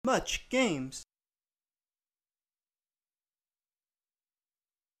much games.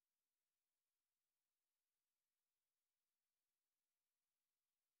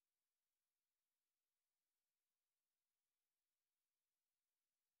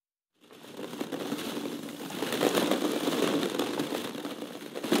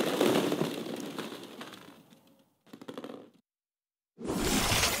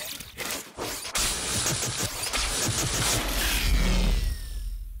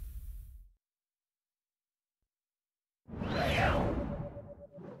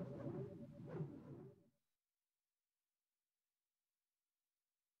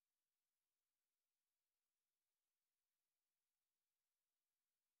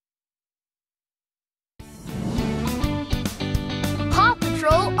 Paw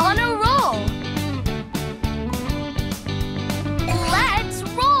Patrol on a roll! Let's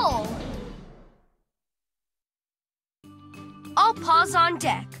roll! All paws on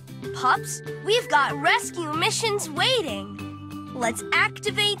deck. Pups, we've got rescue missions waiting. Let's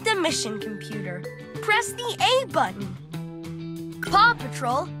activate the mission computer. Press the A button. Paw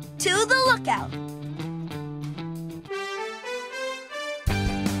Patrol, to the lookout.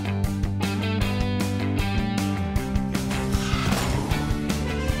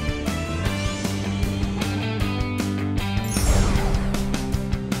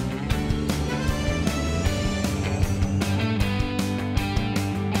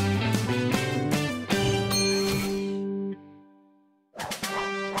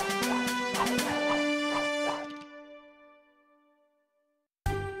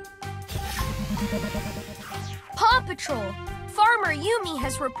 Paw Patrol! Farmer Yumi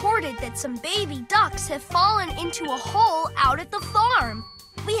has reported that some baby ducks have fallen into a hole out at the farm.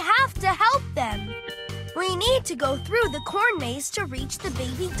 We have to help them. We need to go through the corn maze to reach the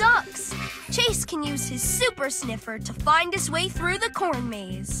baby ducks. Chase can use his super sniffer to find his way through the corn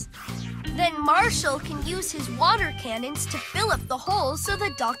maze. Then Marshall can use his water cannons to fill up the hole so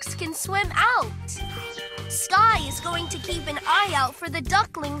the ducks can swim out. Skye is going to keep an eye out for the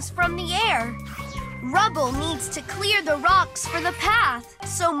ducklings from the air. Rubble needs to clear the rocks for the path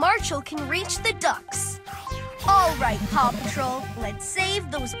so Marshall can reach the ducks. All right, Paw Patrol, let's save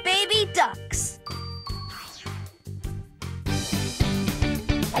those baby ducks.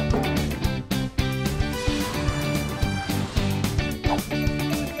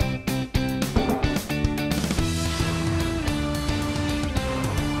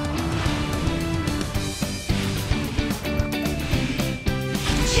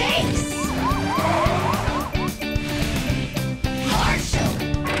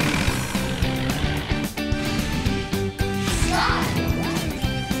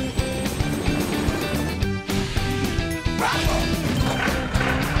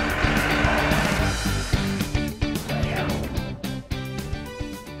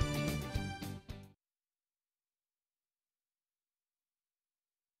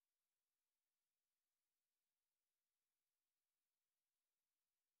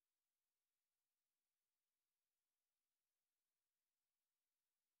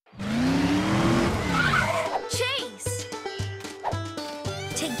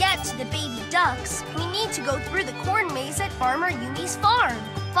 To get to the baby ducks, we need to go through the corn maze at Farmer Yumi's farm.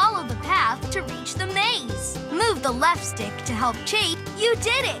 Follow the path to reach the maze. Move the left stick to help Chase. You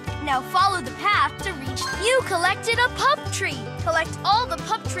did it! Now follow the path to reach. You collected a pup treat. Collect all the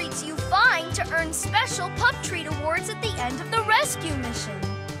pup treats you find to earn special pup treat awards at the end of the rescue mission.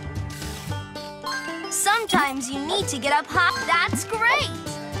 Sometimes you need to get up high. That's great!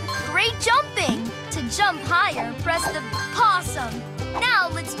 Great jumping! To jump higher, press the possum. Now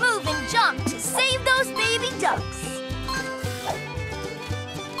let's move and jump to save those baby ducks.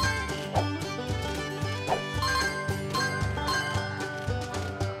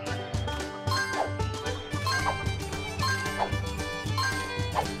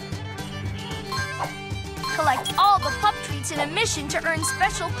 Collect all the pup treats in a mission to earn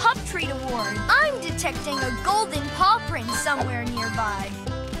special pup treat award. I'm detecting a golden paw print somewhere nearby.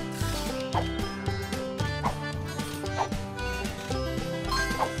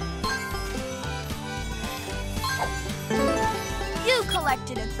 You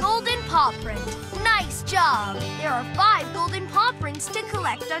collected a golden paw print. Nice job! There are 5 golden paw prints to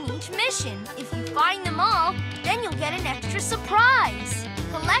collect on each mission. If you find them all, then you'll get an extra surprise.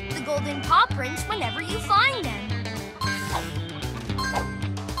 Collect the golden paw prints whenever you find them.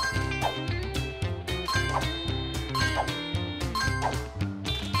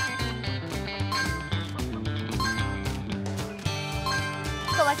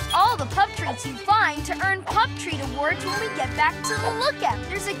 Collect all the pup treats you find to earn pup treat awards when we get back to the lookout.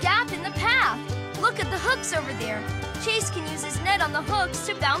 There's a gap in the path. Look at the hooks over there. Chase can use his net on the hooks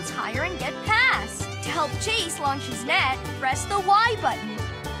to bounce higher and get past. To help Chase launch his net, press the Y button.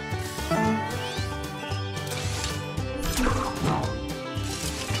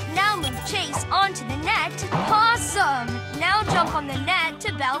 Now move Chase onto the net. Awesome! Now jump on the net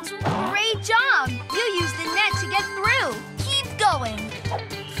to bounce. Great job! You used the net to get through. Keep going.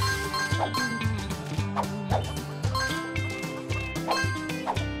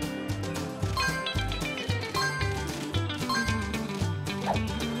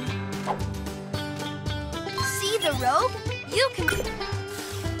 See the rope? You can...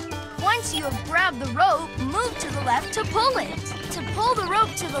 Once you have grabbed the rope, move to the left to pull it. To pull the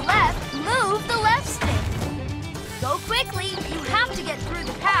rope to the left, move the left stick. Go quickly. You have to get through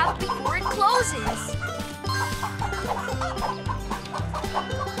the path before it closes.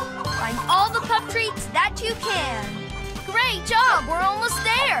 Find all the pup treats that you can. Great job! We're almost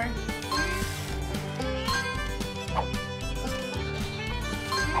there.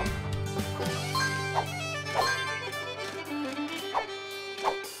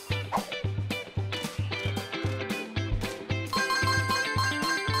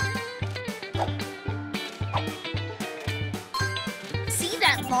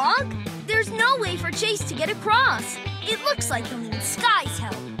 Log? There's no way for Chase to get across. It looks like he'll need Skye's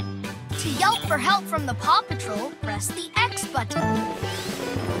help. To yelp for help from the Paw Patrol, press the X button.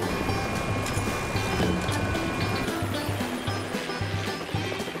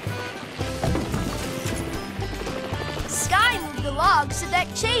 Skye moved the log so that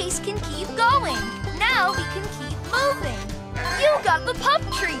Chase can keep going. Now he can keep moving. You got the pup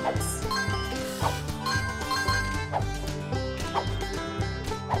treats.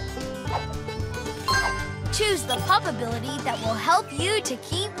 Choose the pup ability that will help you to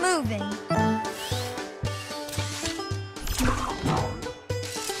keep moving.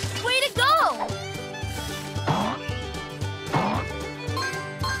 Way to go!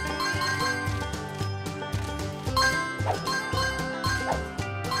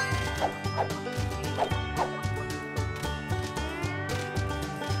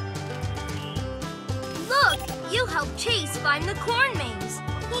 Look! You helped Chase find the corn maze.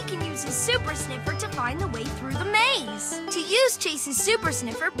 He can use his super sniffer to find the way through the maze. To use Chase's super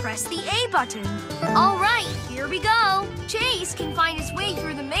sniffer, press the A button. All right, here we go. Chase can find his way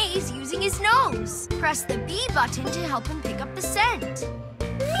through the maze using his nose. Press the B button to help him pick up the scent.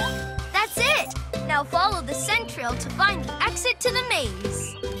 That's it. Now follow the scent trail to find the exit to the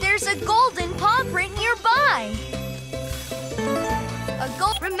maze. There's a golden paw print nearby.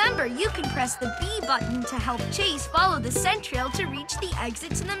 Remember, you can press the B button to help Chase follow the scent trail to reach the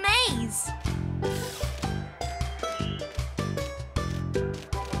exit to the maze.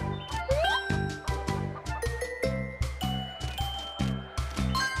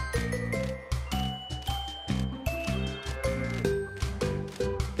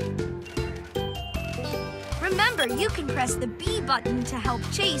 Remember, you can press the B button to help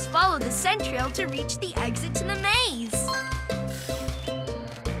Chase follow the scent trail to reach the exit to the maze.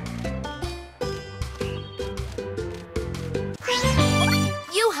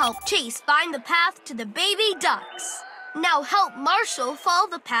 Help Chase find the path to the baby ducks. Now help Marshall follow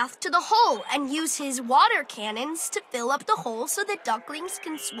the path to the hole and use his water cannons to fill up the hole so the ducklings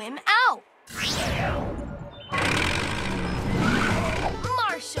can swim out.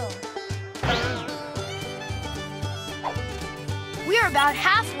 Marshall. We're about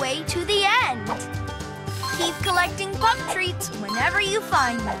halfway to the end. Keep collecting pup treats whenever you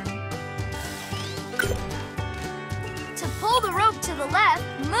find them. To pull the rope to the left,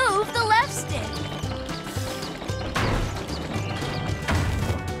 move the left stick.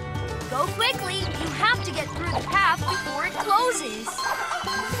 Go quickly. You have to get through the path before it closes.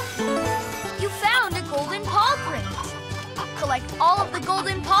 You found a golden paw print. Collect all of the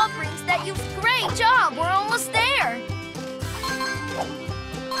golden paw prints that you've... Great job! We're almost there.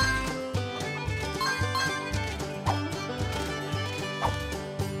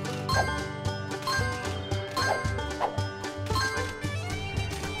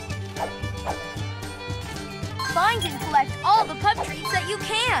 Find and collect all the pup treats that you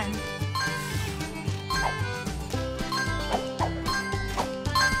can.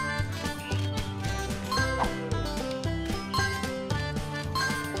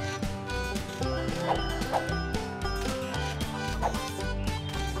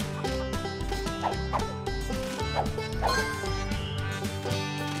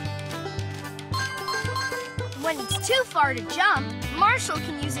 When it's too far to jump, Marshall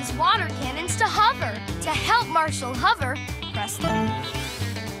can use his water cannons to hover. To help Marshall hover, press the...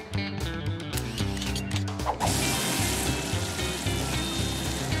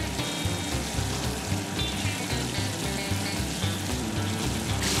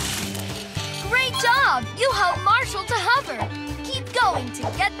 job! You helped Marshall to hover. Keep going to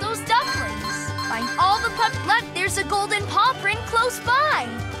get those ducklings. Find all the pups. Look, there's a golden paw print close by.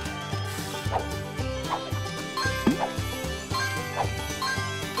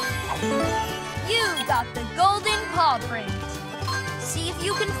 You got the golden paw print. See if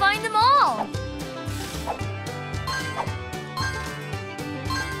you can find them all.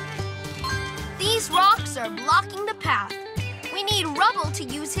 These rocks are blocking the path. We need Rubble to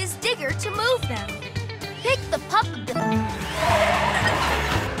use his digger to move them. Pick the pup.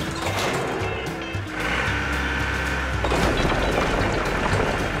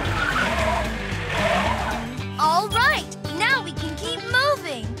 All right, now we can keep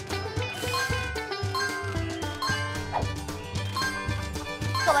moving.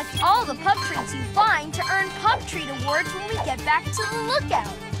 Collect all the pup treats you find to earn pup treat awards when we get back to the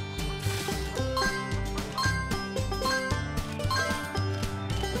lookout.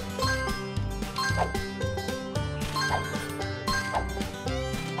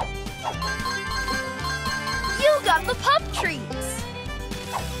 You got the pup treats.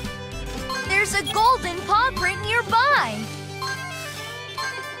 There's a golden paw print nearby.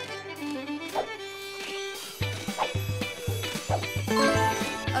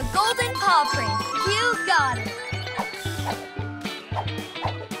 A golden paw print. You got it.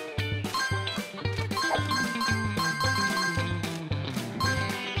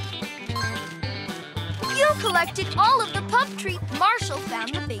 You collected all of the pup treats. Marshall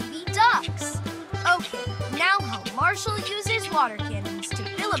found the baby ducks. Okay, now help Marshall use his water cannons to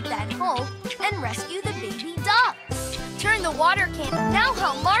fill up that hole and rescue the baby ducks. Turn the water cannon. Now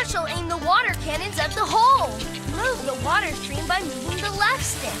help Marshall aim the water cannons at the hole. Move the water stream by moving the left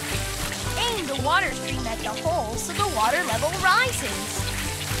stick. Aim the water stream at the hole so the water level rises.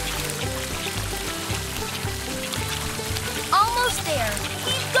 Almost there.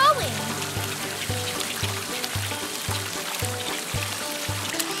 Keep going.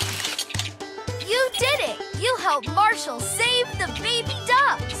 You did it! You helped Marshall save the baby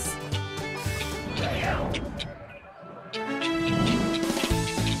ducks.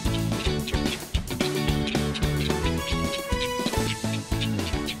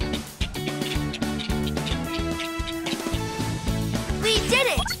 We did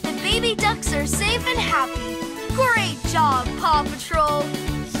it! The baby ducks are safe and happy. Great job, Paw Patrol!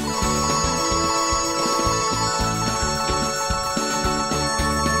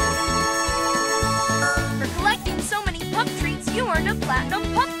 For collecting so many pup treats, you earned a platinum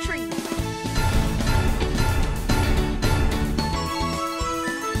pup treat.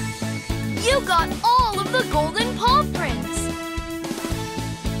 You got all of the golden paw prints.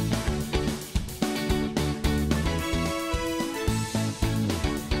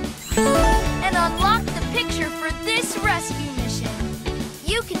 And unlock the picture for this rescue mission.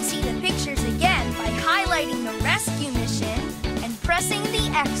 You can see the pictures again by highlighting the rescue mission and pressing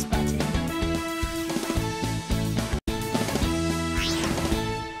the X button.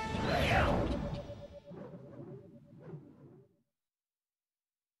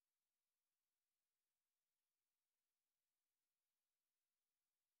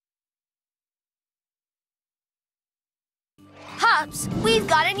 Pups, we've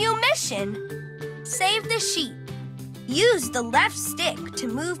got a new mission. Save the sheep. Use the left stick to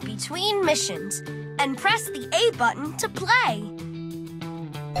move between missions and press the A button to play.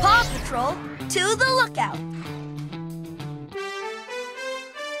 Paw Patrol, to the lookout.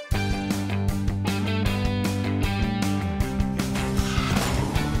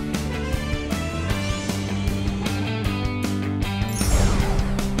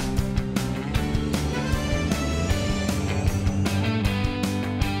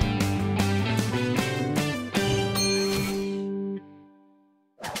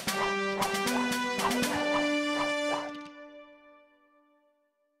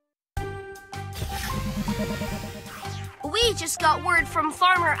 We just got word from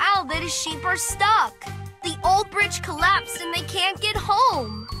Farmer Owl that his sheep are stuck. The old bridge collapsed and they can't get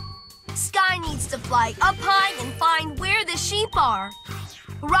home. Skye needs to fly up high and find where the sheep are.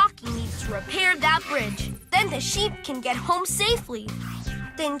 Rocky needs to repair that bridge. Then the sheep can get home safely.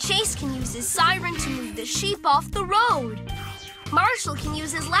 Then Chase can use his siren to move the sheep off the road. Marshall can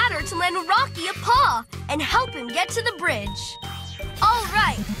use his ladder to lend Rocky a paw and help him get to the bridge. All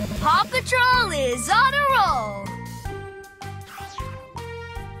right, Paw Patrol is on a roll.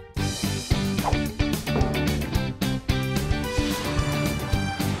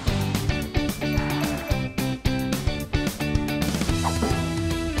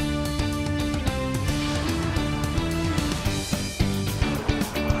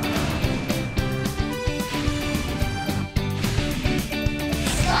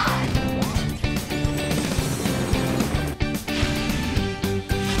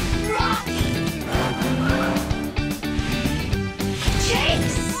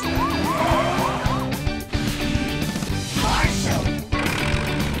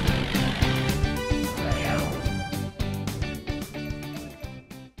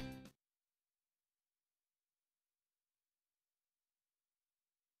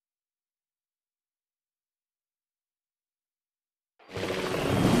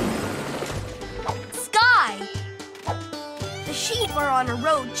 sheep are on a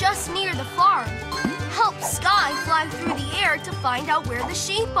road just near the farm. Help Skye fly through the air to find out where the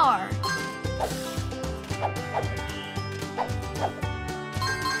sheep are.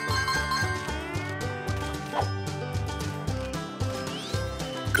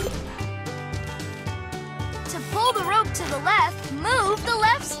 To pull the rope to the left, move the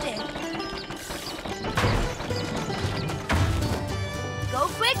left stick. Go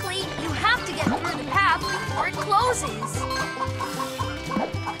quickly. You have to get through the path before it closes.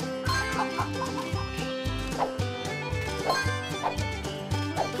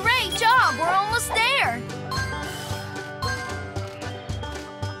 Great job! We're almost there.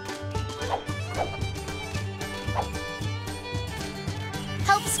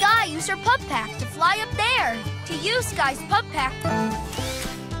 Help Skye use her pup pack to fly up there. To use Skye's pup pack,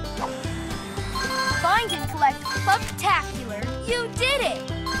 find and collect Pup-tacular. You did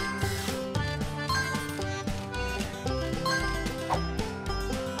it!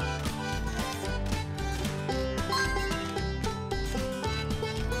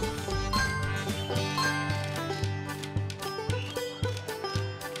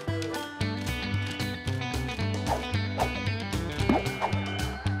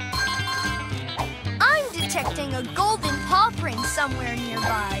 I'm detecting a golden paw print somewhere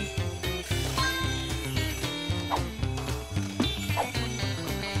nearby.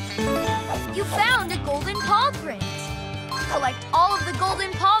 You found a golden paw print. Collect all of the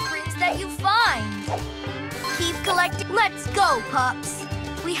golden paw prints that you find. Keep collecting. Let's go, pups.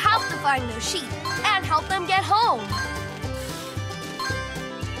 We have to find those sheep and help them get home.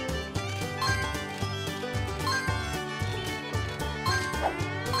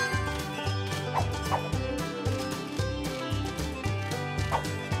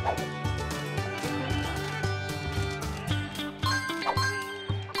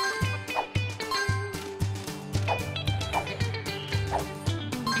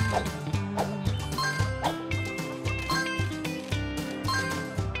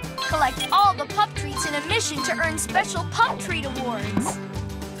 Collect all the pup treats in a mission to earn special pup treat awards.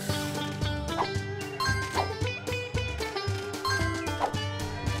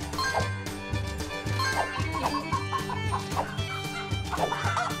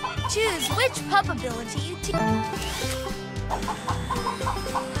 Choose which pup ability to...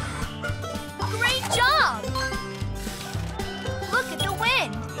 Great job! Look at the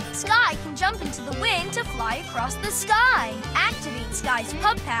wind. Skye can jump into the wind to fly across the sky. Activate Skye's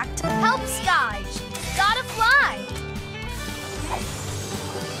pup pack to help Skye. She's gotta fly.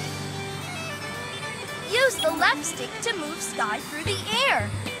 Use the left stick to move Skye through the air.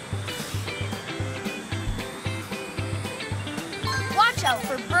 Watch out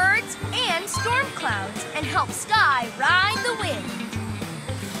for birds and storm clouds and help Skye ride the wind.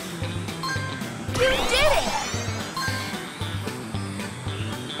 You did it!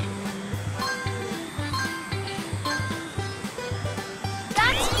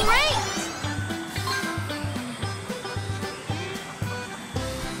 Great!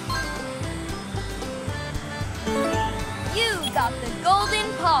 You got the golden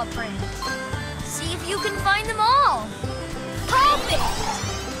paw print. See if you can find them all. Perfect!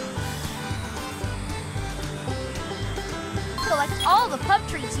 Collect all the pup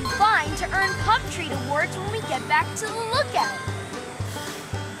treats you find to earn pup treat awards when we get back to the lookout.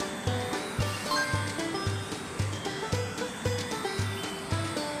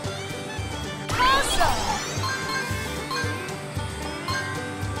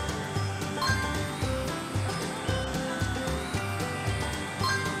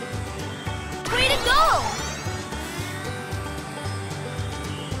 Way to go!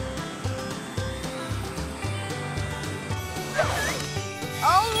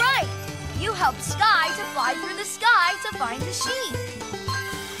 All right, you helped Skye to fly through the sky to find the sheep.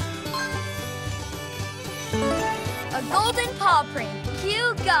 A golden paw print.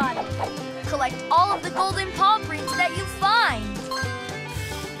 You got it. Collect all of the golden paw prints that you find.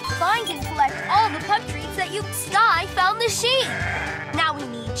 Find and collect all the pup treats that you... Skye found the sheep. Now we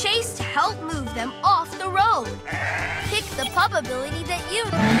need Chase to help move them off the road. Pick the pup ability that you...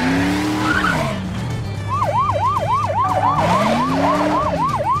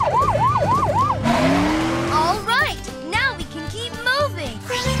 All right, now we can keep moving.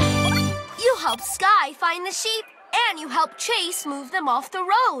 You help Skye find the sheep, and you help Chase move them off the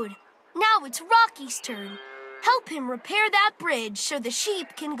road. Now it's Rocky's turn. Help him repair that bridge so the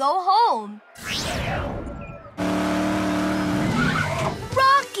sheep can go home.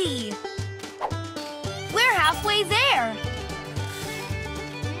 Rocky! We're halfway there.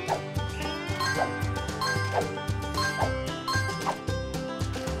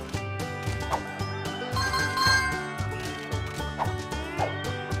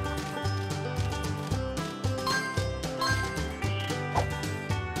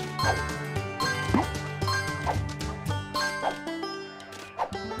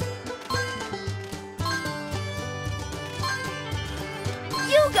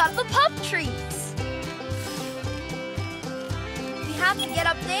 got the pup treats! We have to get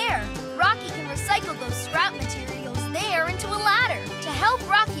up there. Rocky can recycle those scrap materials there into a ladder to help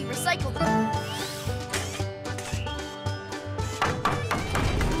Rocky recycle them.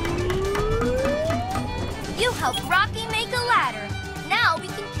 You helped Rocky make a ladder. Now we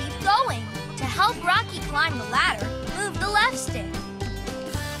can keep going. To help Rocky climb the ladder, move the left stick.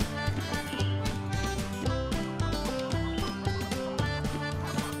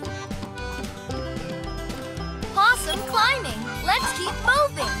 Possum climbing. Let's keep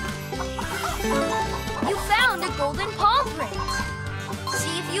moving. You found a golden paw print.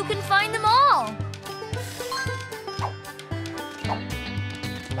 See if you can find them all.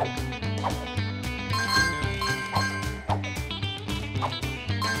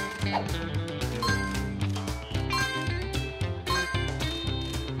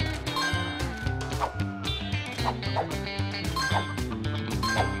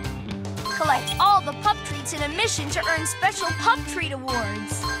 Collect all the pup treats in a mission to earn special pup treat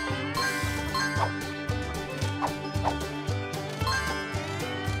awards.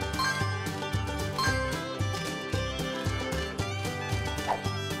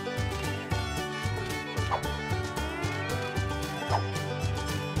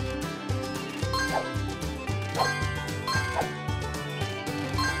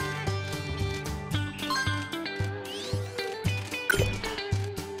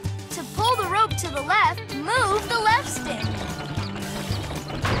 To the left, move the left stick.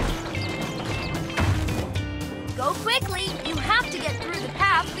 Go quickly. You have to get through the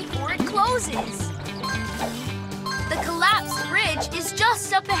path before it closes. The collapsed bridge is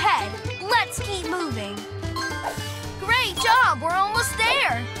just up ahead. Let's keep moving. Great job, we're almost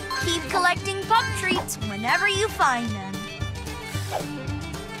there. Keep collecting pup treats whenever you find them.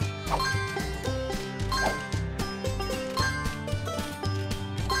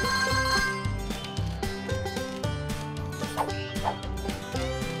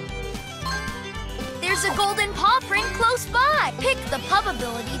 There's a golden paw print close by. Pick the pup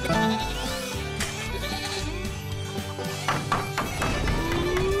ability.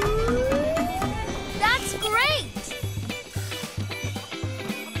 That's great!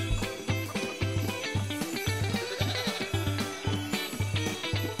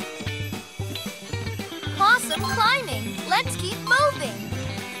 Possum climbing. Let's keep moving.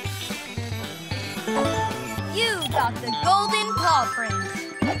 You got the golden paw print.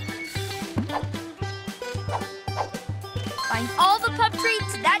 Find all the pup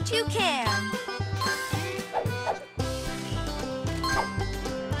treats that you can.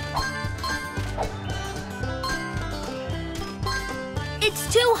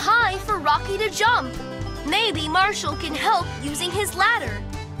 It's too high for Rocky to jump. Maybe Marshall can help using his ladder.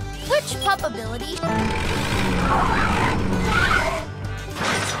 Which pup ability?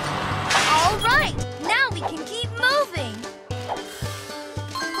 All right, now we can keep moving.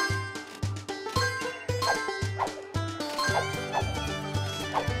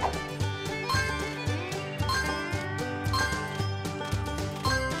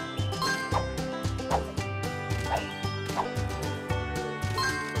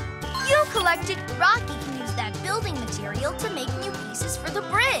 Rocky can use that building material to make new pieces for the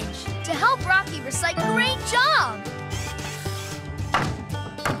bridge. To help Rocky recycle, great job!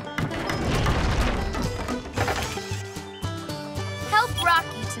 Help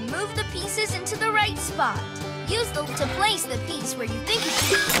Rocky to move the pieces into the right spot. Use them to place the piece where you think it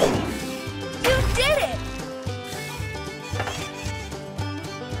should be. You did it!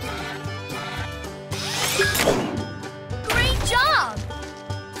 Great job!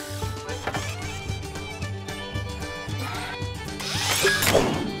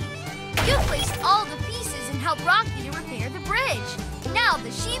 You placed all the pieces and helped Rocky to repair the bridge. Now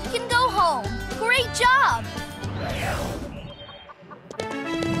the sheep can go home. Great job!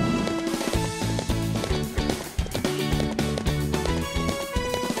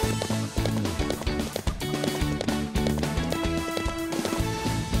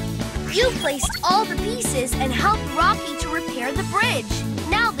 You placed all the pieces and helped Rocky to repair the bridge.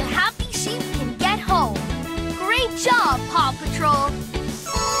 Now the happy sheep can get home. Great job, Paw Patrol!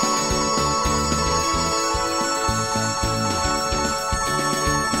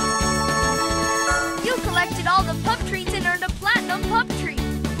 You collected all the pup treats and earned a platinum pup treat.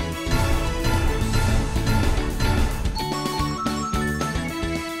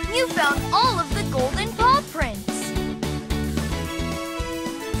 You found all of the golden paw prints.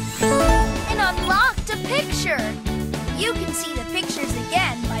 And unlocked a picture. You can see the pictures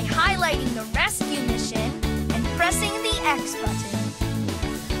again by highlighting the rescue mission and pressing the X button.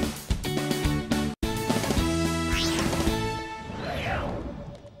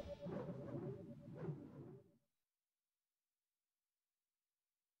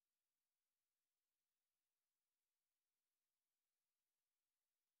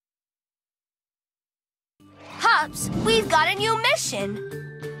 pups, we've got a new mission.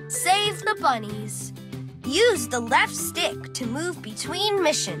 Save the bunnies. Use the left stick to move between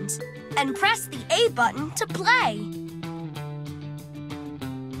missions and press the A button to play.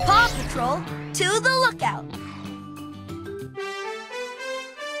 Paw Patrol, to the lookout.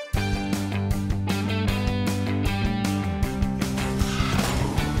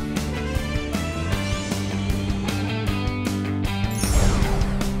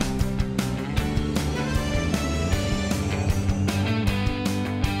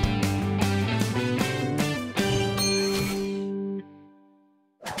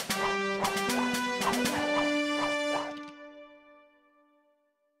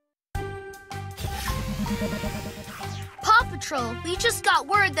 Paw Patrol, we just got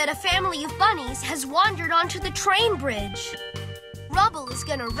word that a family of bunnies has wandered onto the train bridge. Rubble is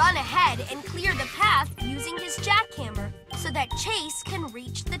gonna run ahead and clear the path using his jackhammer so that Chase can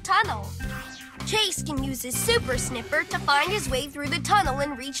reach the tunnel. Chase can use his super sniffer to find his way through the tunnel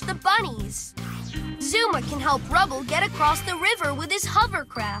and reach the bunnies. Zuma can help Rubble get across the river with his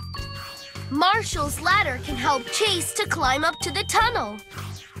hovercraft. Marshall's ladder can help Chase to climb up to the tunnel.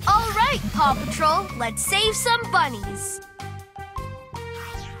 All right, Paw Patrol, let's save some bunnies.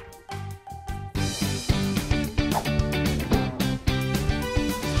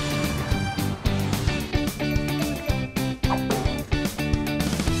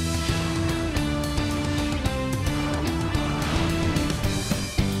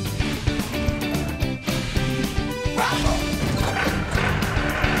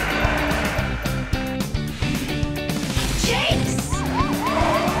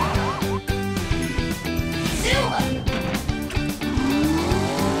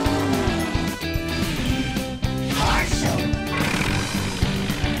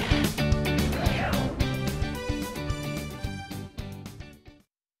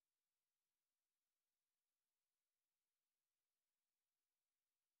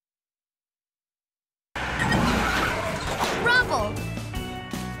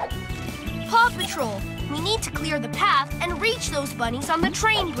 Paw Patrol, we need to clear the path and reach those bunnies on the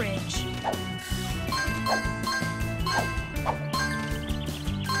train bridge.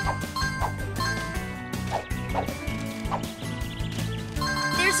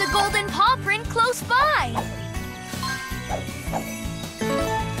 There's a golden paw print close by.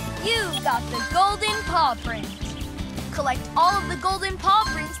 You've got the golden paw print. Collect all of the golden paw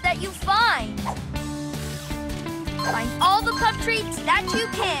prints that you find. Find all the pup treats that you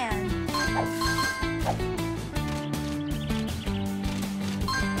can.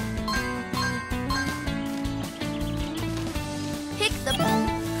 Pick the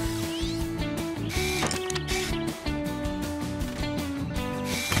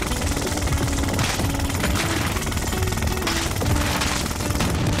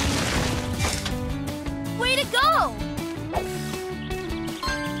way to go!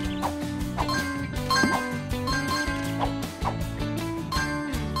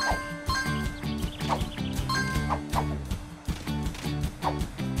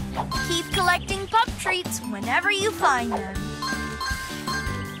 Keep collecting pup treats whenever you find them.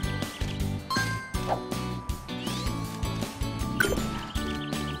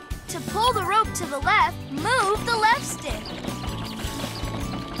 To pull the rope to the left, move the left stick.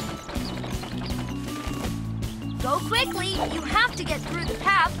 Go quickly, you have to get through the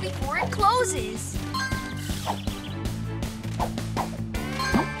path before it closes.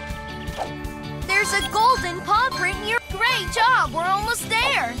 There's a golden paw print near. Great job, we're almost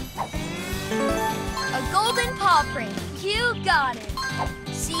there. A golden paw print, you got it.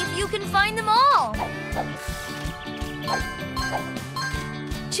 See if you can find them all.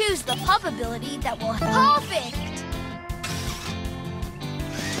 Choose the pup ability that will perfect.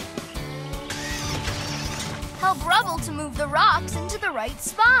 Help Rubble to move the rocks into the right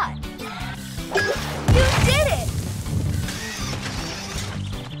spot. You did it!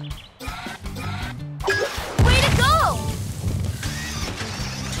 Way to go!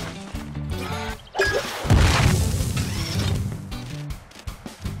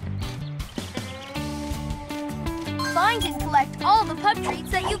 Find and collect all the pup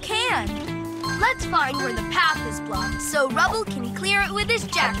treats that you can. Let's find where the path is blocked so Rubble can clear it with his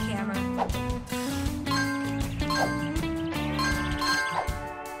jackhammer.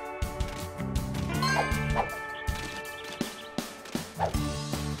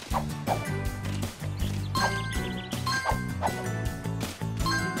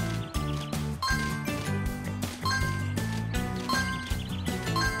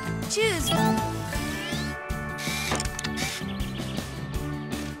 Choose.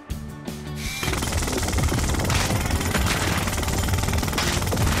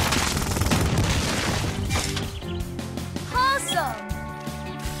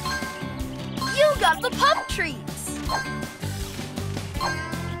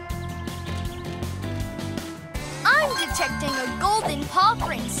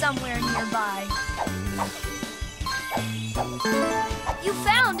 somewhere nearby. You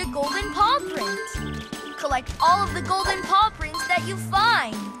found a golden paw print. Collect all of the golden paw prints that you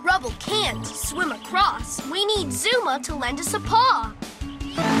find. Rubble can't swim across. We need Zuma to lend us a paw.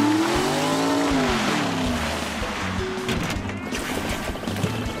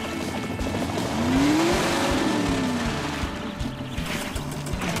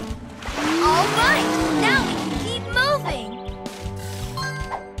 All right, now we can keep moving.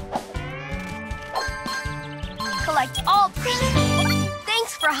 Collect all prints.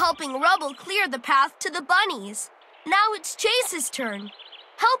 Thanks for helping Rubble clear the path to the bunnies. Now it's Chase's turn.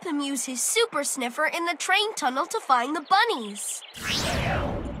 Help him use his super sniffer in the train tunnel to find the bunnies.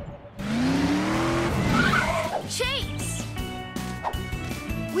 Chase!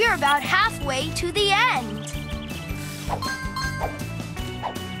 We're about halfway to the end.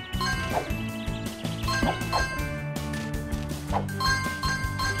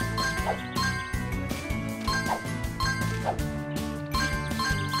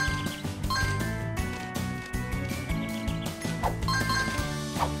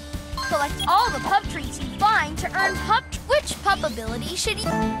 Collect all the pup treats you find to earn pup. Which pup ability should you?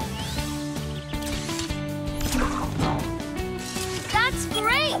 That's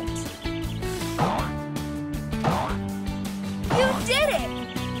great! You did it!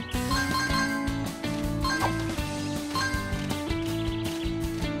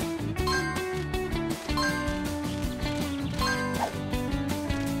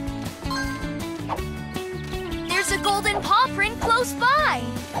 There's a golden paw print close by.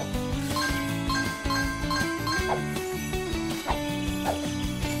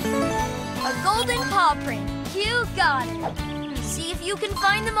 A golden paw print. You got it. See if you can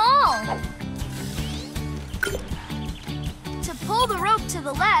find them all. To pull the rope to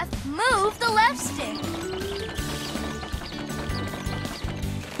the left, move the left stick.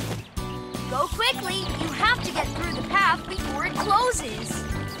 Go quickly. You have to get through the path before it closes.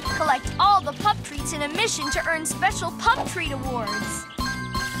 Collect all the pup treats in a mission to earn special pup treat awards.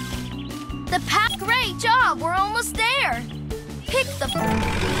 The path. Great job. We're almost there. Pick the...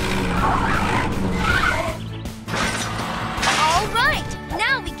 All right,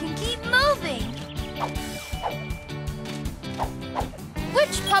 now we can keep moving.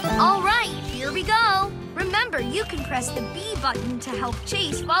 Which pup? All right, here we go. Remember, you can press the B button to help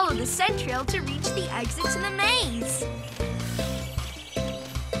Chase follow the scent trail to reach the exit to the maze.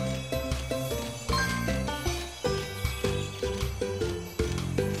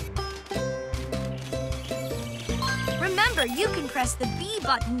 Remember, you can press the B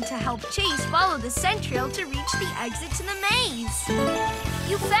button to help Chase follow the scent trail to reach the exit to the maze.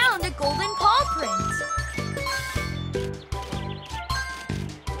 You found a golden paw print.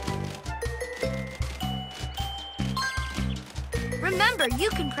 Remember, you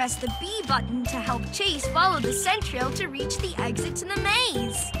can press the B button to help Chase follow the scent trail to reach the exit to the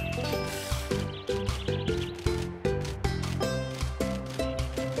maze.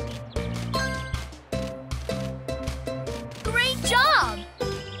 Job!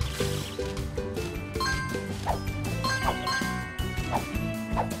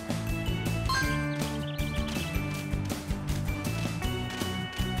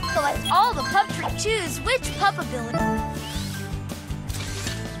 Collect all the pup treats. Choose which pup ability.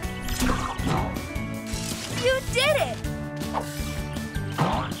 You did it!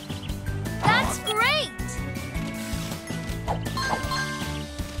 That's great!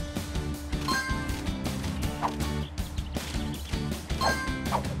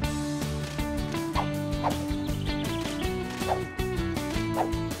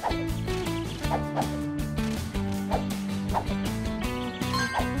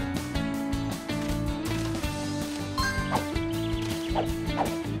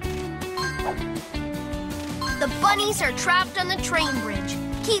 The bunnies are trapped on the train bridge.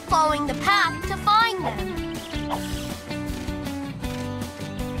 Keep following the path to find them.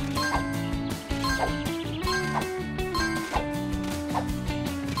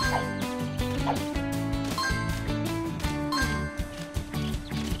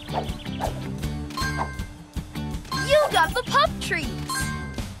 You got the pup treats.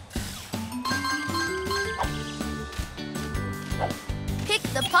 Pick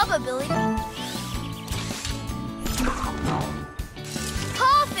the pup ability.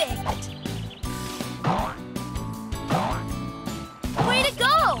 Perfect! Way to go!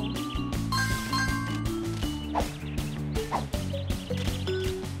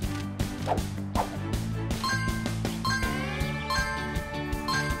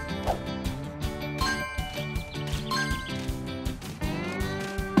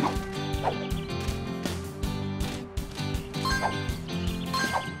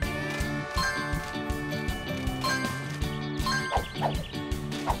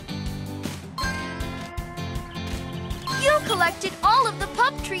 collected all of the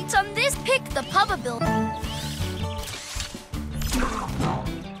pup treats on this Pick the Pup ability.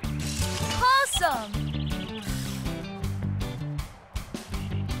 Awesome!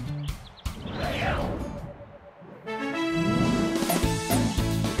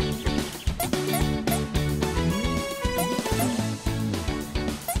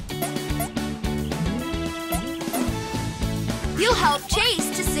 You help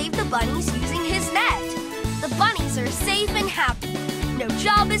Chase to save the bunnies using his net. The bunnies are safe and happy. No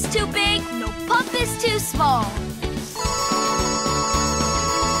job is too big, no pup is too small.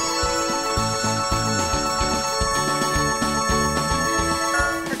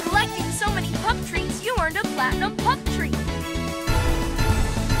 For collecting so many pup treats, you earned a platinum pup treat.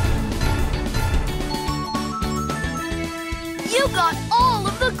 You got all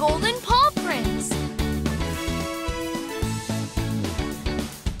of the golden paw prints.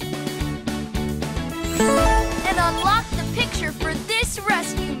 And unlock the picture for this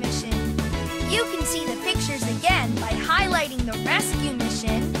rescue mission. You can see the pictures again by highlighting the rescue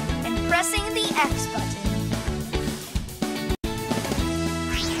mission and pressing the X button.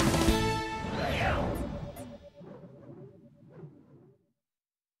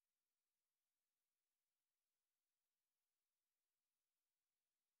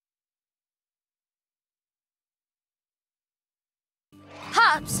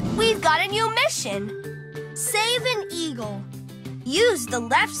 Pups, we've got a new mission. Save an eagle. Use the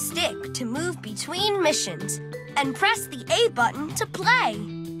left stick to move between missions and press the A button to play.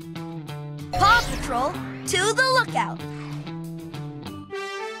 Paw Patrol, to the lookout.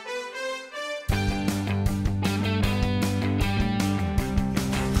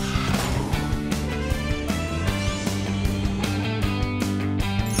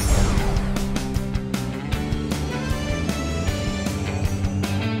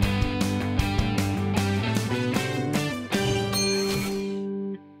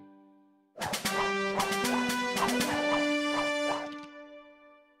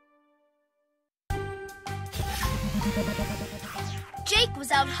 Jake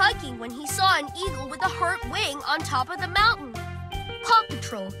was out hiking when he saw an eagle with a hurt wing on top of the mountain. Paw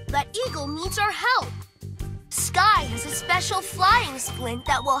Patrol, that eagle needs our help. Skye has a special flying splint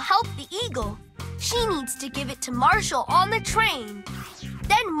that will help the eagle. She needs to give it to Marshall on the train.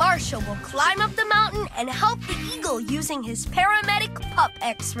 Then Marshall will climb up the mountain and help the eagle using his paramedic pup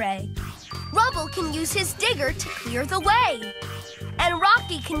X-ray. Rubble can use his digger to clear the way. And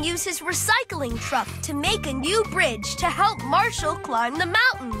Rocky can use his recycling truck to make a new bridge to help Marshall climb the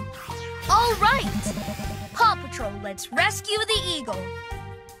mountain. All right, Paw Patrol, let's rescue the eagle.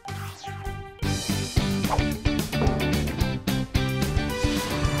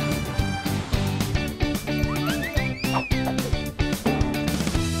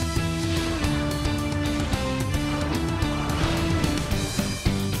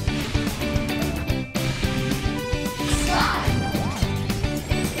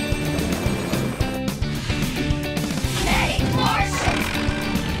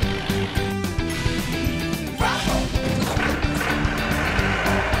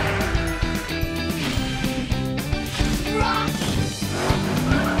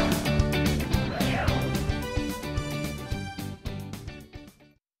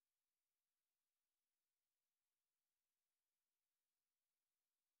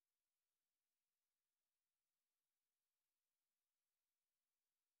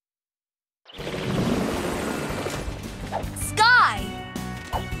 Skye!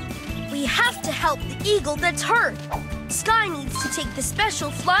 We have to help the eagle that's hurt. Skye needs to take the special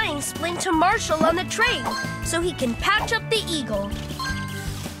flying splint to Marshall on the train so he can patch up the eagle.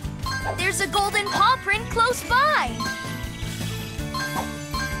 There's a golden paw print close by.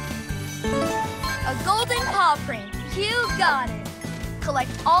 A golden paw print. You got it.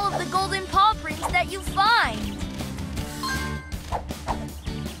 Collect all of the golden paw prints that you find.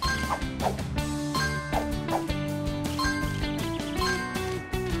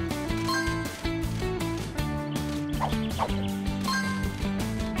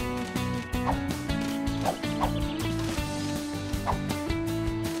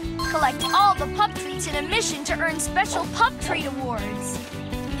 Collect all the pup treats in a mission to earn special pup treat awards.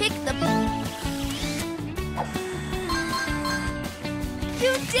 Pick the...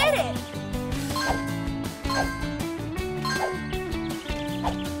 You did it!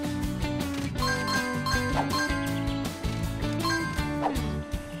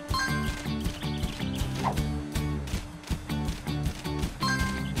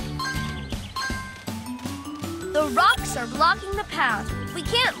 The rocks are blocking the path. We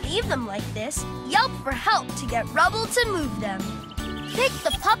can't leave them like this. Yelp for help to get Rubble to move them. Pick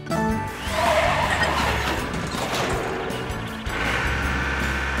the pup...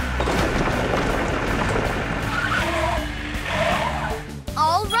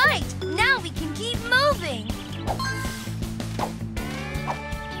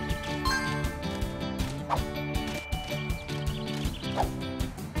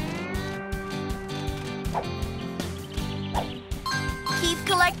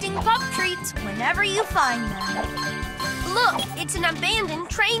 collecting pup treats whenever you find them. Look, it's an abandoned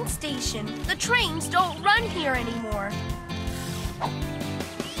train station. The trains don't run here anymore.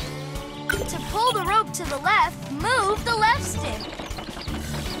 To pull the rope to the left, move the left stick.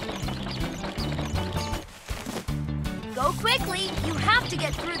 Go quickly. You have to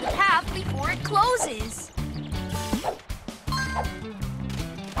get through the path before it closes.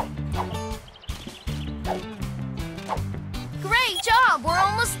 Great job! We're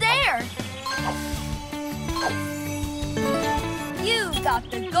almost there. You've got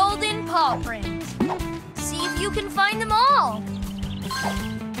the golden paw print. See if you can find them all.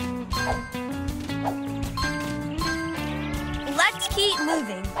 Let's keep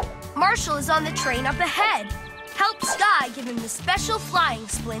moving. Marshall is on the train up ahead. Help Skye give him the special flying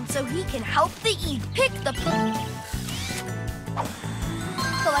splint so he can help the eagle pick the pup.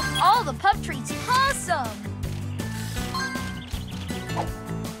 Collect all the pup treats. Awesome!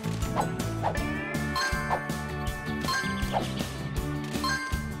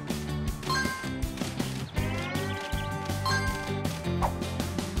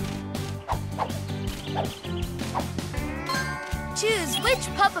 Choose which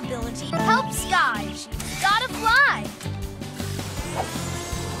pup ability helps Skye. She's gotta fly.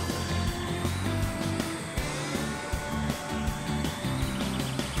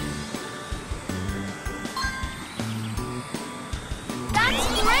 That's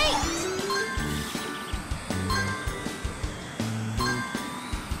great!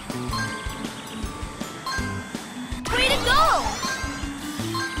 Way to go!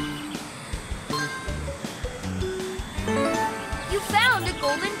 You found a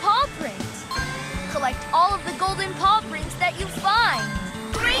golden paw print. Collect all of the golden paw prints that you find.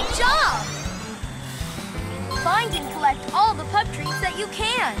 Great job! Find and collect all the pup treats that you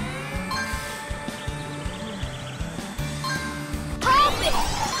can. Perfect!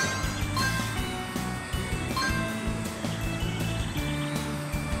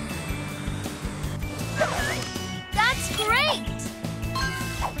 That's great!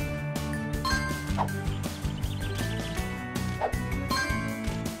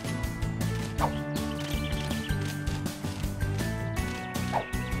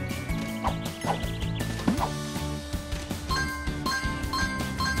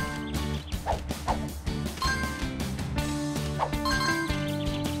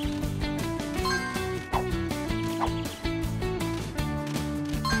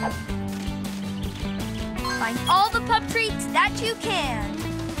 Find all the pup treats that you can.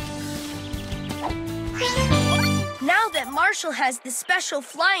 Now that Marshall has the special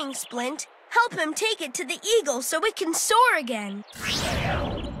flying splint, help him take it to the eagle so it can soar again.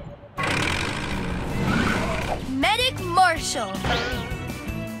 Medic Marshall.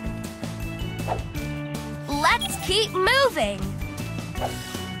 Let's keep moving.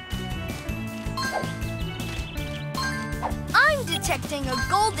 I'm detecting a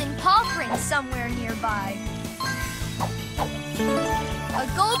golden paw print somewhere nearby. A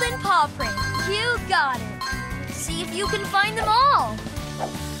golden paw print. You got it. See if you can find them all.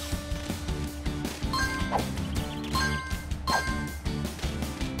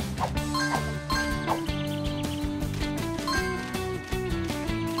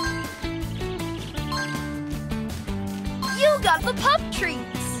 You got the pup treats.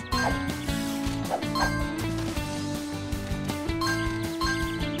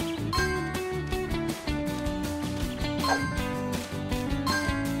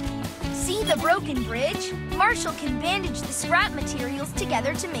 See the broken bridge? Marshall can bandage the scrap materials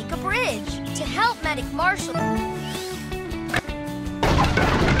together to make a bridge. To help Medic Marshall...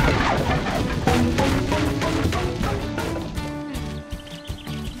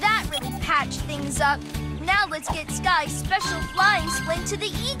 That really patched things up. Now let's get Skye's special flying splint to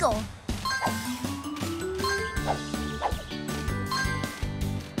the eagle.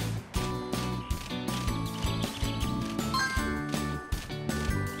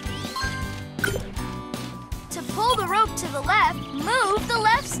 To pull the rope to the left, move the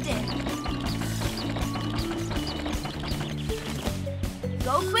left stick.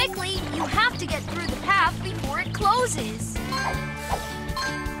 Go quickly. You have to get through the path before it closes.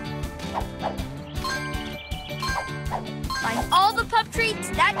 Find all the pup treats.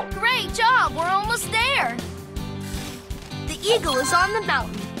 That's great job. We're almost there. The eagle is on the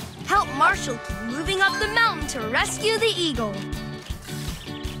mountain. Help Marshall keep moving up the mountain to rescue the eagle.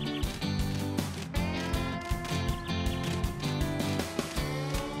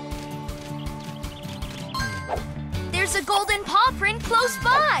 There's a golden paw print close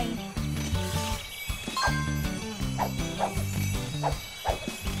by.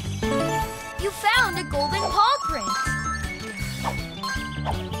 You found a golden paw print.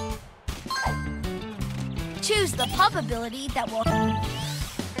 Choose the pup ability that will...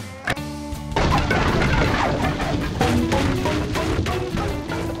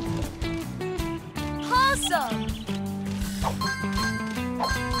 Awesome!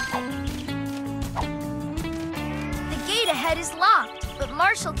 The gate ahead is locked, but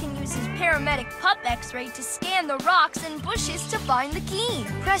Marshall can use his paramedic pup X-ray to scan the rocks and bushes to find the key.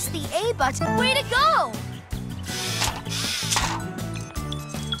 Press the A button. Way to go!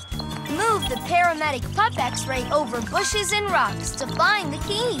 Move the paramedic pup X-ray over bushes and rocks to find the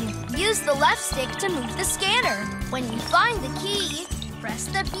key. Use the left stick to move the scanner. When you find the key, press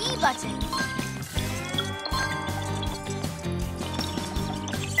the B button.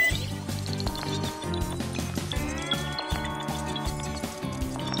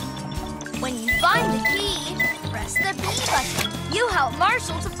 When you find the key, press the B button. You help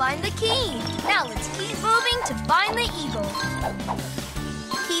Marshall to find the key. Now let's keep moving to find the eagle.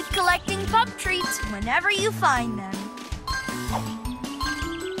 Keep collecting pup treats whenever you find them.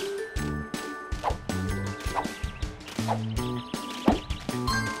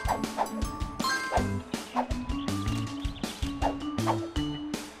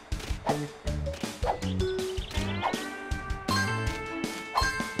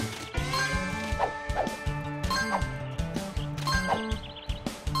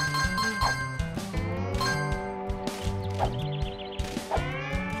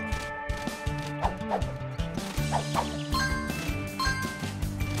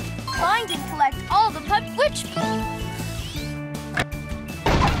 Find and collect all the pup witch.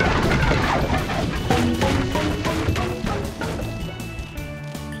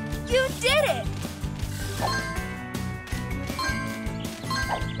 You did it!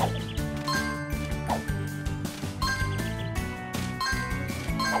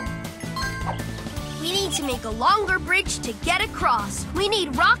 We need to make a longer bridge to get across. We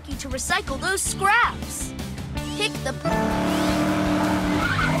need Rocky to recycle those scraps. Pick the...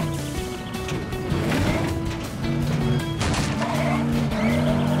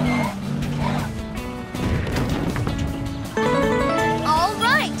 All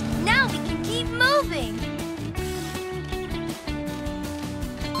right, now we can keep moving.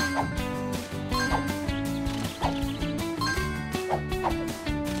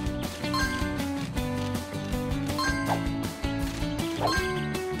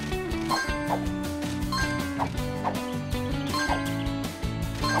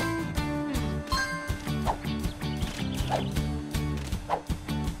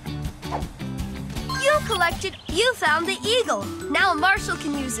 You found the eagle. Now Marshall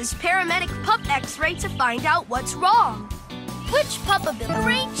can use his paramedic pup X-ray to find out what's wrong. Which pup ability?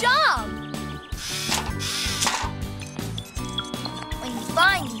 Great job! When you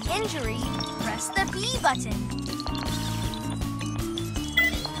find the injury, press the B button.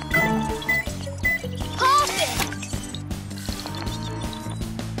 Perfect!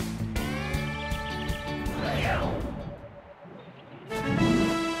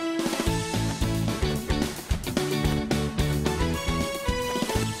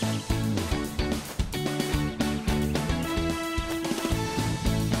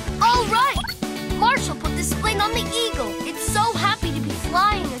 On the eagle. It's so happy to be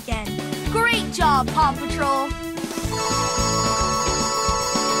flying again. Great job, Paw Patrol.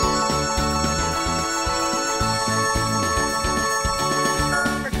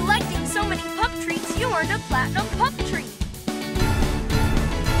 For collecting so many pup treats, you earned a platinum pup treat.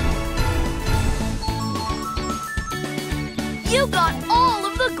 You got all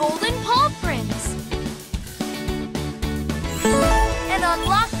of the golden paw prints. And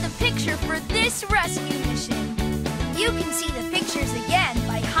unlock the picture for this rescue mission. You can see the pictures again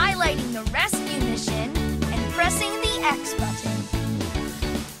by highlighting the rescue mission and pressing the X button.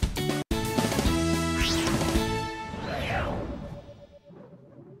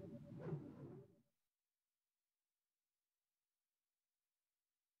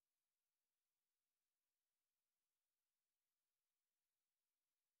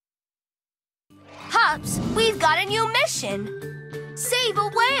 Pups, we've got a new mission. Save a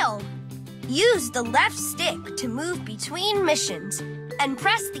whale. Use the left stick to move between missions and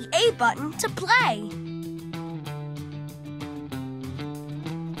press the A button to play.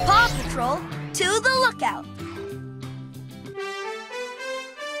 Paw Patrol, to the lookout.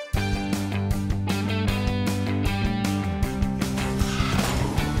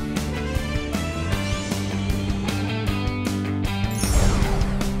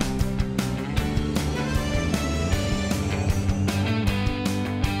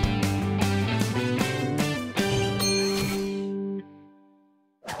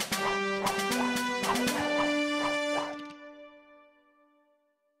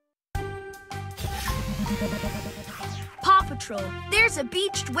 Paw Patrol, there's a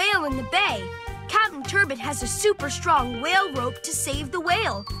beached whale in the bay. Captain Turbot has a super strong whale rope to save the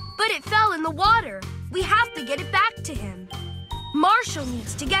whale, but it fell in the water. We have to get it back to him. Marshall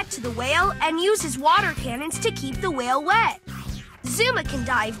needs to get to the whale and use his water cannons to keep the whale wet. Zuma can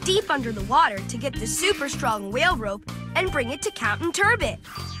dive deep under the water to get the super strong whale rope and bring it to Captain Turbot.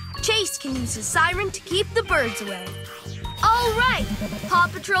 Chase can use his siren to keep the birds away. All right, Paw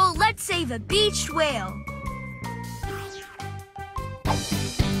Patrol, let's save a beached whale.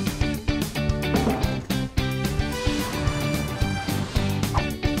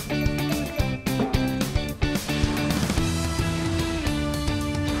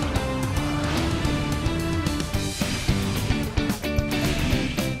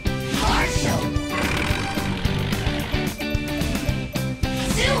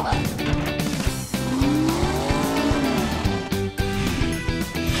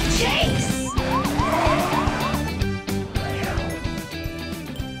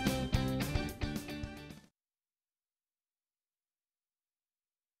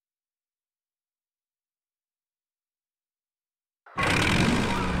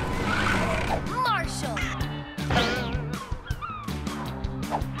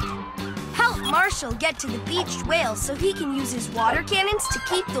 Marshall get to the beached whale so he can use his water cannons to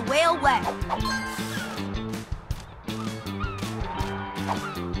keep the whale wet.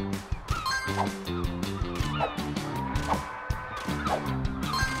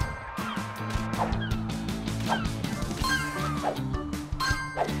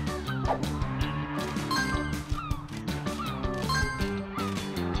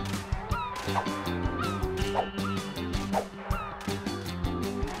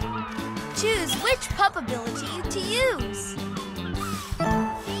 Choose which pup ability to use.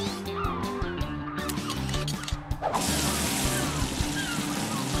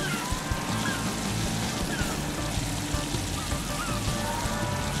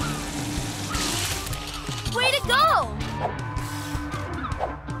 Way to go!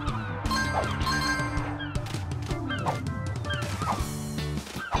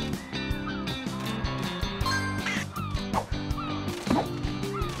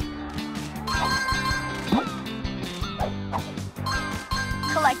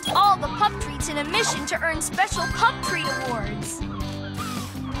 Collect all the pup treats in a mission to earn special pup treat awards.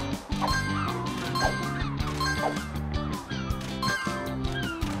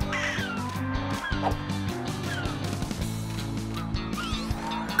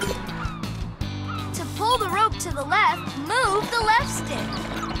 To pull the rope to the left, move the left stick.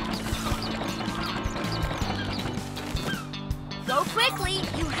 Go quickly,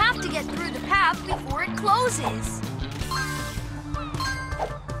 you have to get through the path before it closes.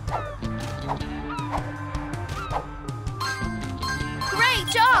 Great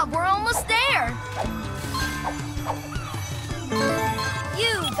job, we're almost there.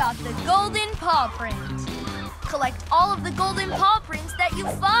 You got the golden paw print. Collect all of the golden paw prints that you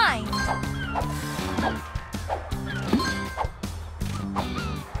find.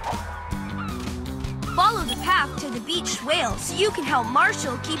 Follow the path to the beached whale so you can help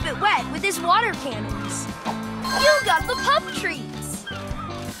Marshall keep it wet with his water cannons. You got the pup treats.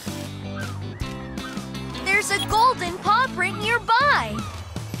 There's a golden paw print nearby.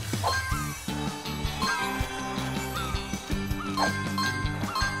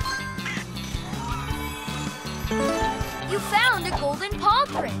 You found a golden paw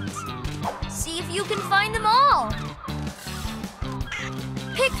print. See if you can find them all.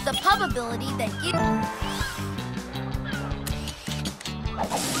 Pick the pup ability that you...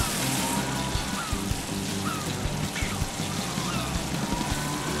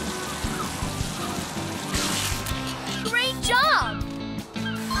 Great job!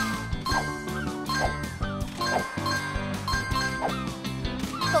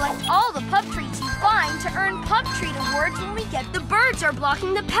 Collect all the pup treats you find to earn pup treat awards when we get the birds are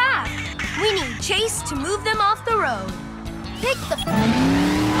blocking the path. We need Chase to move them off the road. Pick the...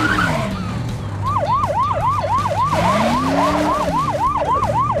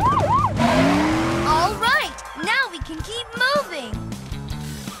 All right, now we can keep moving.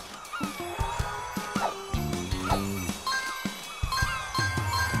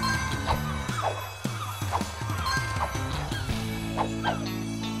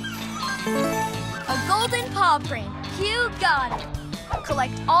 A golden paw print. You got it.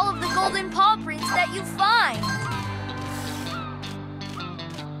 Collect all of the golden paw prints that you find.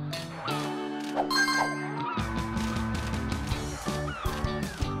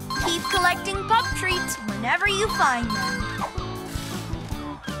 Keep collecting pup treats whenever you find them.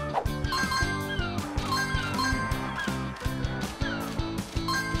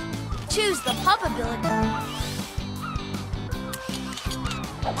 Choose the pup ability.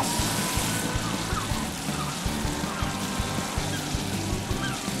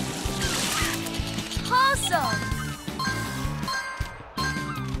 Awesome!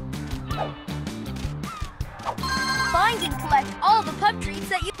 Find and collect all the pup treats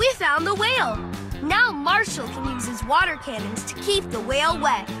that we found the whale. Now Marshall can use his water cannons to keep the whale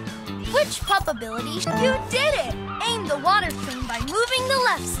wet. Which pup ability? You did it! Aim the water stream by moving the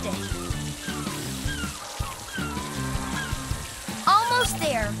left stick. Almost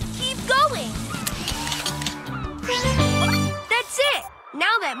there. Keep going. That's it!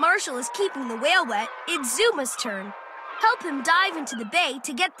 Now that Marshall is keeping the whale wet, it's Zuma's turn. Help him dive into the bay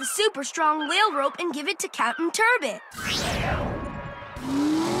to get the super strong whale rope and give it to Captain Turbot.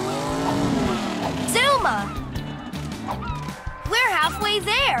 Zuma! We're halfway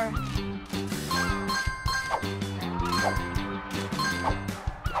there.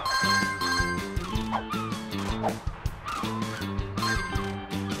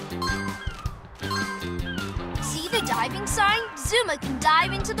 See the diving sign? Zuma can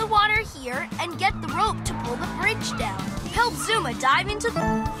dive into the water here and get the rope to pull the bridge down. Help Zuma dive into the...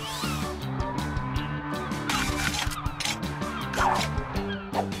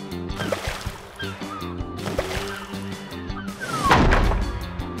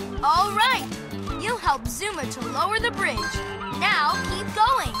 All right! You help Zuma to lower the bridge. Now keep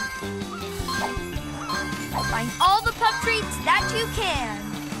going. Find all the pup treats that you can.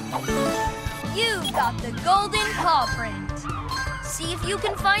 You've got the golden paw print. See if you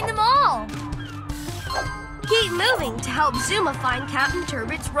can find them all. Keep moving to help Zuma find Captain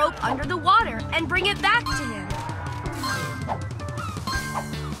Turbot's rope under the water and bring it back to him.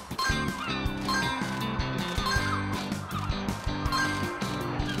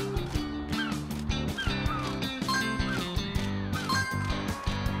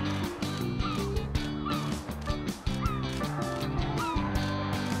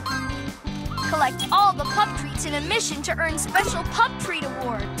 Collect all the pup treats in a mission to earn special pup treat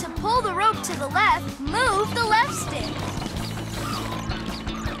award. To pull the rope to the left, move the left stick.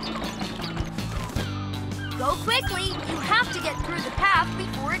 Go quickly. You have to get through the path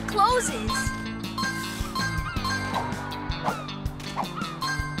before it closes.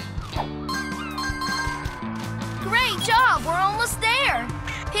 Great job. We're almost there.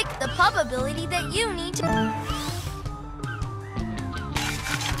 Pick the pup ability that you need to...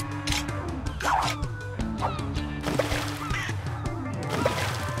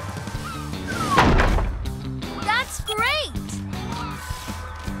 That's great!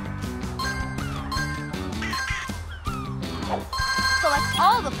 Collect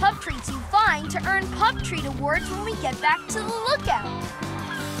all the pup treats you find to earn pup treat awards when we get back to the lookout.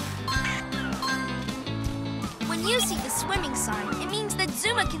 When you see the swimming sign, it means that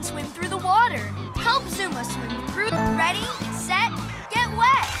Zuma can swim through the water. Help Zuma swim through. Ready, set, get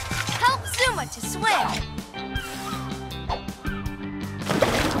wet. Help Zuma to swim.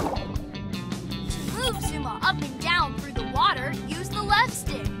 To move Zuma up and down through the water, use the left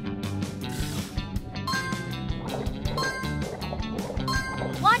stick.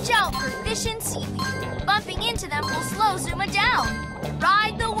 Watch out for fish and seaweed. Bumping into them will slow Zuma down.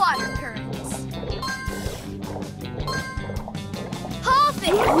 Ride the water currents.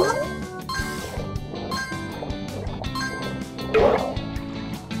 Perfect!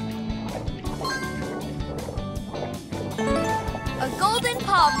 A golden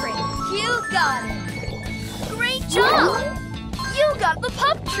paw print. You got it. Great job! You got the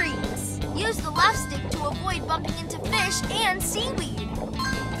pup treats. Use the left stick to avoid bumping into fish and seaweed.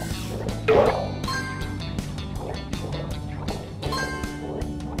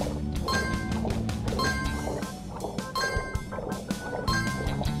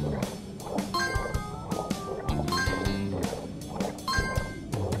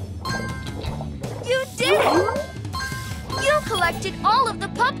 You did it! You collected all of the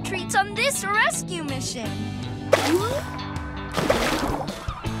pup treats on this rescue mission.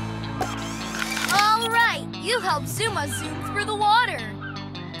 All right, you helped Zuma zoom through the water.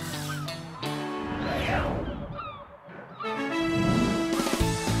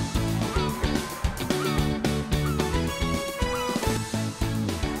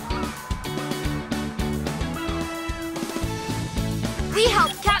 We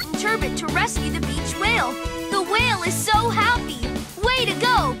helped Captain Turbot to rescue the beach whale. The whale is so happy. Way to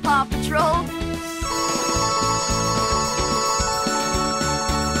go, Paw Patrol!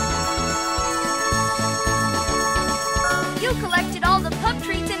 You collected all the pup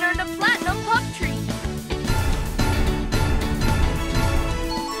treats and earned a platinum pup treat.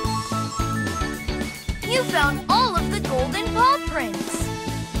 You found all of the golden paw prints.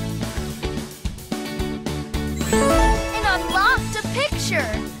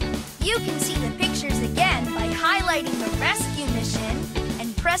 You can see the pictures again by highlighting the rescue mission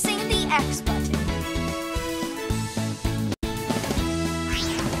and pressing the X button.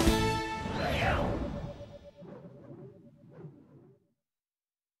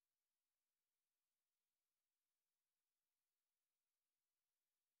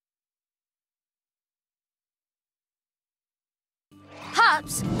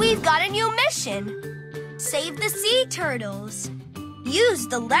 Pups, we've got a new mission. Save the sea turtles. Use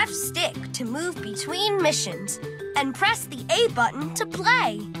the left stick to move between missions and press the A button to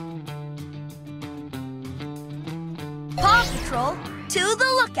play. Paw Patrol, to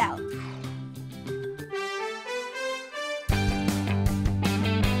the lookout.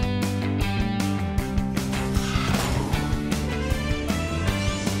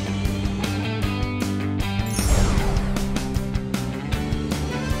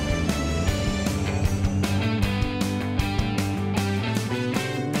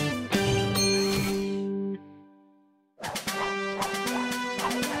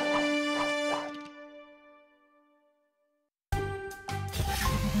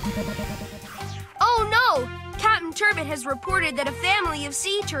 Has reported that a family of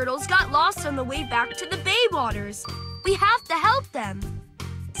sea turtles got lost on the way back to the bay waters. We have to help them.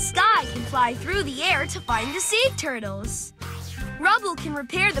 Skye can fly through the air to find the sea turtles. Rubble can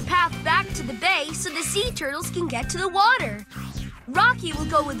repair the path back to the bay so the sea turtles can get to the water. Rocky will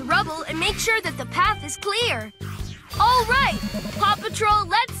go with Rubble and make sure that the path is clear. All right, Paw Patrol,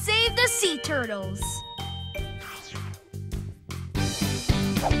 let's save the sea turtles.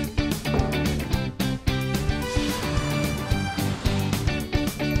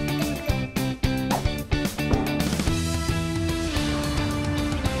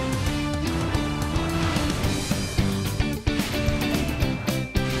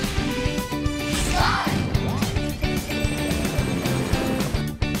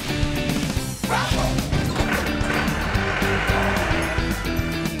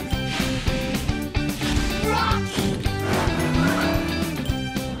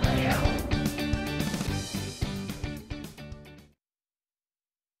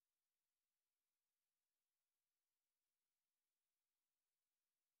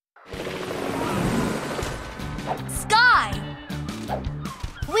 Skye!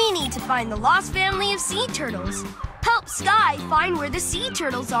 We need to find the lost family of sea turtles. Help Skye find where the sea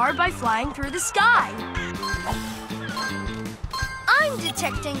turtles are by flying through the sky. I'm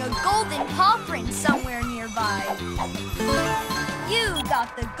detecting a golden paw print somewhere nearby. You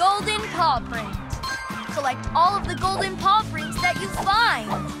got the golden paw print. Collect all of the golden paw prints that you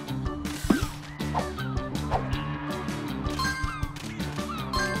find.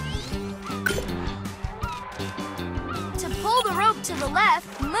 Pull the rope to the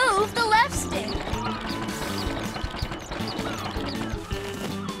left, move the left stick.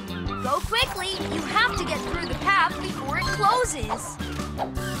 Go quickly, you have to get through the path before it closes.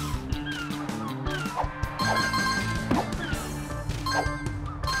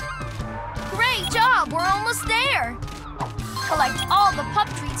 Great job, we're almost there. Collect all the pup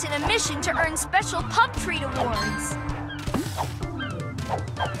treats in a mission to earn special pup treat awards.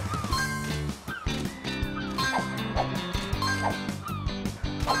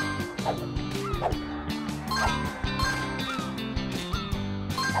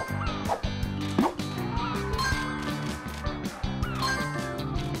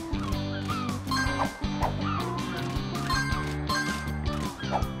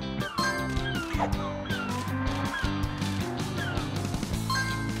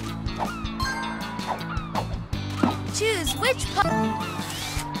 Choose which pup.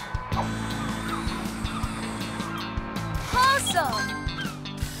 Awesome!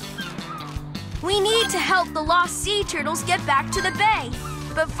 We need to help the lost sea turtles get back to the bay.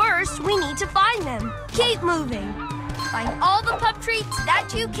 But first, we need to find them. Keep moving. Find all the pup treats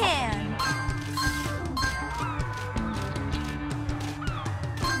that you can.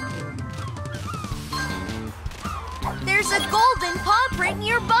 There's a golden paw print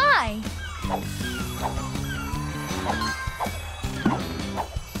nearby.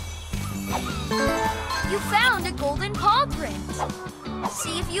 You found a golden paw print.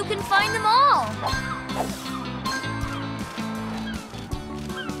 See if you can find them all.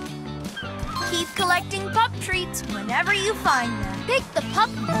 Keep collecting pup treats whenever you find them. Pick the pup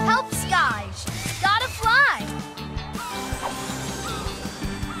and help Skye. She's gotta fly.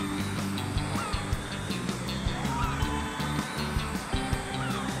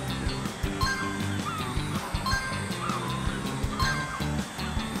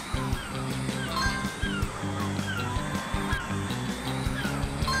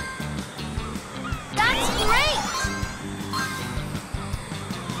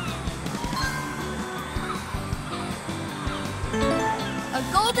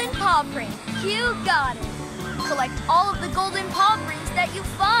 golden paw print. You got it. Collect all of the golden paw prints that you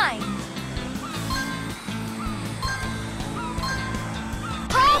find.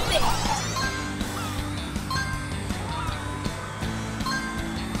 Perfect!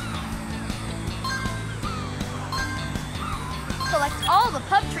 Collect all the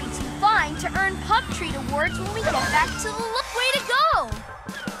pup treats you find to earn pup treat awards when we get back to the way to go!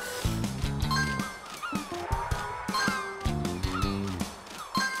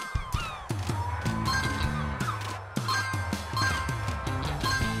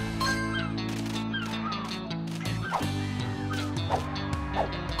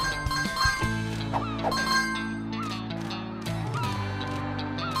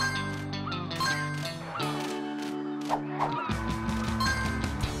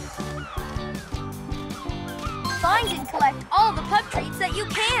 Find and collect all the pup treats that you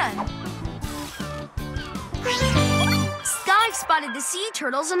can. Skye spotted the sea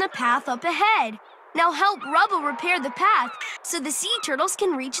turtles on the path up ahead. Now help Rubble repair the path so the sea turtles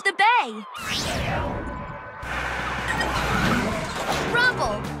can reach the bay.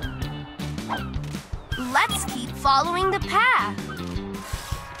 Rubble! Let's keep following the path.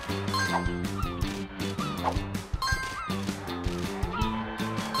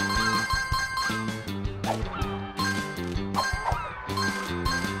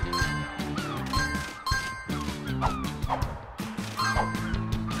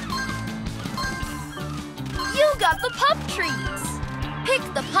 You got the pup treats! Pick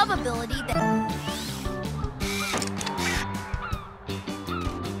the pup ability that...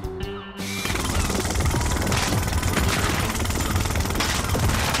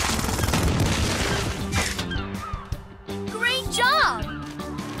 Great job!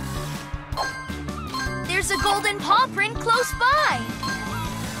 There's a golden paw print close by.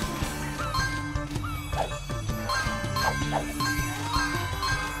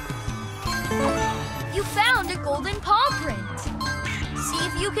 You found a golden paw print. See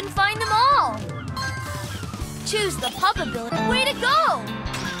if you can find them all. Choose the pup ability. Way to go!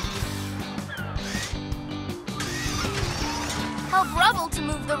 Help Rubble to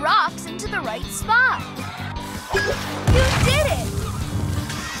move the rocks into the right spot. You did it!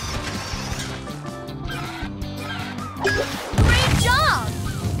 Great job!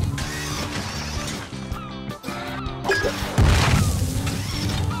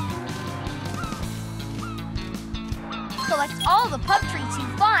 Collect all the pup treats you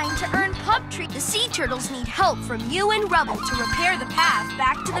find to earn pup treat. The sea turtles need help from you and Rubble to repair the path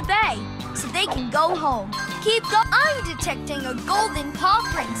back to the bay so they can go home. Keep going. I'm detecting a golden paw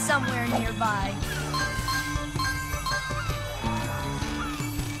print somewhere nearby.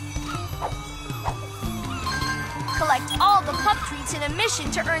 Collect all the pup treats in a mission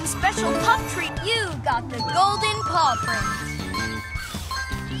to earn special pup treat. You got the golden paw print.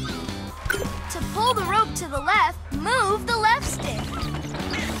 To pull the rope to the left, move the left stick.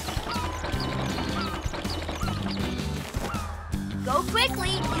 Go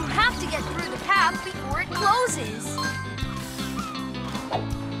quickly. You have to get through the path before it closes.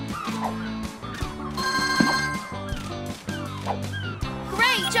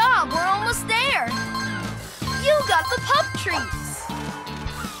 Great job. We're almost there. You got the pup treats.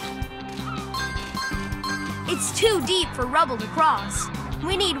 It's too deep for Rubble to cross.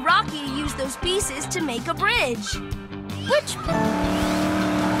 We need Rocky to use those pieces to make a bridge. Which...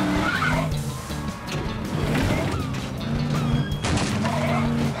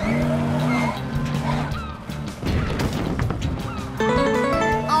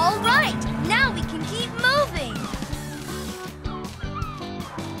 All right, now we can keep moving.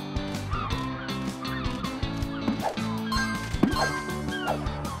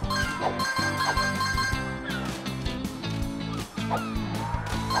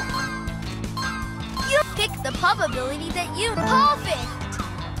 You pick the pup ability that you... Perfect!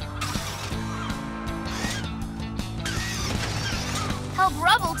 Help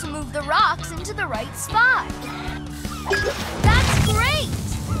Rubble to move the rocks into the right spot. That's great!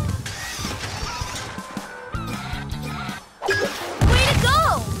 Way to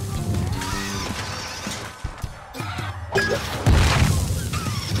go!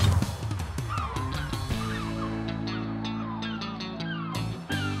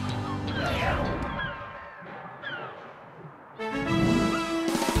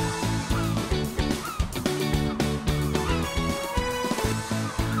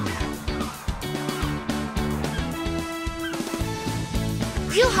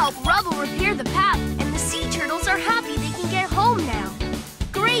 You help Rubble repair the path, and the sea turtles are happy they can get home now.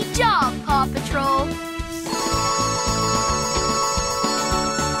 Great job, Paw Patrol!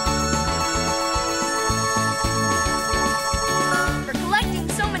 For collecting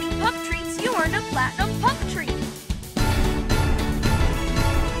so many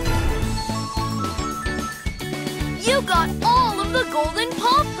You got all of the golden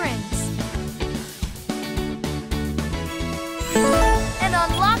paw prints! And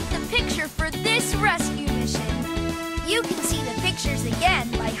unlock the picture for this rescue mission. You can see the pictures again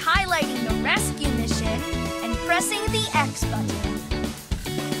by highlighting the rescue mission and pressing the X button.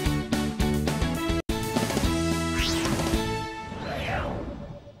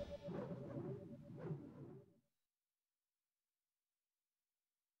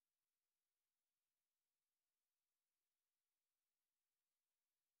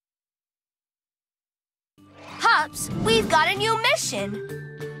 Pups, we've got a new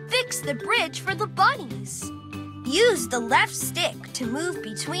mission. Fix the bridge for the bunnies. Use the left stick to move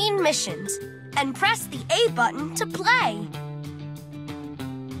between missions and press the A button to play.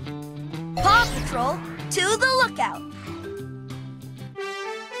 Paw Patrol, to the lookout.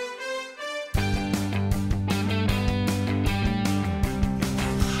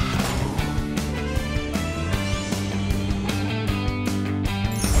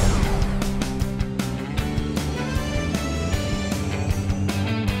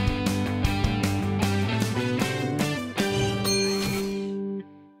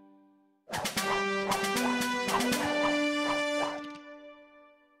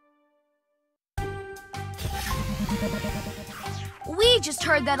 We just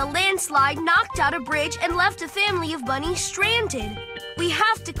heard that a landslide knocked out a bridge and left a family of bunnies stranded. We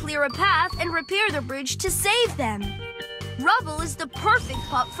have to clear a path and repair the bridge to save them. Rubble is the perfect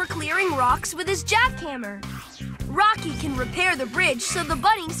pup for clearing rocks with his jackhammer. Rocky can repair the bridge so the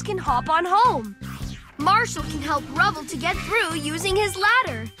bunnies can hop on home. Marshall can help Rubble to get through using his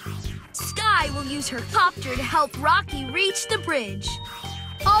ladder. Skye will use her copter to help Rocky reach the bridge.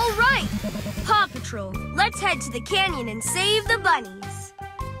 All right, Paw Patrol, let's head to the canyon and save the bunnies.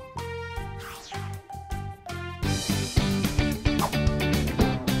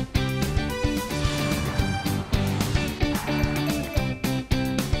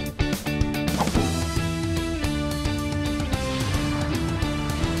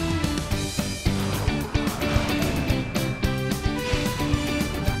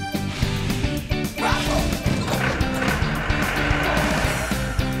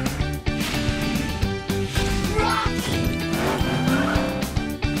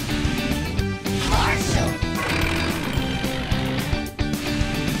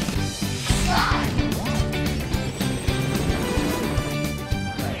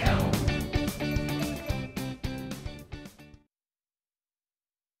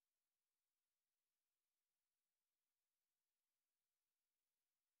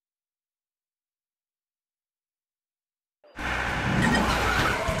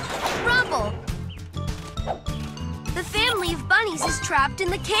 Bunnies is trapped in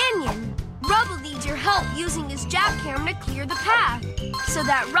the canyon. Rubble needs your help using his jackhammer to clear the path so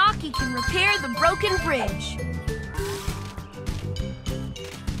that Rocky can repair the broken bridge.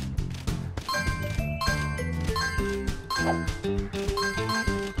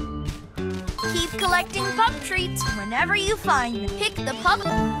 Keep collecting pup treats whenever you find them. Pick the pup.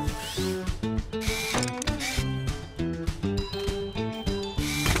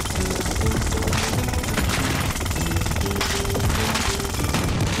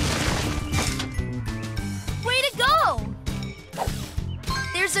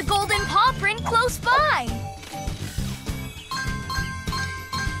 There's a golden paw print close by.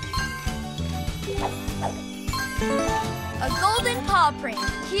 A golden paw print.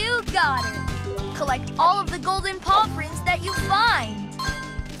 You got it. Collect all of the golden paw prints that you find.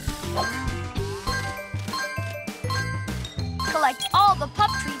 Collect all the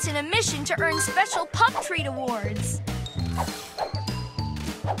pup treats in a mission to earn special pup treat awards.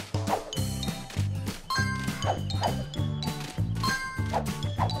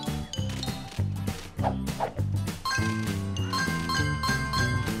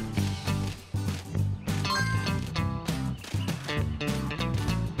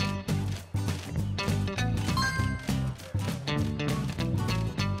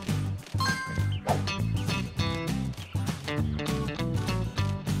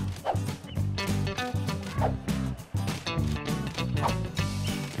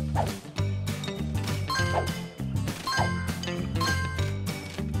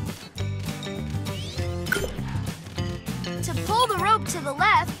 To pull the rope to the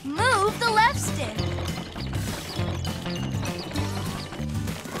left, move the left stick.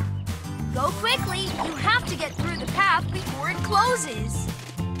 Go quickly. You have to get through the path before it closes.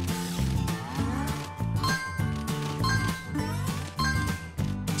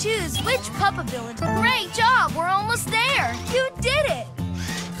 Choose which pup ability. Great job! We're almost there. You did it!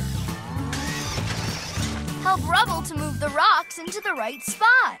 Help Rubble to move the rocks into the right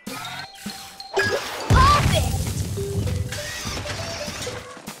spot. Perfect!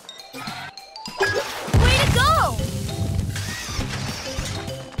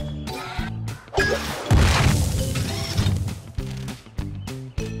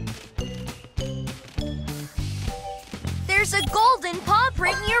 There's a golden paw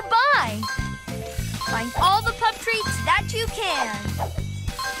print nearby. Find all the pup treats that you can.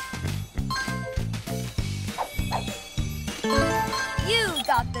 You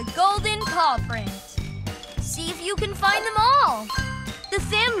got the golden paw print. See if you can find them all. The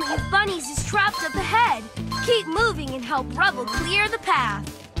family of bunnies is trapped up ahead. Keep moving and help Rubble clear the path.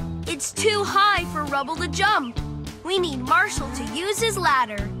 It's too high for Rubble to jump. We need Marshall to use his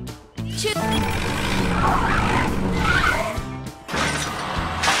ladder.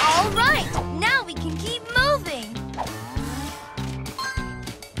 All right, now we can keep moving.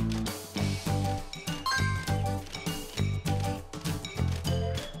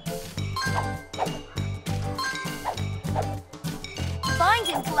 Find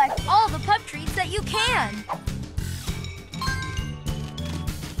and collect all the pup treats that you can.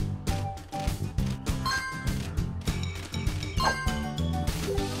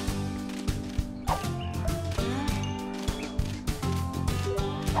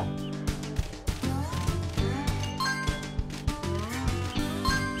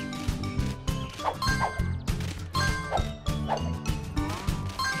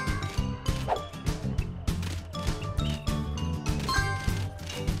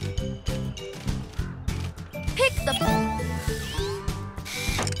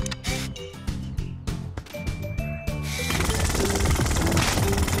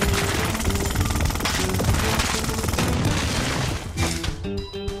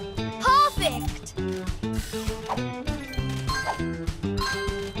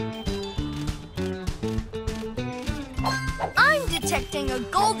 Detecting a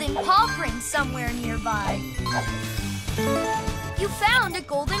golden paw print somewhere nearby. You found a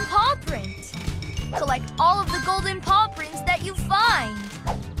golden paw print. Collect all of the golden paw prints that you find.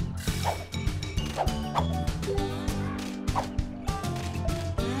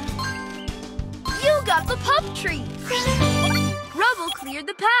 You got the pup treat. Rubble cleared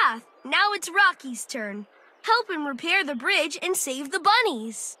the path. Now it's Rocky's turn. Help him repair the bridge and save the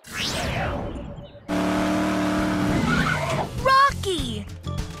bunnies. Rocky!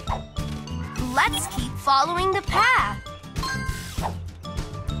 Let's keep following the path.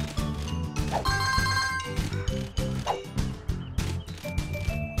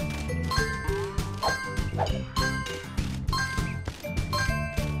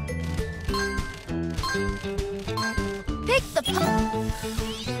 Pick the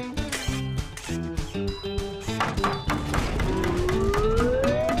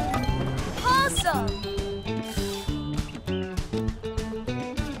Awesome!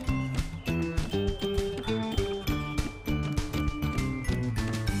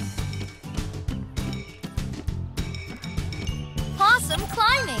 Possum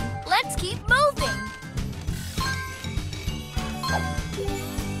climbing. Let's keep moving.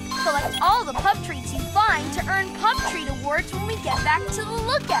 Collect all the pup treats you find to earn pup treat awards when we get back to the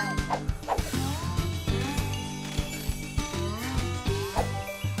lookout.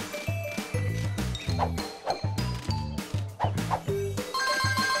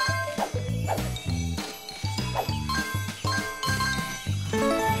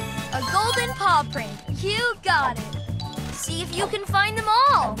 A golden paw print. You got it. See if you can find them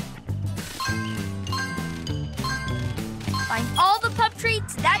all. Find all the pup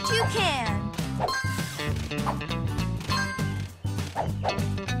treats that you can.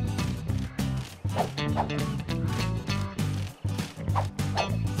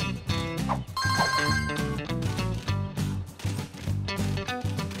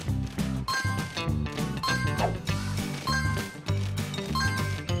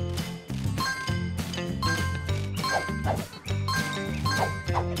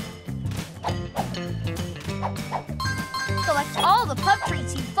 Collect all the pup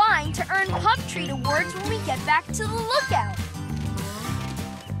treats you find to earn pup treat awards when we get back to the lookout.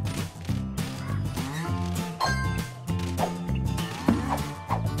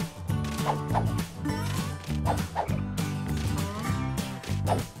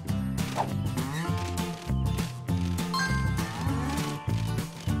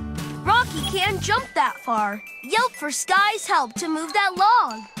 Rocky can't jump that far. Yelp for Skye's help to move that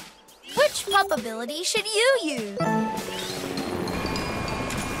log. Which pup ability should you use?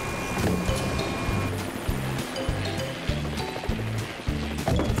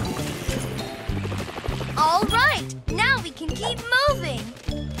 All right, now we can keep moving.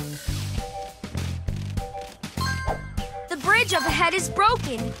 The bridge up ahead is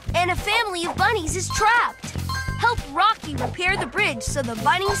broken, and a family of bunnies is trapped. Help Rocky repair the bridge so the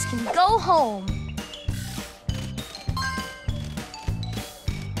bunnies can go home.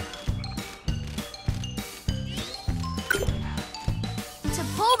 To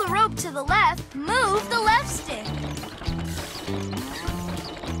pull the rope to the left, move the left stick.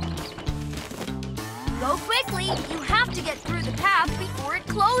 Go quickly. You have to get through the path before it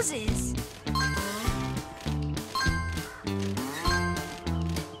closes.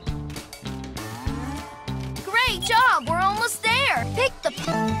 Great job. We're almost there. Pick the...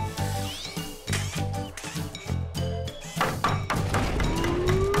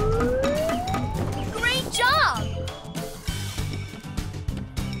 Great job.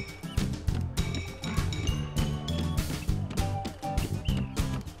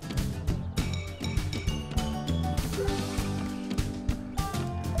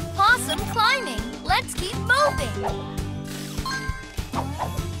 Awesome climbing. Let's keep moving.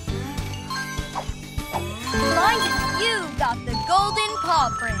 Mind if you got the golden paw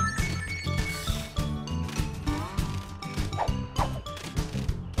print.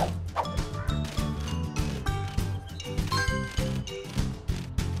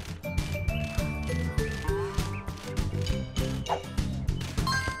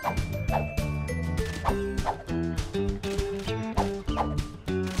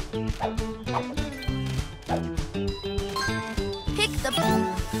 Pick the...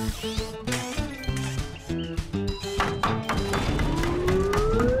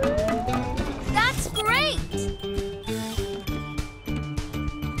 That's great!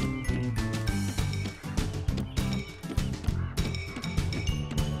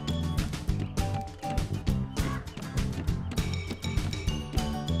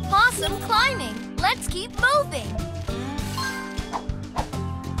 Awesome climbing! Let's keep moving!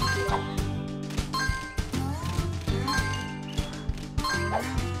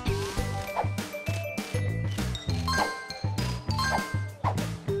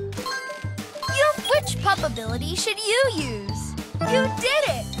 Which pup ability should you use? You did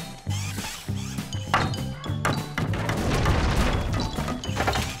it!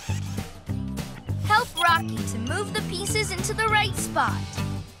 Help Rocky to move the pieces into the right spot.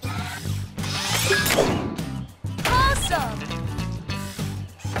 Awesome!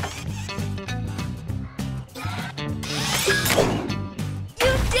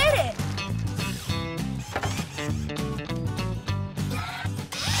 You did it!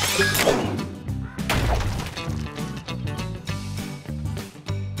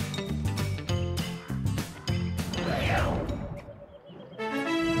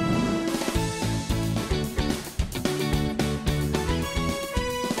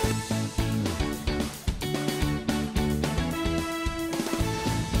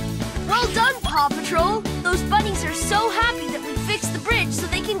 Well done, Paw Patrol! Those bunnies are so happy that we fixed the bridge so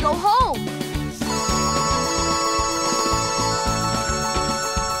they can go home.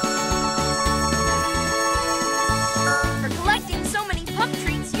 For collecting so many pup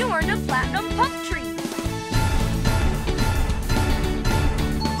treats, you earned a platinum pup treat.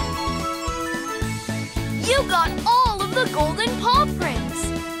 You got all of the golden paw prints.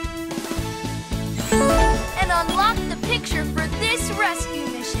 And unlocked the picture for this rescue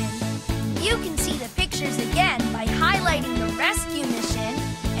mission. You can see the pictures again by highlighting the rescue mission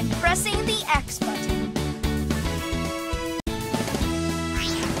and pressing the X button.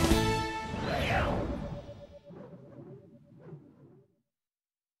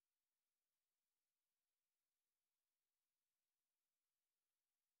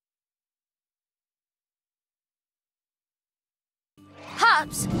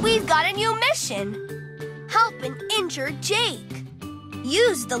 Pups, we've got a new mission. Help an injured Jake.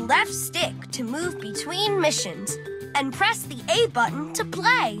 Use the left stick to move between missions and press the A button to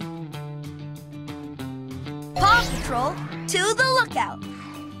play. Paw Patrol, to the lookout.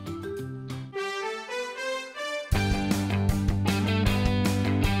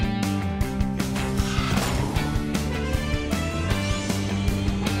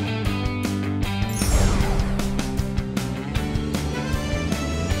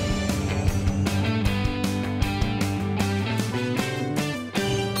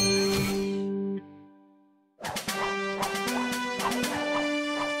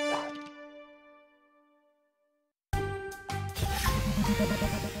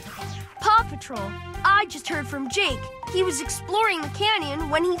 Paw Patrol, I just heard from Jake. He was exploring the canyon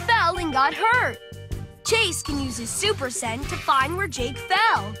when he fell and got hurt. Chase can use his super scent to find where Jake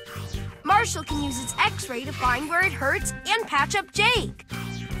fell. Marshall can use its X-ray to find where it hurts and patch up Jake.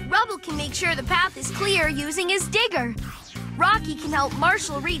 Rubble can make sure the path is clear using his digger. Rocky can help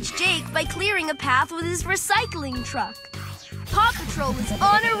Marshall reach Jake by clearing a path with his recycling truck. Paw Patrol is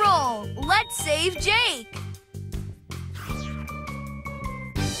on a roll. Let's save Jake.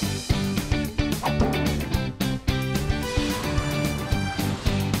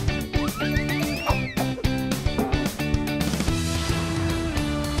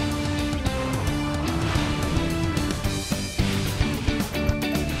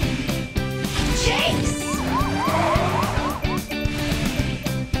 Chase!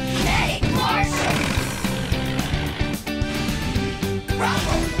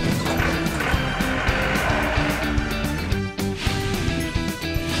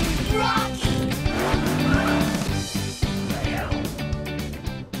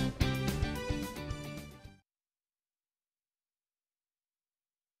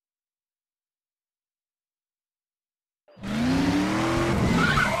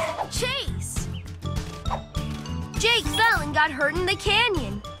 Jake fell and got hurt in the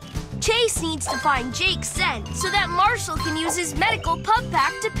canyon. Chase needs to find Jake's scent so that Marshall can use his medical pup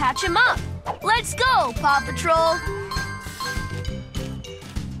pack to patch him up. Let's go, Paw Patrol!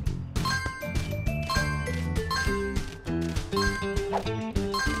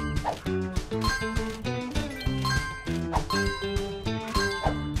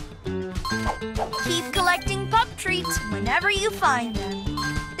 Keep collecting pup treats whenever you find them.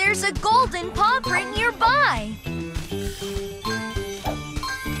 There's a golden paw print nearby.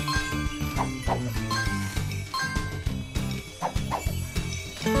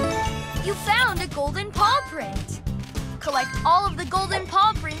 You found a golden paw print. Collect all of the golden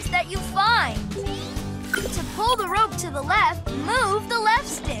paw prints that you find. To pull the rope to the left, move the left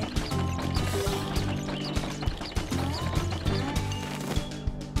stick.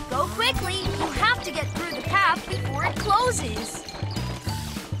 Go quickly. You have to get through the path before it closes.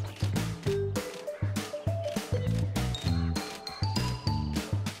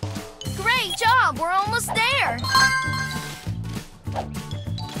 Great job! We're almost there.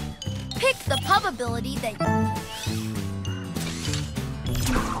 Pick the pup ability that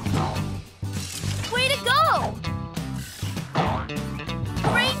Way to go!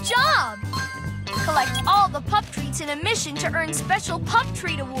 Great job! Collect all the pup treats in a mission to earn special pup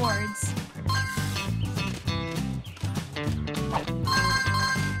treat awards.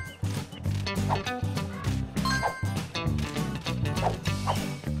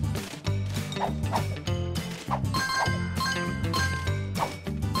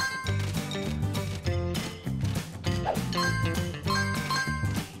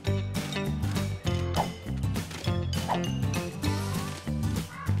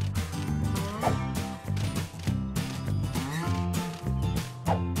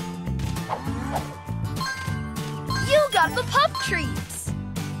 Got the pup treats!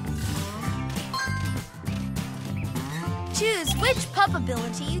 Choose which pup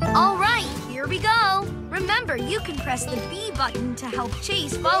ability. All right, here we go. Remember, you can press the B button to help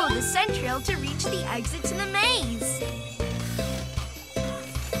Chase follow the scent trail to reach the exit to the maze.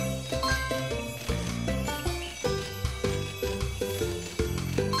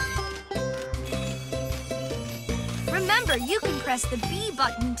 Remember, you can press the B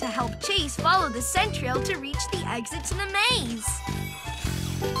button to help Chase follow the scent trail to reach the exit to the maze.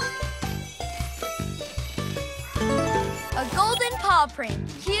 A golden paw print.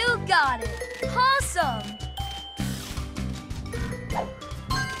 You got it. Awesome!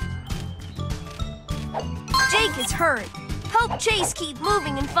 Jake is hurt. Help Chase keep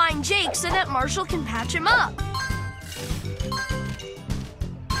moving and find Jake so that Marshall can patch him up.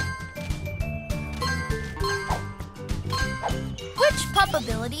 Which pup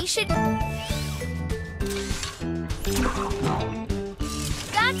ability should...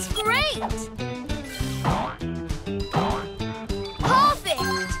 That's great!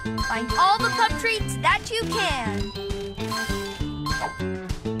 Perfect! Find all the pup treats that you can.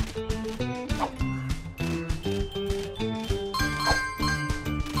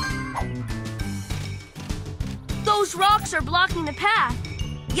 Those rocks are blocking the path.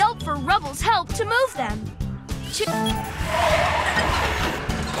 Yelp for Rubble's help to move them.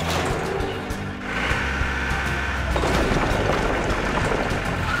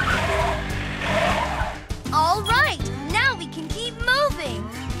 All right, now we can keep moving.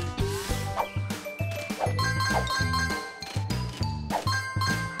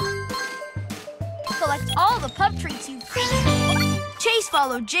 Collect all the pup treats you've Chase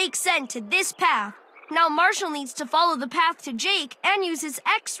followed Jake's scent to this path. Now Marshall needs to follow the path to Jake and use his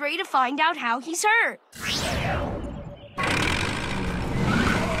X-ray to find out how he's hurt.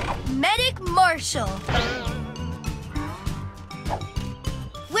 Medic Marshall.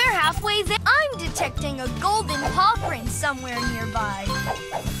 We're halfway there. I'm detecting a golden paw print somewhere nearby.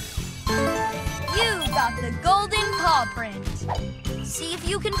 You got the golden paw print. See if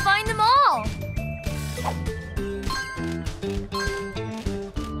you can find them all.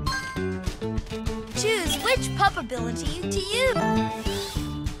 Choose which pup ability to use.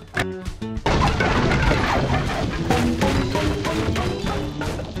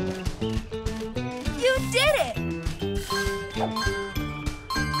 You did it!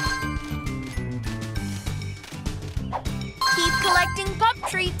 Keep collecting pup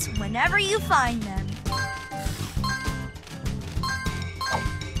treats whenever you find them.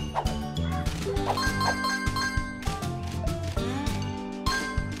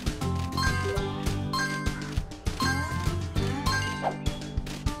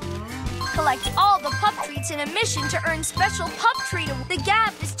 Collect all the pup treats in a mission to earn special pup treat. The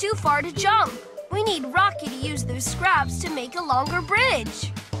gap is too far to jump. We need Rocky to use those scraps to make a longer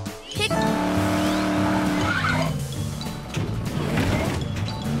bridge. Pick...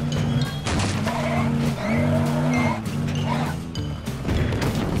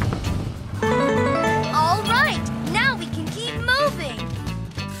 All right, now we can keep moving.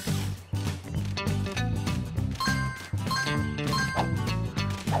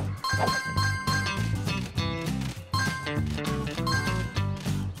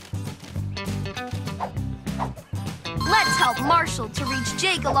 Let's help Marshall to reach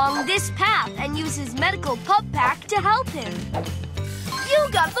Jake along this path and use his medical pup pack to help him. You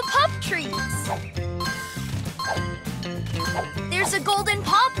got the pup treats. There's a golden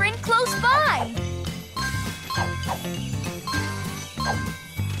paw print close by.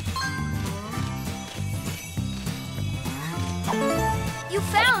 You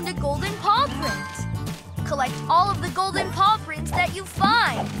found a golden paw print. Collect all of the golden paw prints that you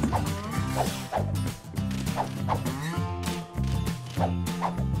find.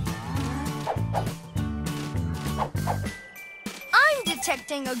 I'm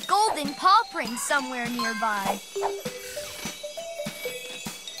detecting a golden paw print somewhere nearby.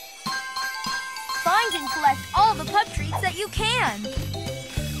 Find and collect all the pup treats that you can.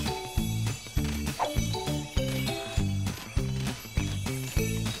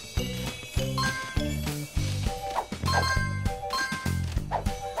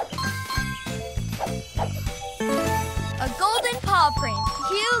 A golden paw print.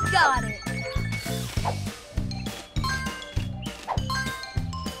 You got it.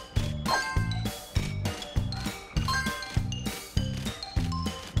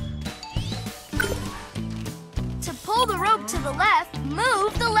 To pull the rope to the left,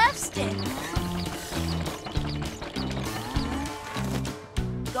 move the left stick.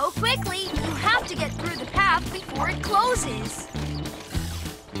 Go quickly. You have to get through the path before it closes.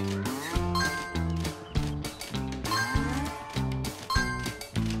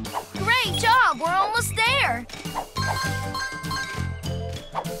 Great job! We're almost there.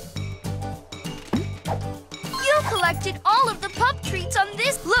 You collected all of the pup treats on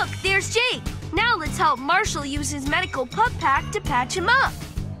this. Look, there's Jake. Now let's help Marshall use his medical pup pack to patch him up.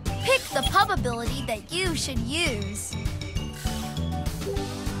 Pick the pup ability that you should use.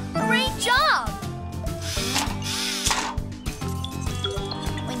 Great job!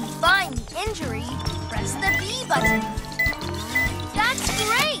 When you find the injury, press the B button. That's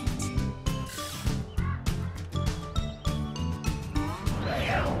great!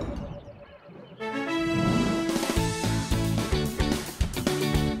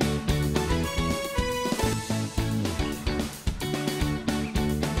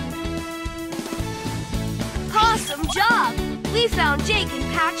 Awesome job! We found Jake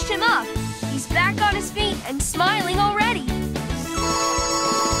and patched him up. He's back on his feet and smiling already.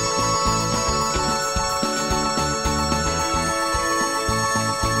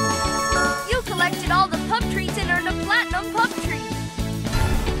 You collected all the pup treats and earned a platinum pup treat.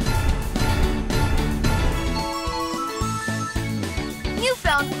 You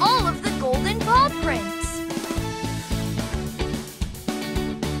found all of the golden paw prints.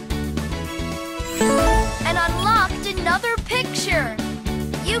 And unlocked another picture.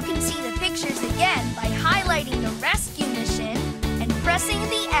 You can see the pictures again by highlighting the rescue mission and pressing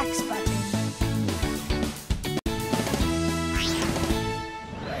the X button.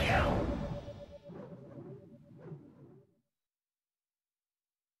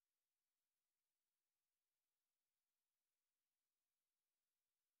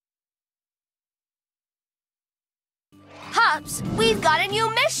 Pups, we've got a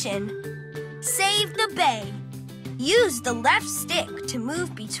new mission. Save the Bay. Use the left stick to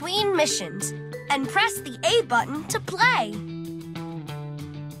move between missions and press the A button to play.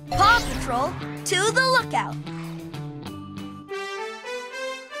 Paw Patrol, to the lookout.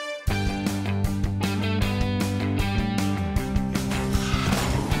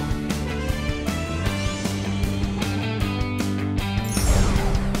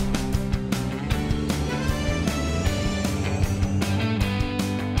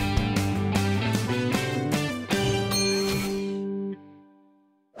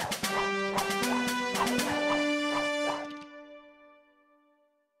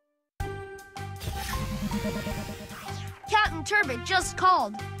 Turbot just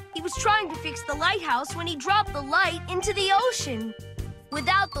called. He was trying to fix the lighthouse when he dropped the light into the ocean.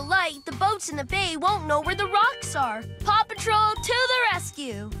 Without the light, the boats in the bay won't know where the rocks are. Paw Patrol to the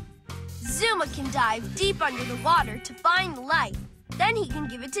rescue! Zuma can dive deep under the water to find the light. Then he can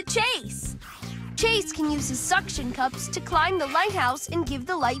give it to Chase. Chase can use his suction cups to climb the lighthouse and give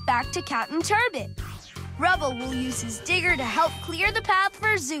the light back to Captain Turbot. Rubble will use his digger to help clear the path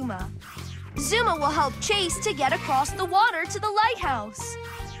for Zuma. Zuma will help Chase to get across the water to the lighthouse.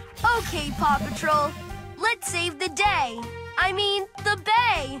 Okay, Paw Patrol, let's save the day. I mean, the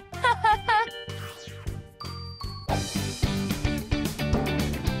bay.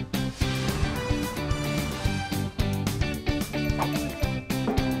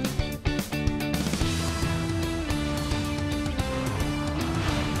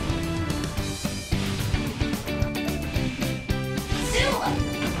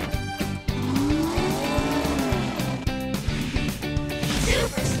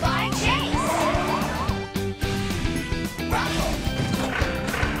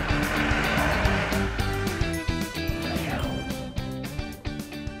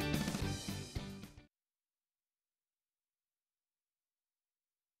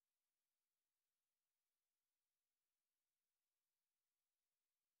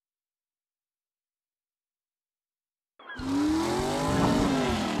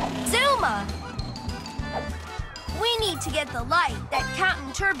 Zuma! We need to get the light that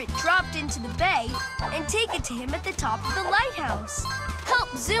Captain Turbot dropped into the bay and take it to him at the top of the lighthouse.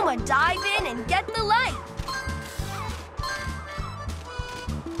 Help Zuma dive in and get the light.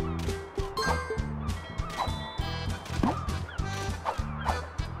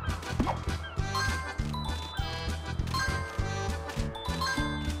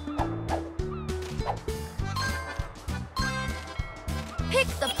 Pick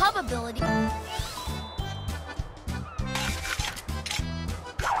the pup ability.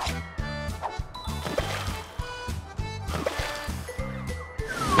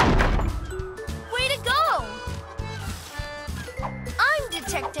 Way to go! I'm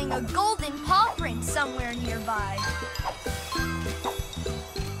detecting a golden paw print somewhere nearby.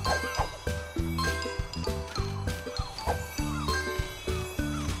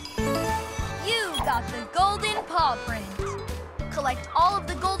 You got the golden paw print. Collect all of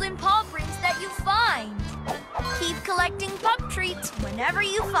the golden paw prints that you find. Keep collecting pup treats whenever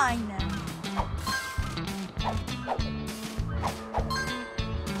you find them.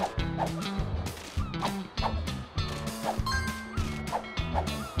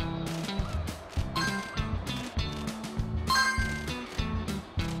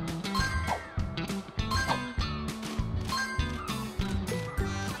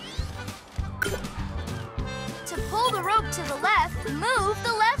 To pull the rope to the left, move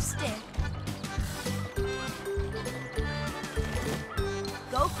the left stick.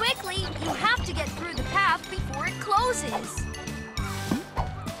 Go quickly. You have to get through the path before it closes.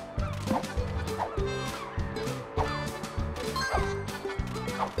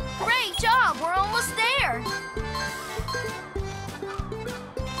 Great job! We're almost there.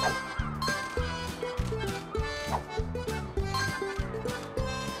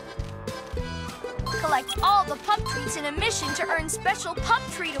 Collect all the pup treats in a mission to earn special pup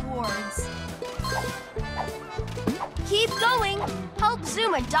treat awards. Keep going. Help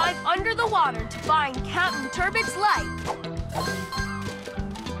Zuma dive under the water to find Captain Turbot's light.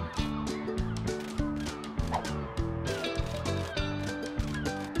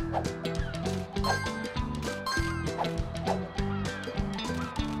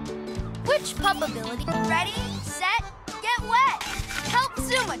 Which pup ability? Ready, set, get wet. Help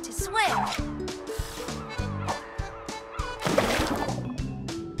Zuma to swim.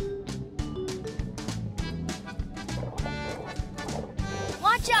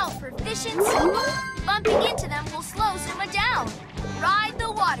 Watch out for fish and sea. Bumping into them will slow Zuma down. Ride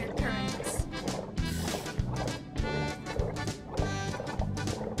the water currents.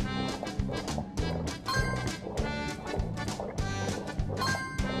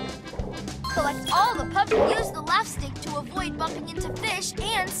 Collect all the pups and use the left stick to avoid bumping into fish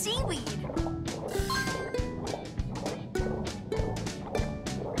and seaweed.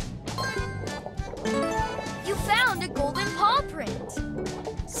 You found a golden paw print.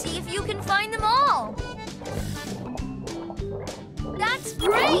 See if you can find them all. That's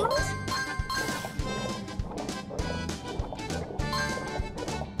great!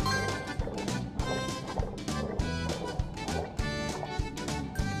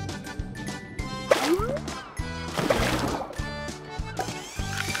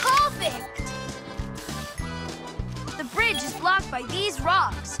 Perfect! The bridge is blocked by these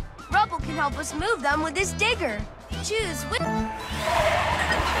rocks. Rubble can help us move them with his digger. Choose which...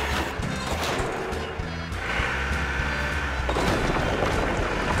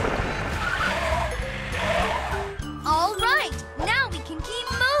 All right, now we can keep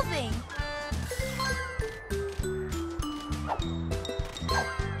moving.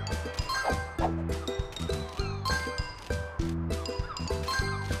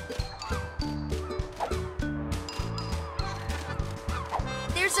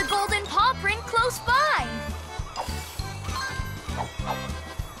 There's a golden paw print close by.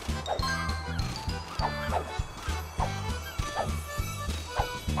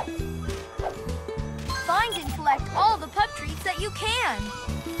 Find and collect all the pup treats that you can.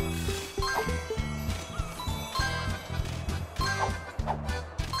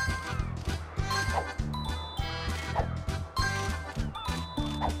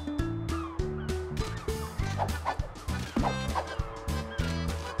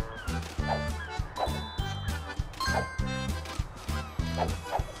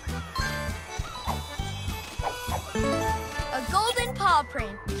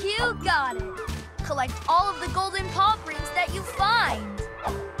 Print. You got it. Collect all of the golden paw prints that you find.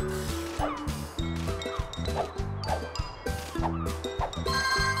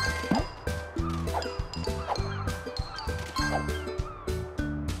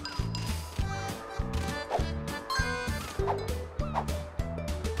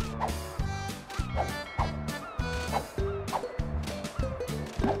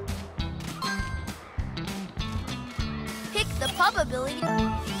 The pup ability.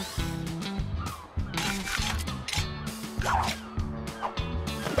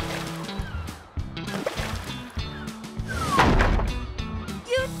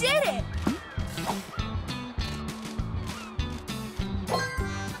 You did it!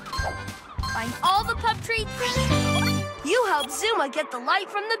 Find all the pup treats. You helped Zuma get the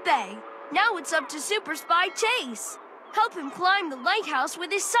light from the bay. Now it's up to Super Spy Chase. Help him climb the lighthouse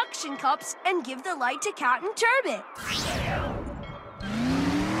with his suction cups and give the light to Cat and Turbot.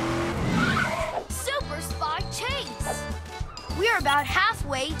 Super Spy Chase! We're about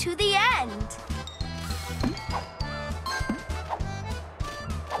halfway to the end.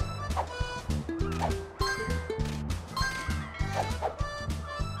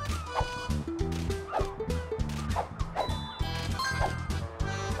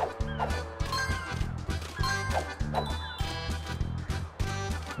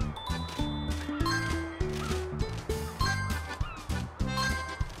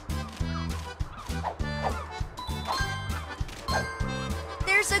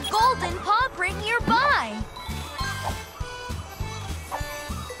 There's a golden paw print nearby.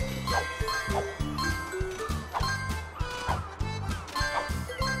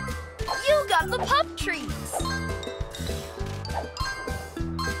 You got the pup treats.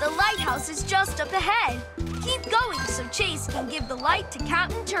 The lighthouse is just up ahead. Keep going so Chase can give the light to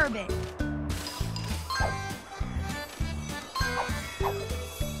Cat and Turbot.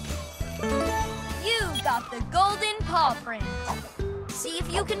 You got the golden paw print. See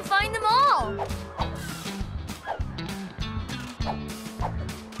if you can find them all.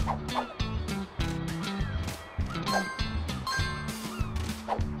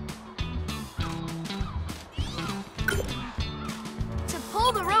 To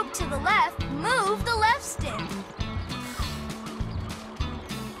pull the rope to the left, move the left stick.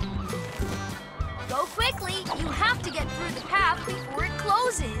 Go quickly. You have to get through the path before it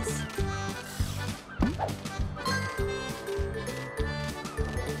closes.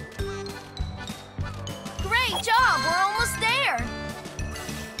 Great job! We're almost there!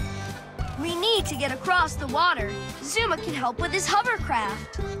 We need to get across the water. Zuma can help with his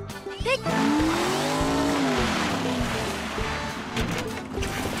hovercraft. Pick...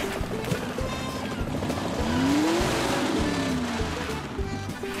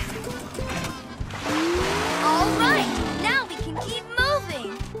 All right! Now we can keep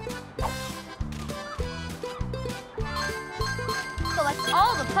moving! Collect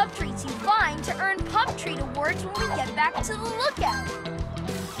all the pup treats you find to earn pup treat awards when we get back to the lookout.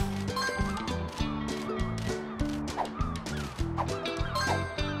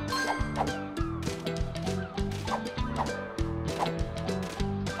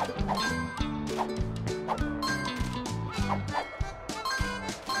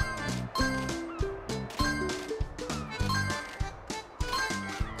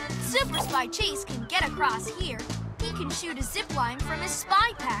 Super Spy Chase can get across here. He can shoot a zip line from his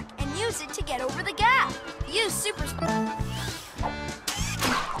spy pack and use it to get over the gap. Use Super Spy.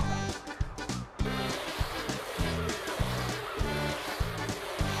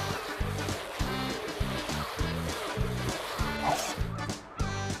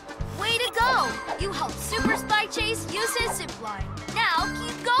 Way to go! You helped Super Spy Chase use his zip line. Now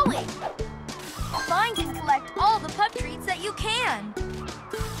keep going. Find and collect all the pup treats that you can.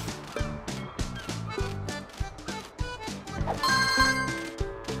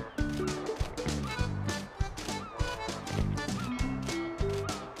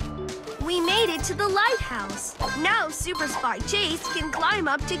 We made it to the lighthouse. Now Super Spy Chase can climb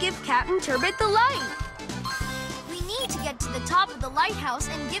up to give Cat and Turbot the light. We need to get to the top of the lighthouse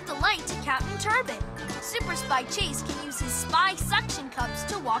and give the light to Captain Turbot. Super Spy Chase can use his spy suction cups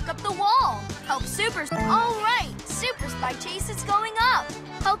to walk up the wall. Help All right, Super Spy Chase is going up.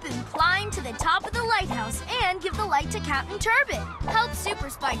 Help him climb to the top of the lighthouse and give the light to Captain Turbot. Help Super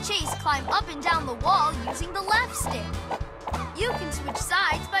Spy Chase climb up and down the wall using the left stick. You can switch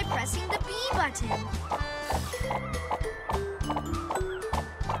sides by pressing the B button.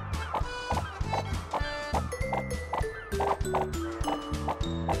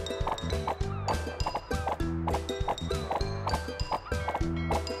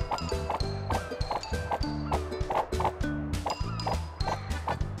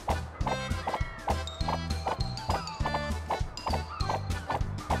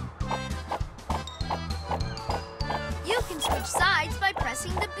 Switch sides by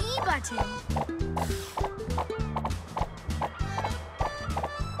pressing the B button.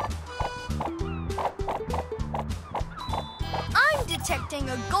 I'm detecting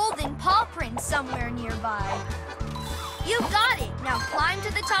a golden paw print somewhere nearby. You got it! Now climb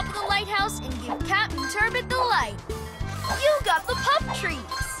to the top of the lighthouse and give Captain Turbot the light. You got the pup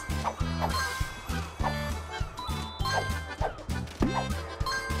treats!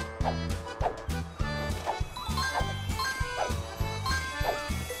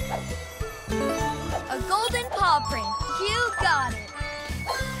 A golden paw print. You got it.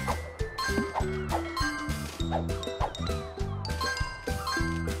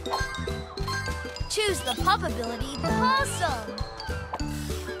 Choose the pup ability, Possum.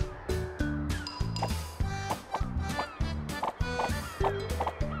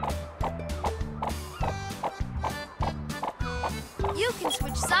 You can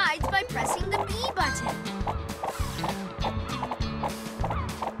switch sides by pressing the B button.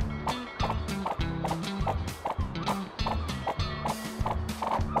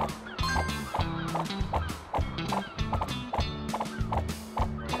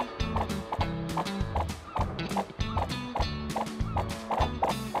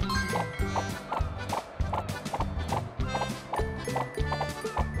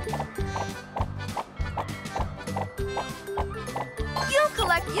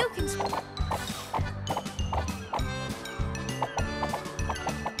 You can...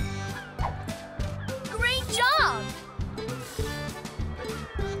 Great job!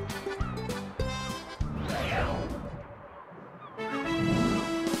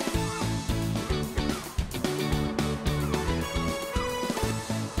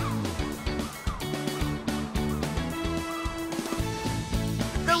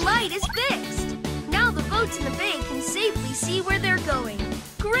 The light is fixed. Now the boats in the bay can safely see where they're going.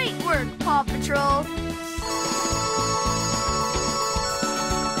 Great work, Paw Patrol!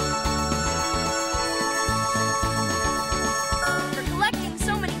 For collecting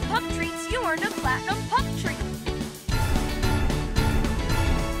so many pup treats, you earned a platinum pup treat.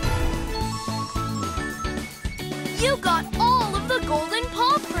 You got all of the golden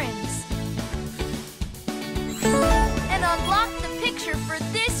paw prints. And unlocked the picture for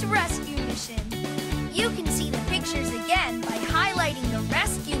this rescue mission. You can see the pictures again by highlighting the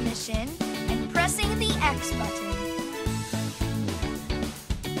rescue mission and pressing the X button.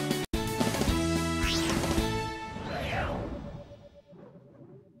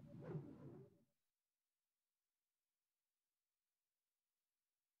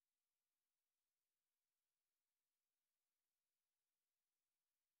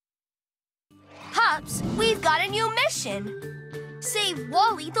 Pups, we've got a new mission. Save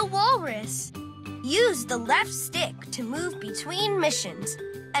Wally the Walrus. Use the left stick to move between missions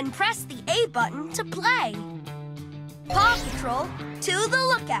and press the A button to play. Paw Patrol, to the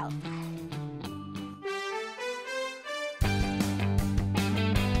lookout.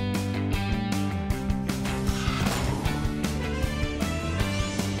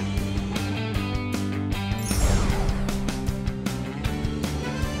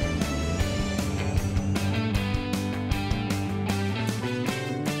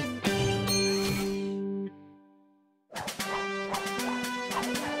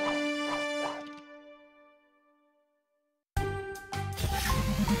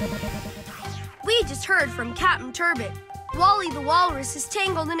 We just heard from Captain Turbot. Wally the Walrus is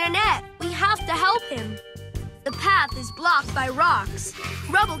tangled in a net. We have to help him. The path is blocked by rocks.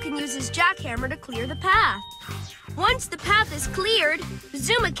 Rubble can use his jackhammer to clear the path. Once the path is cleared,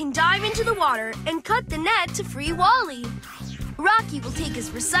 Zuma can dive into the water and cut the net to free Wally. Rocky will take his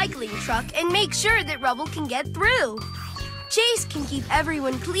recycling truck and make sure that Rubble can get through. Chase can keep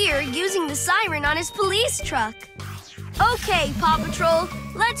everyone clear using the siren on his police truck. Okay, Paw Patrol,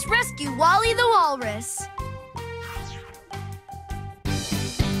 let's rescue Wally the Walrus.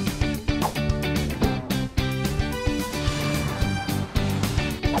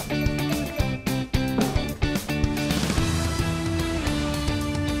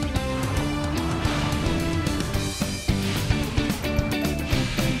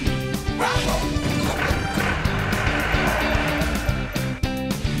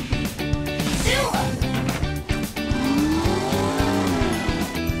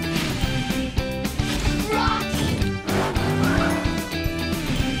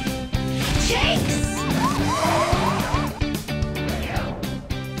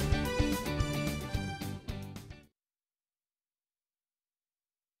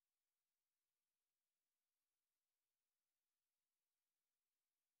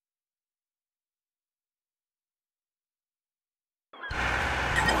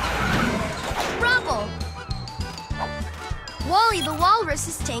 Wally the Walrus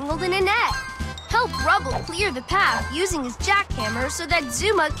is tangled in a net. Help Rubble clear the path using his jackhammer so that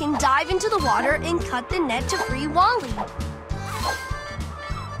Zuma can dive into the water and cut the net to free Wally.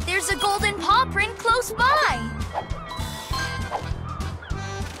 There's a golden paw print close by.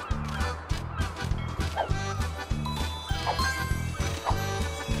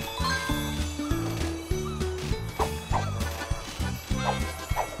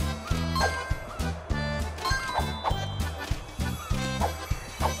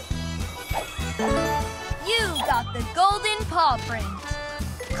 You got the golden paw print.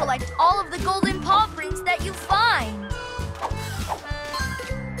 Collect all of the golden paw prints that you find.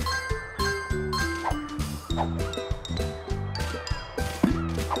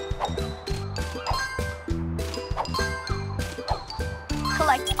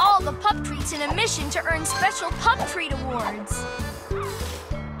 Collect all the pup treats in a mission to earn special pup treat awards.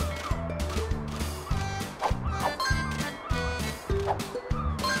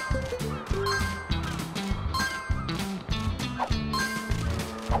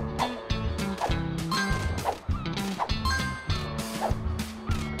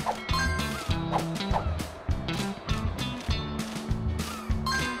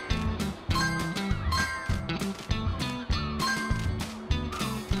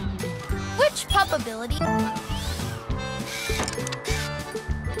 Which pup ability?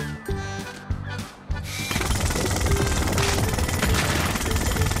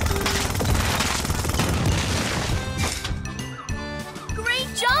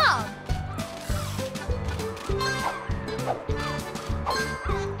 Great job!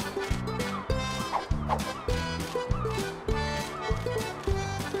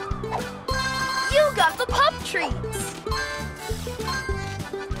 You got the pup treats!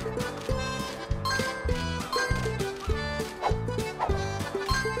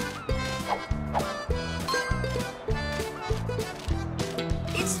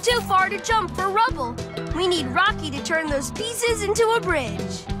 It's too far to jump for Rubble. We need Rocky to turn those pieces into a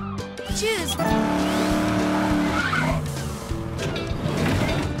bridge. Choose.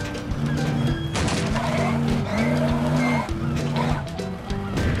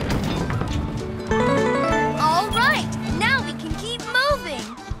 All right, now we can keep moving.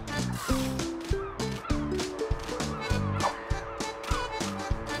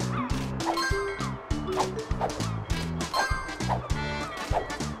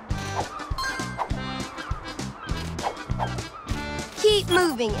 Keep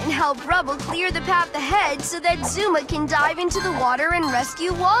moving and help Rubble clear the path ahead so that Zuma can dive into the water and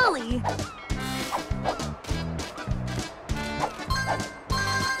rescue Wally.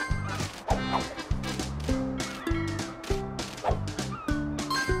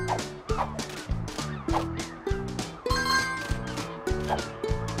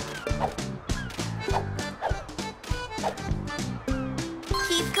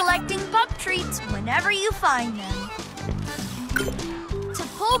 Keep collecting pup treats whenever you find them. To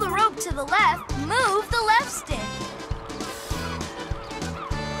pull the rope to the left, move the left stick.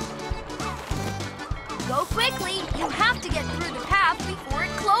 Go quickly. You have to get through the path before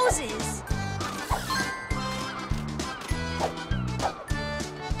it closes.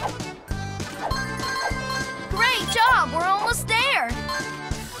 Great job. We're almost there.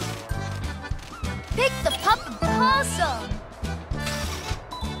 Pick the pup possum.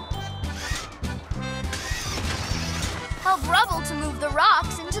 Help Rubble to move the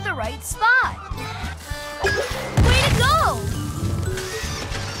rocks into the right spot. Way to go!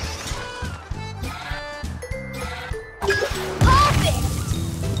 Perfect!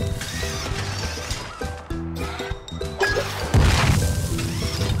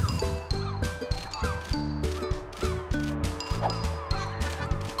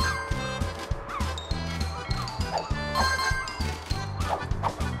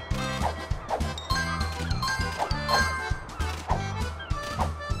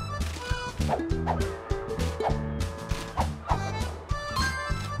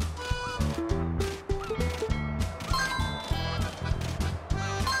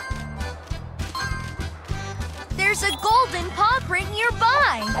 There's a golden paw print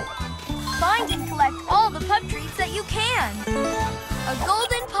nearby. Find and collect all the pup treats that you can. A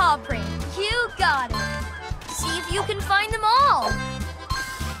golden paw print. You got it. See if you can find them all.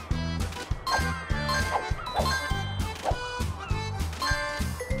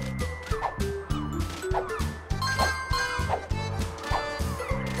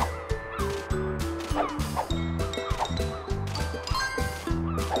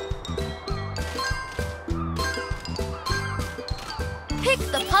 Pick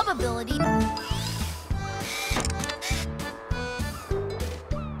the pup ability.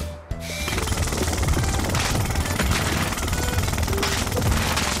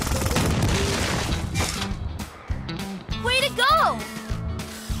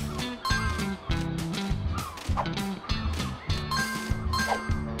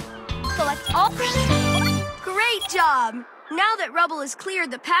 Great job! Now that Rubble has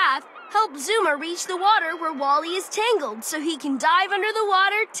cleared the path, help Zuma reach the water where Wally is tangled so he can dive under the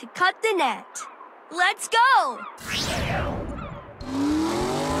water to cut the net. Let's go!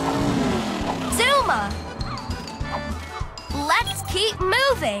 Zuma! Let's keep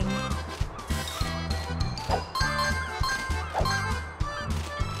moving!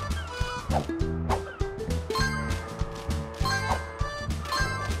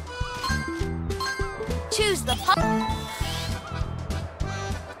 Choose the pup.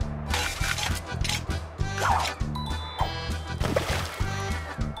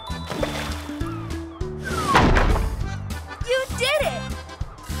 You did it!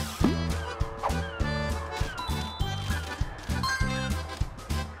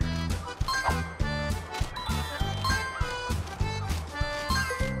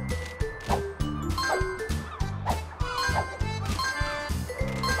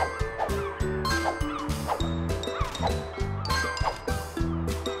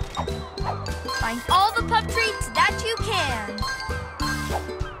 Find all the pup treats that you can.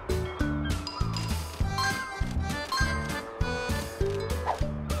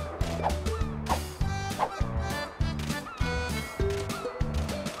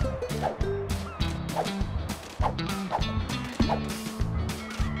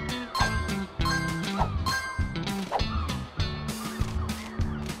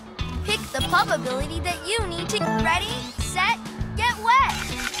 Pick the pup ability that you need to. Ready, set, get wet.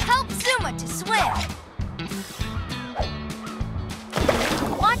 Help Zuma to swim.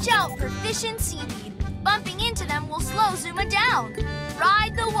 Watch out for fish and seaweed. Bumping into them will slow Zuma down.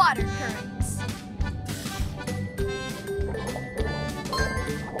 Ride the water currents.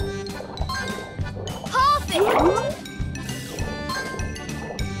 Perfect!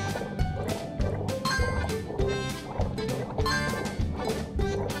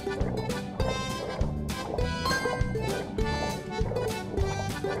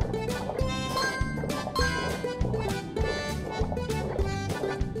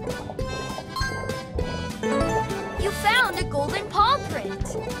 Found a golden paw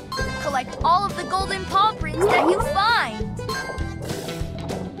print. Collect all of the golden paw prints that you find.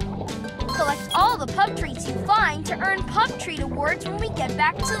 Collect all the pup treats you find to earn pup treat awards when we get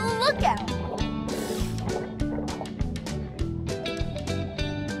back to the lookout.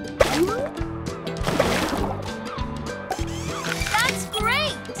 That's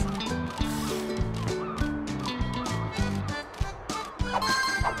great!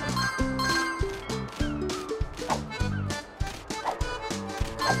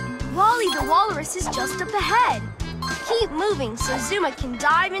 Wally the Walrus is just up ahead. Keep moving so Zuma can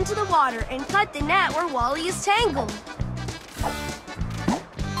dive into the water and cut the net where Wally is tangled.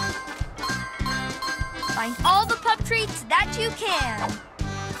 Find all the pup treats that you can.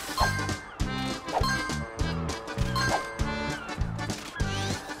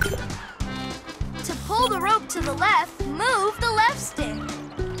 To pull the rope to the left, move the left stick.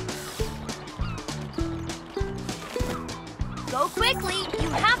 Go quickly, you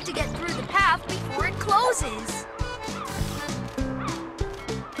have to get through the path before it closes.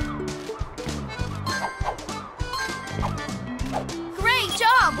 Great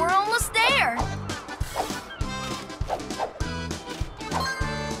job, we're almost there.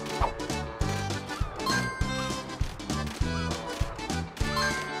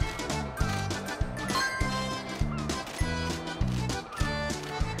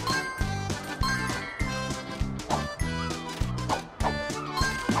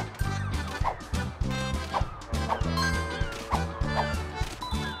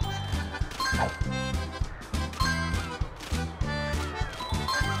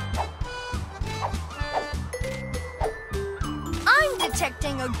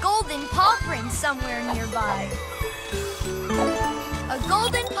 Detecting a golden paw print somewhere nearby. A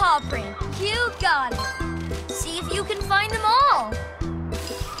golden paw print. You got it. See if you can find them all.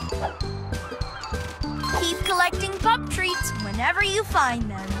 Keep collecting pup treats whenever you find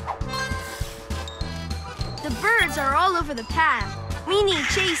them. The birds are all over the path. We need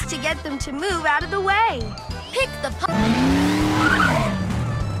Chase to get them to move out of the way. Pick the pup.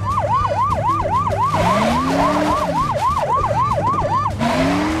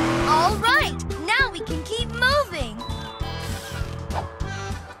 All right, now we can keep moving.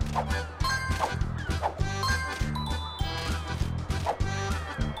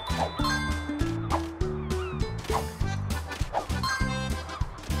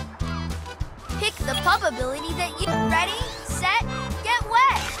 Pick the pup ability that you... Ready, set, get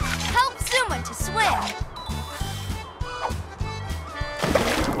wet. Help Zuma to swim.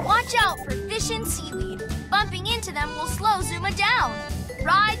 Watch out for fish and seaweed. Bumping into them will slow Zuma down.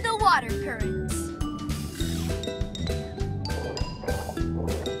 Ride the water water currents.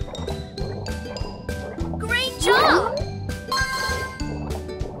 Great job!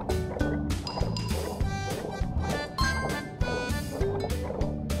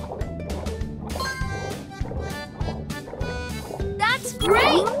 That's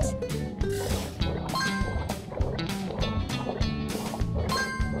great!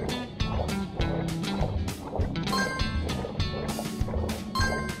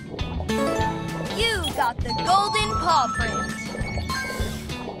 Got the golden paw print.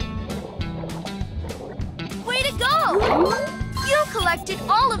 Way to go! You collected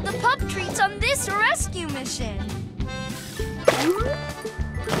all of the pup treats on this rescue mission.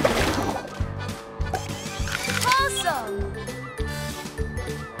 Awesome!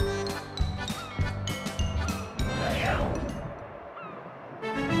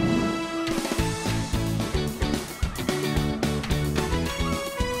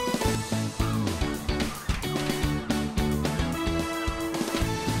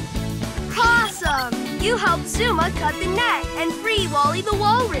 You helped Zuma cut the net and free Wally the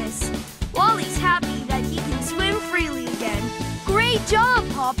Walrus. Wally's happy that he can swim freely again. Great job,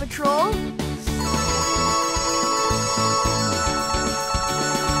 Paw Patrol!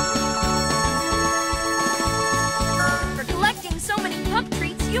 For collecting so many pup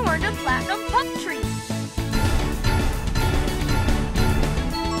treats, you earned a platinum pup treat.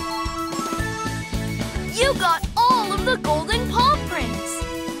 You got all of the golden paw prints.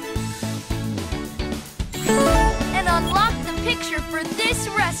 And unlock the picture for this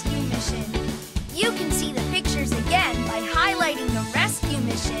rescue mission. You can see the pictures again by highlighting the rescue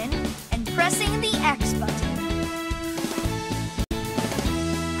mission and pressing the X button.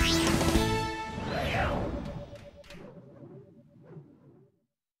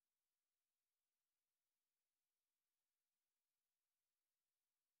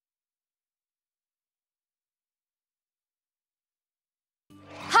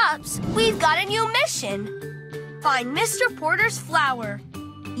 Pups, we've got a new mission. Find Mr. Porter's flower.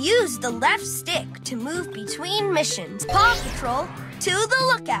 Use the left stick to move between missions. Paw Patrol, to the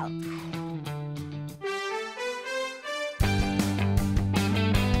lookout.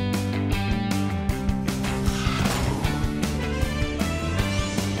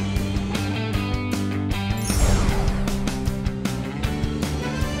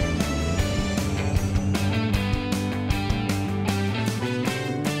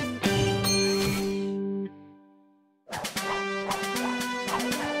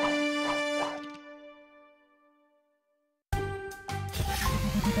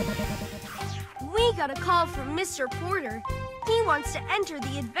 We got a call from Mr. Porter. He wants to enter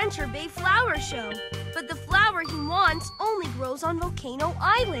the Adventure Bay Flower Show, but the flower he wants only grows on Volcano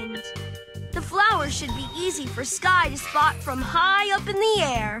Island. The flower should be easy for Skye to spot from high up in the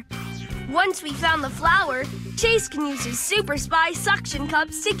air. Once we found the flower, Chase can use his Super Spy suction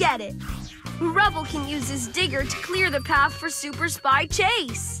cups to get it. Rubble can use his digger to clear the path for Super Spy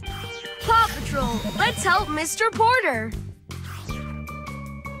Chase. Paw Patrol, let's help Mr. Porter.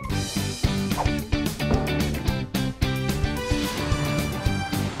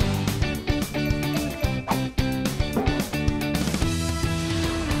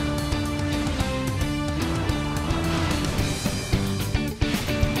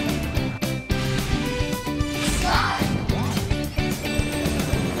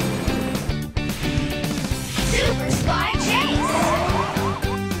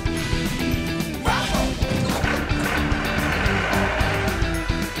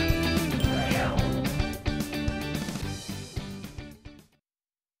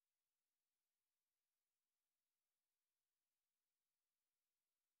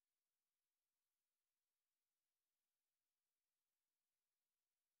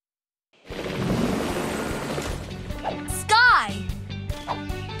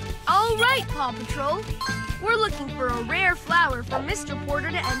 All right, Paw Patrol. We're looking for a rare flower for Mr. Porter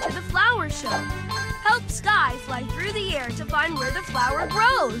to enter the flower show. Help Skye fly through the air to find where the flower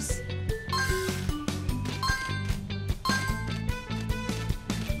grows.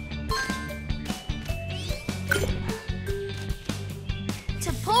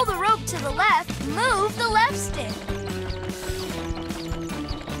 To pull the rope to the left, move the left stick.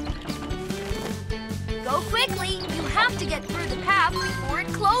 Go quickly. You have to get through the path before it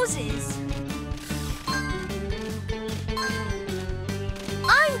closes.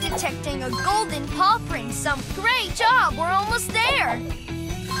 I'm detecting a golden paw print. Great job. We're almost there.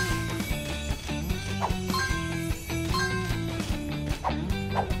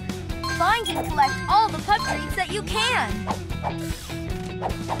 Find and collect all the pup treats that you can.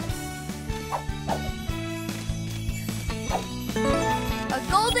 A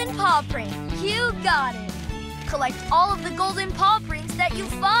golden golden paw print. You got it. Collect all of the golden paw prints that you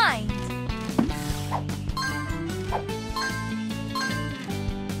find.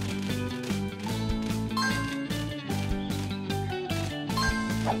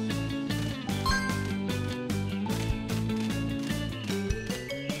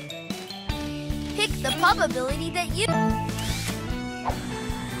 Pick the pup ability that you...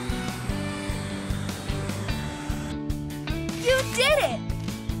 You did it!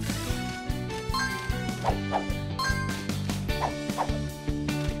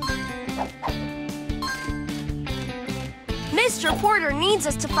 Mr. Porter needs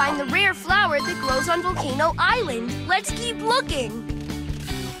us to find the rare flower that grows on Volcano Island. Let's keep looking.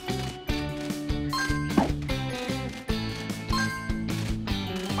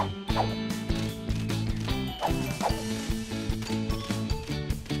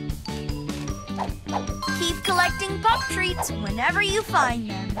 Keep collecting pup treats whenever you find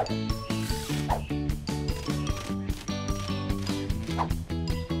them.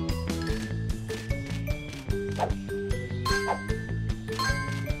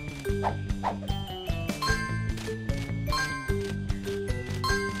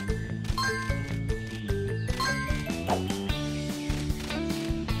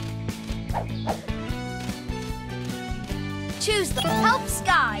 Choose the help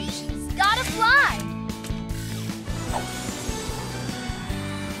Skye. She's gotta fly.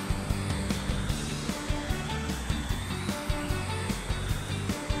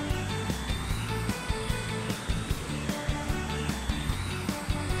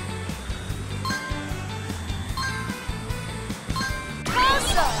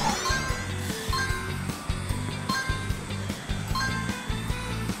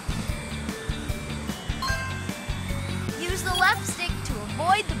 Use the left stick to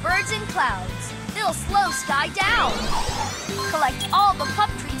avoid the birds and clouds. They'll slow Skye down. Collect all the pup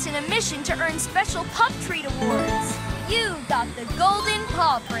treats in a mission to earn special pup treat awards. You got the golden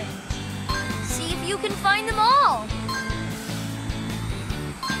paw print. See if you can find them all.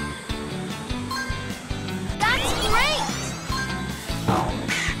 That's great!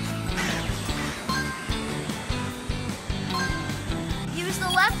 Use the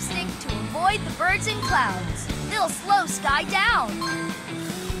left stick to avoid the birds and clouds. They'll slow Skye down.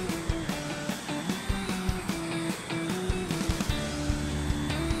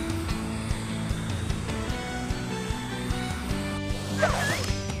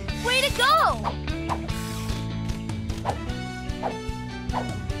 Way to go!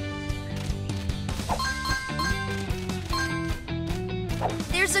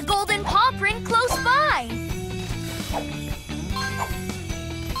 There's a golden paw print close by.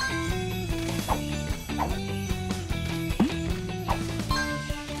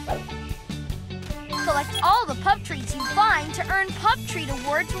 Collect all the pup treats you find to earn pup treat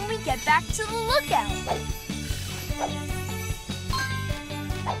awards when we get back to the lookout.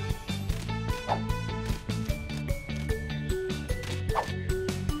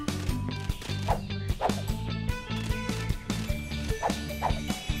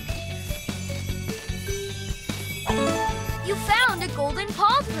 You found a golden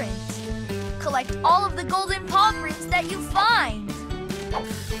paw print. Collect all of the golden paw prints that you find.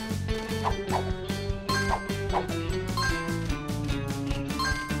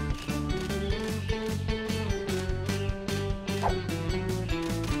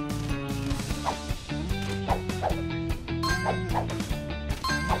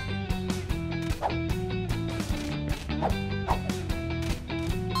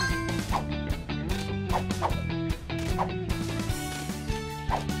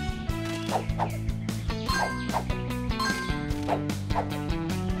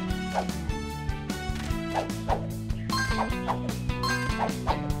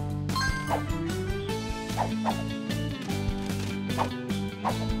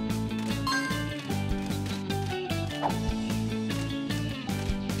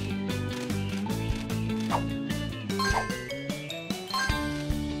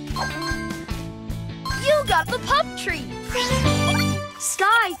 You got the pup treat!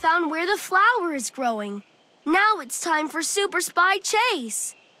 Skye found where the flower is growing. Now it's time for Super Spy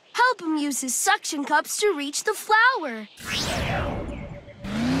Chase. Help him use his suction cups to reach the flower.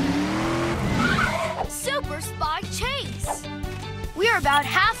 Super Spy Chase! We're about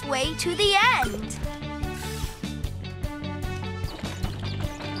halfway to the end.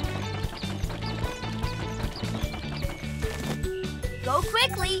 Go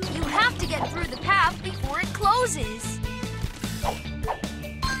quickly. You have to get through the path before it closes.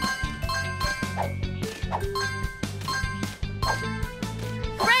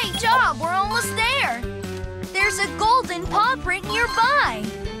 Great job! We're almost there. There's a golden paw print nearby.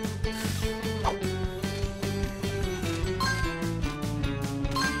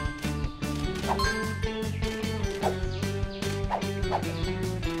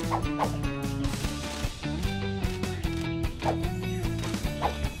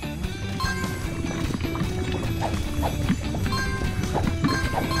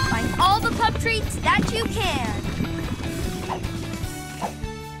 Find all the pup treats that you can.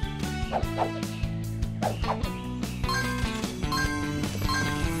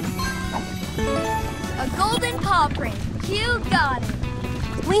 A golden paw print. You got it.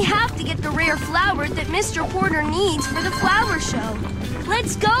 We have to get the rare flower that Mr. Porter needs for the flower show.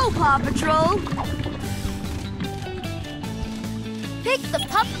 Let's go, Paw Patrol. Pick the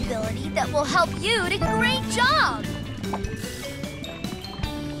pup ability that will help you to great job.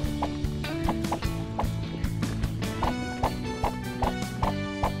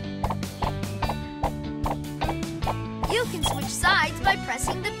 You can switch sides by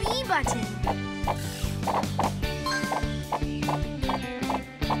pressing the B button.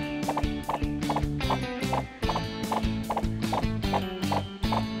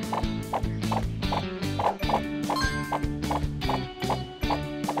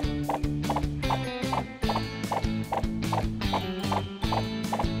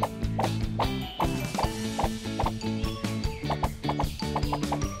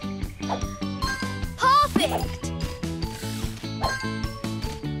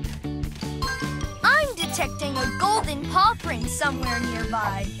 Detecting a golden paw print somewhere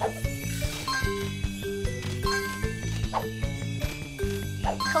nearby.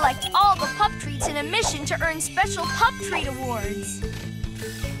 Collect all the pup treats in a mission to earn special pup treat awards.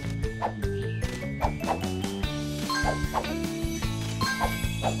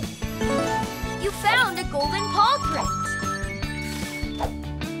 You found a golden paw print.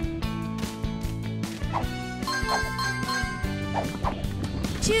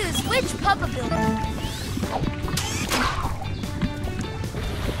 Choose which pup ability.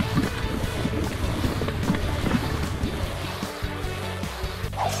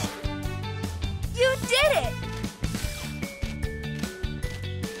 You did it!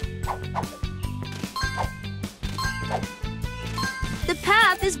 The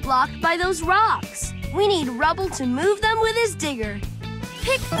path is blocked by those rocks. We need Rubble to move them with his digger.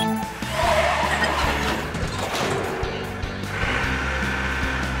 Pick them.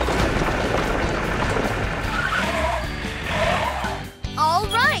 All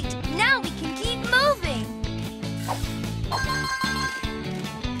right, now we can keep moving.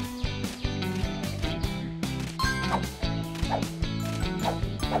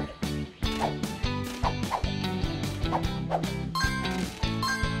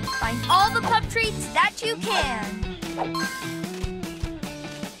 Find all the pup treats that you can.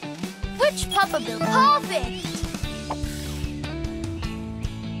 Which pup ability? Perfect!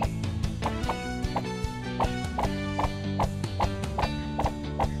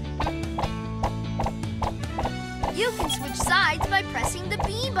 You can switch sides by pressing the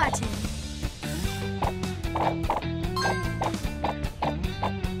B button.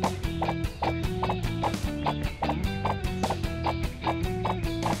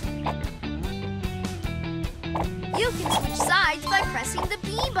 You can switch sides by pressing the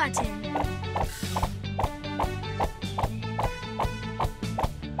B button.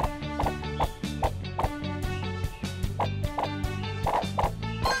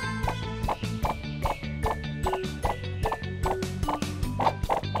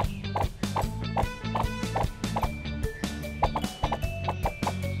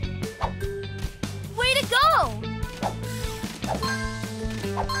 Way to go!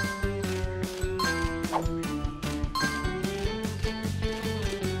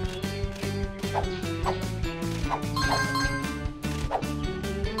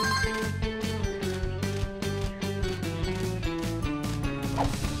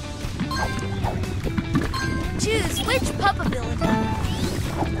 Choose which pup ability.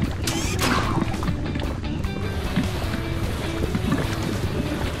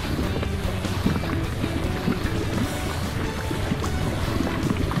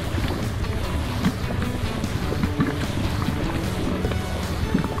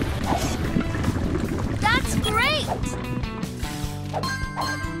 That's great!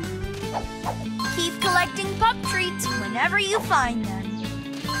 Keep collecting pup treats whenever you find them.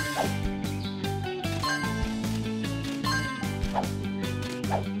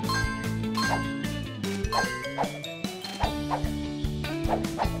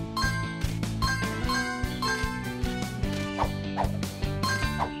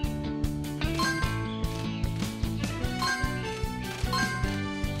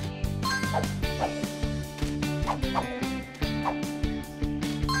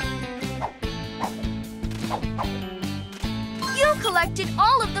 You collected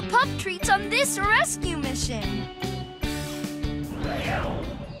all of the pup treats on this rescue mission.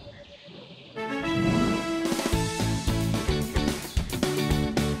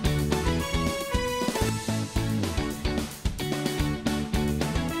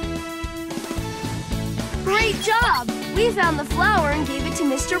 Great job! We found the flower and gave it to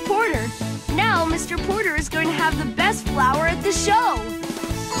Mr. Porter. Now Mr. Porter is going to have the best flower at the show.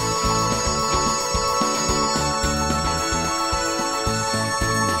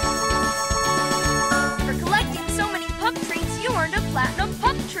 For collecting so many pup treats, you earned a platinum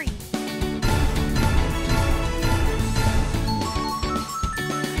pup treat.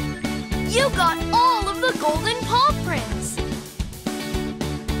 You got all of the golden paw prints.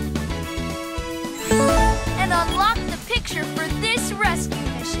 And unlock the picture for this rescue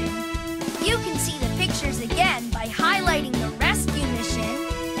mission. You can see the pictures again by highlighting the rescue mission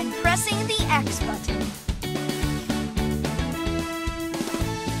and pressing the X button.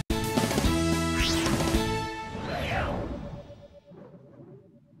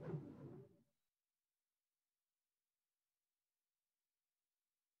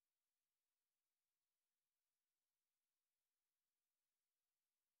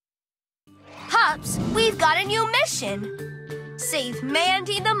 Pups, we've got a new mission. Save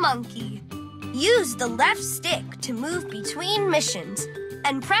Mandy the monkey. Use the left stick to move between missions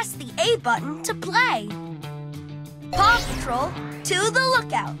and press the A button to play. Paw Patrol, to the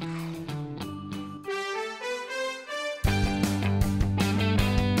lookout.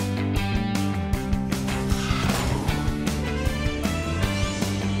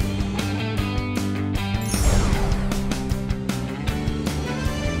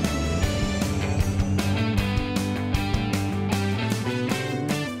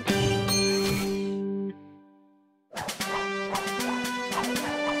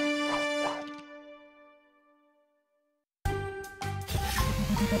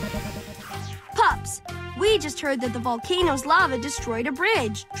 Pups, we just heard that the volcano's lava destroyed a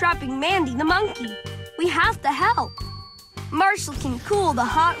bridge, trapping Mandy the monkey. We have to help. Marshall can cool the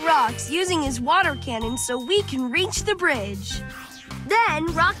hot rocks using his water cannon so we can reach the bridge. Then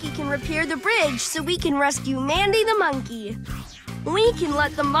Rocky can repair the bridge so we can rescue Mandy the monkey. We can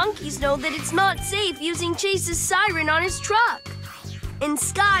let the monkeys know that it's not safe using Chase's siren on his truck. And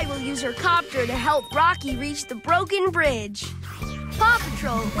Skye will use her copter to help Rocky reach the broken bridge. Paw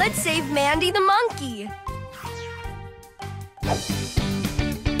Patrol, let's save Mandy the monkey.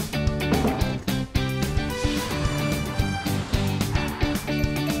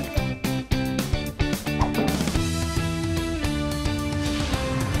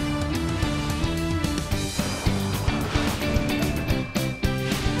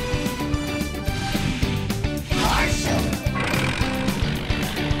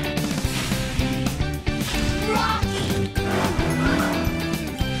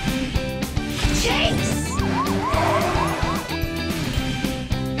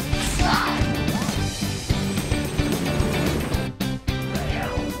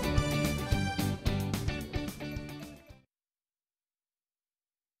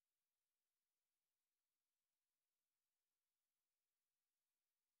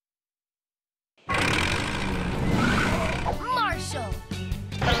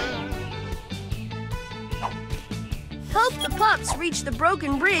 Help the pups reach the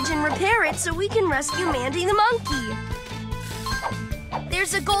broken bridge and repair it so we can rescue Mandy the monkey.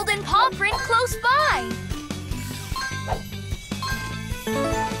 There's a golden paw print close by.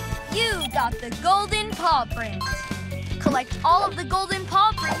 You got the golden paw print. Collect all of the golden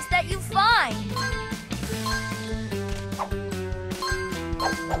paw prints that you find.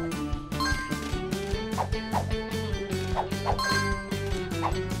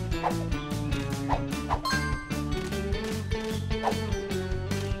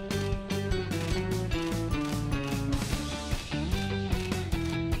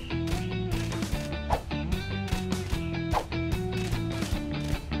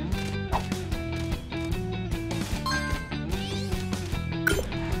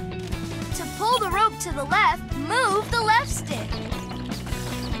 To the left, move the left stick.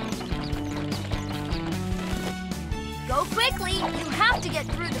 Go quickly, you have to get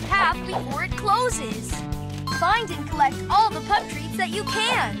through the path before it closes. Find and collect all the pup treats that you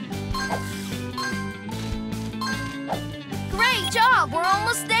can. Great job, we're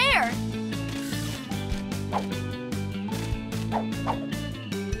almost there.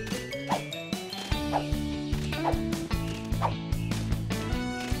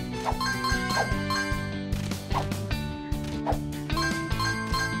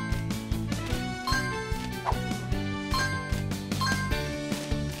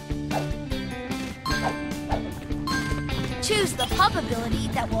 Choose the pup ability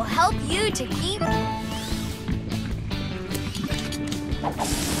that will help you to keep...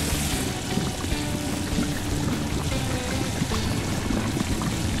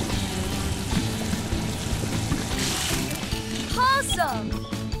 Awesome!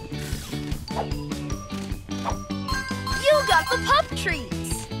 got the pup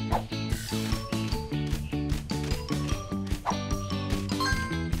treats!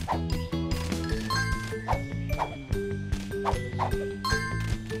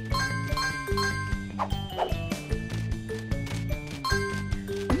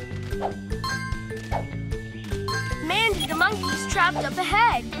 Mandy the monkey's trapped up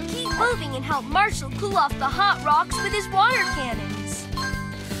ahead. Keep moving and help Marshall cool off the hot rocks with his water cannons.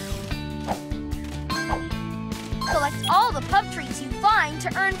 Collect all the pup treats you find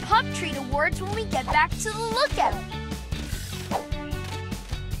to earn pup treat awards when we get back to the lookout.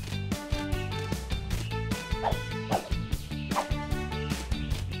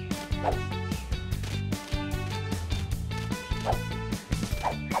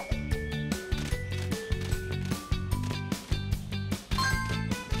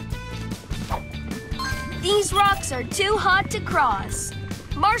 These rocks are too hot to cross.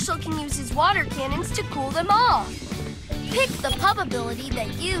 Marshall can use his water cannons to cool them off. Pick the pup ability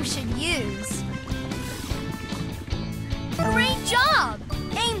that you should use. Great job!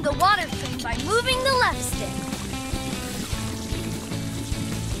 Aim the water stream by moving the left stick.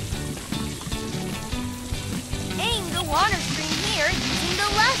 Aim the water stream here using the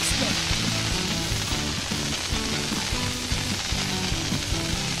left stick.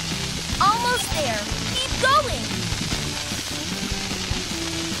 Almost there. Keep going.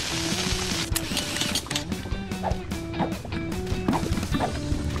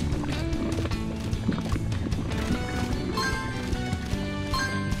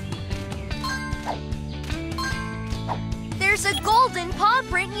 There's a golden paw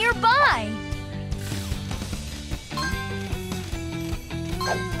print nearby.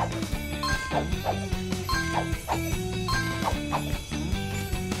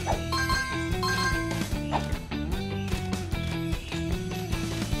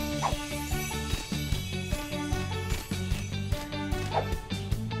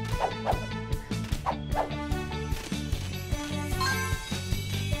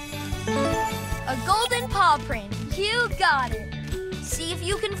 A golden paw print. You got it. See if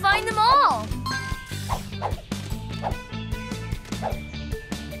you can find them all.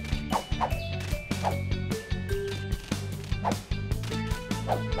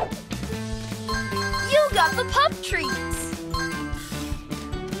 You got the pup treats.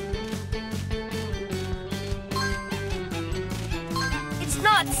 It's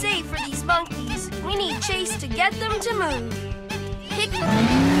not safe for these monkeys. We need Chase to get them to move. Pick...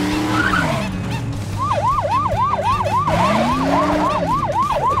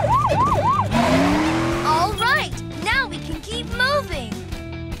 All right, now we can keep moving.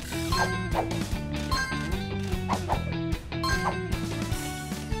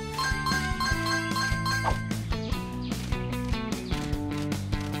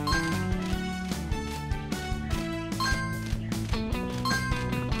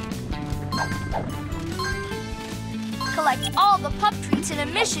 Collect all the pup treats in a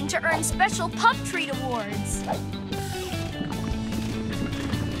mission to earn special pup treat awards.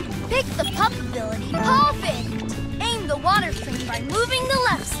 Pick the pup ability, Perfect! Aim the water stream by moving the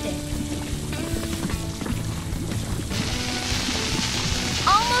left stick.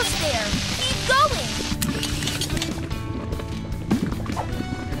 Almost there. Keep going.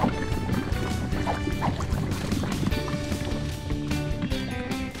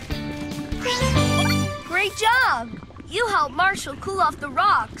 Great job! You help Marshall cool off the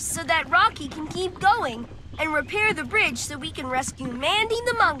rocks so that Rocky can keep going and repair the bridge so we can rescue Mandy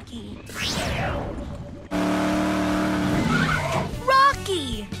the monkey.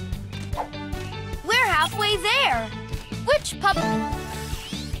 Rocky! We're halfway there. Which pup...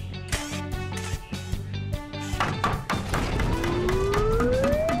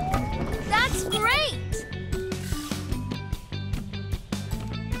 That's great!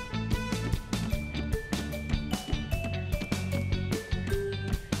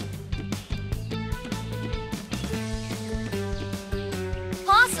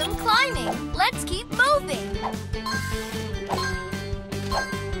 Awesome climbing. Let's keep moving.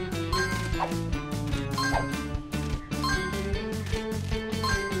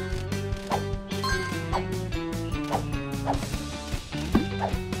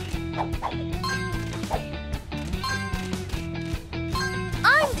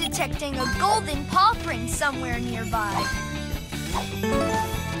 I'm detecting a golden paw print somewhere nearby.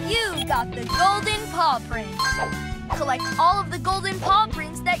 You got the golden paw print. Collect all of the golden paw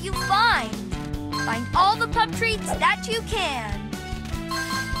prints that you find. Find all the pup treats that you can.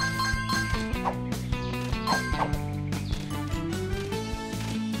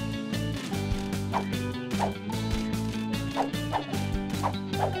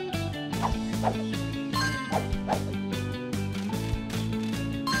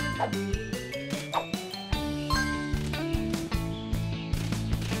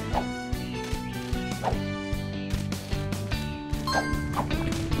 Find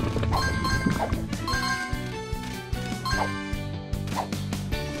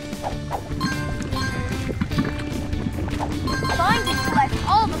and collect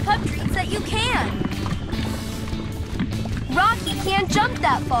all the pup treats that you can. Rocky can't jump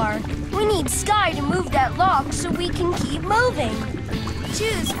that far. We need Skye to move that log so we can keep moving.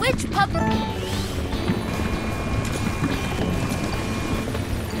 Choose which pup...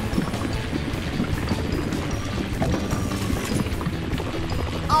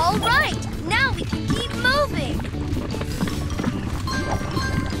 All right, now we can keep moving.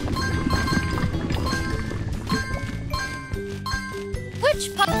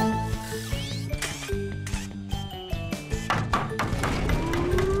 Which pup...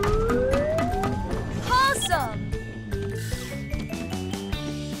 Possum!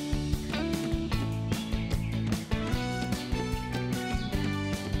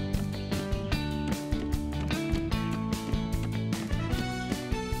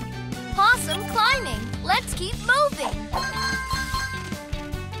 Possum climbing. Let's keep moving.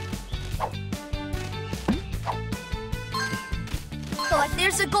 But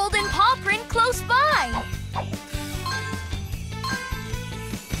there's a golden paw print close by.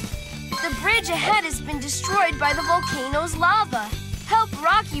 The bridge ahead has been destroyed by the volcano's lava. Help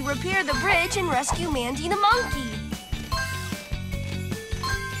Rocky repair the bridge and rescue Mandy the monkey.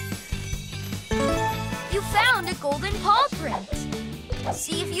 You found a golden paw print.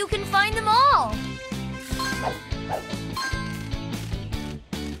 See if you can find them all.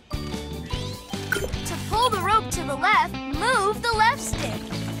 To pull the rope to the left, move the left stick.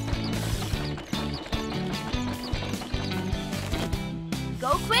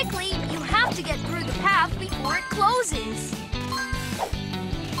 Go quickly. You have to get through the path before it closes.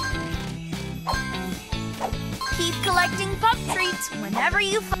 Keep collecting pup treats whenever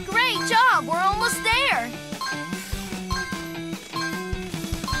you find... Great job! We're almost there.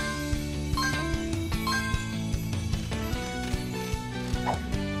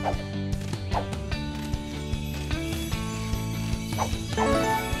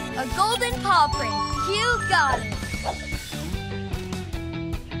 A golden paw print. You got it.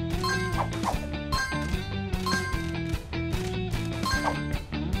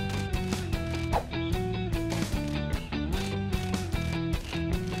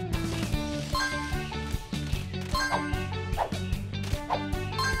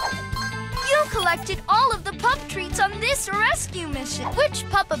 You collected all of the pup treats on this rescue mission. Which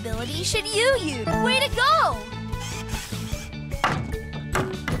pup ability should you use? Way to go!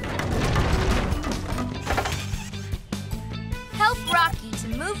 Help Rocky to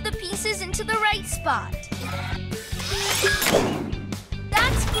move the pieces into the right spot.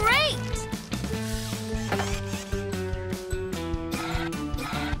 That's great!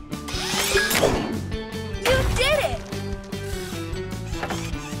 You did it!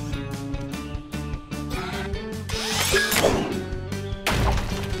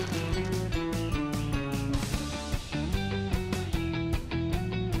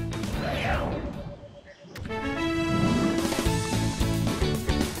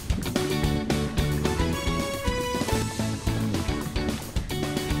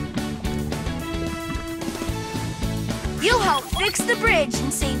 You'll help fix the bridge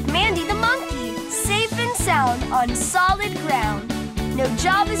and save Mandy the monkey, safe and sound on solid ground. No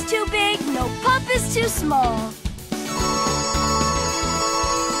job is too big, no pup is too small.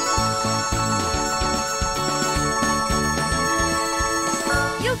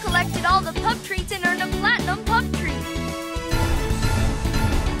 You collected all the pup treats and earned a platinum pup treat.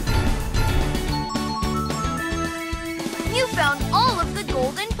 You found all of the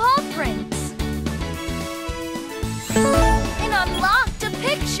golden paw prints. And unlocked a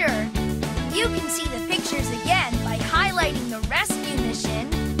picture. You can see the pictures again by highlighting the rescue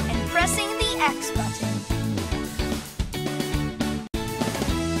mission and pressing the X button.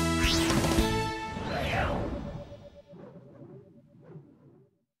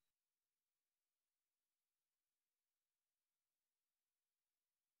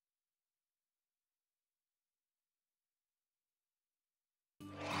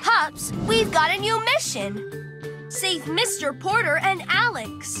 Pups, we've got a new mission. Save Mr. Porter and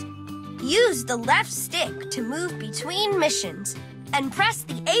Alex. Use the left stick to move between missions and press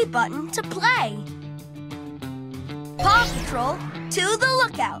the A button to play. Paw Patrol, to the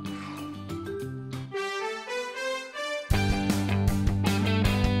lookout.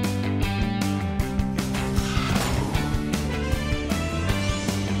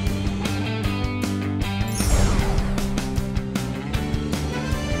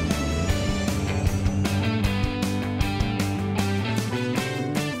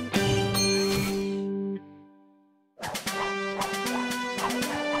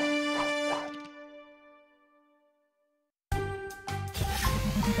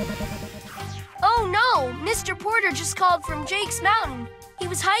 Mr. Porter just called from Jake's mountain. He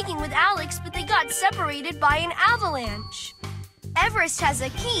was hiking with Alex, but they got separated by an avalanche. Everest has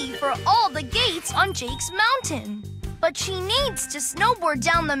a key for all the gates on Jake's mountain. But she needs to snowboard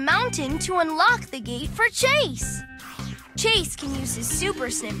down the mountain to unlock the gate for Chase. Chase can use his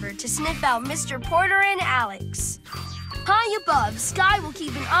super sniffer to sniff out Mr. Porter and Alex. High above, Skye will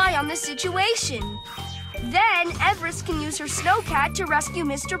keep an eye on the situation. Then Everest can use her snowcat to rescue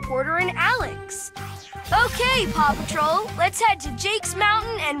Mr. Porter and Alex. Okay, Paw Patrol, let's head to Jake's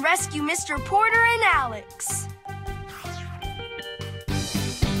mountain and rescue Mr. Porter and Alex.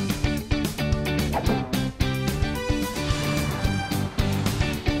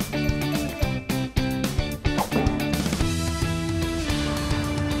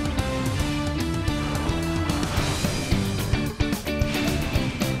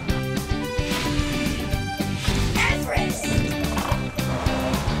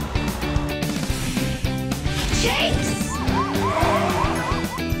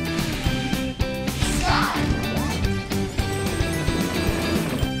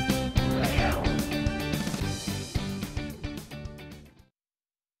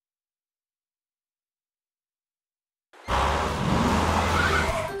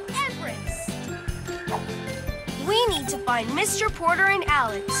 Find Mr. Porter and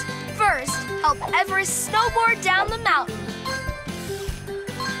Alex. First, help Everest snowboard down the mountain.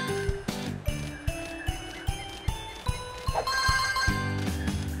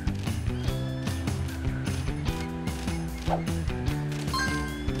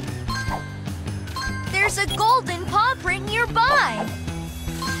 There's a golden paw print nearby.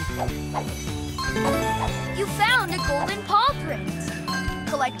 You found a golden paw print.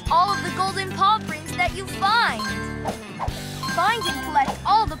 Collect all of the golden paw prints that you find. Find and collect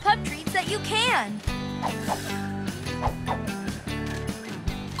all the pup treats that you can.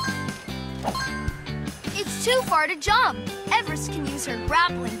 It's too far to jump. Everest can use her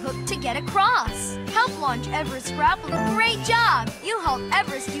grappling hook to get across. Help launch Everest's grappling. Great job! You help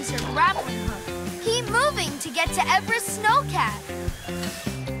Everest use her grappling hook. Keep moving to get to Everest's snowcat.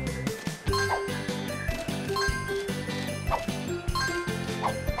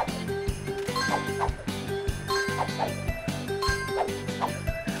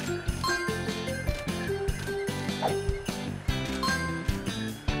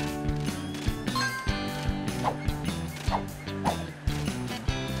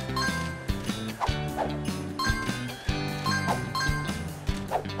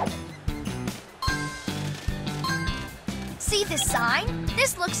 See this sign?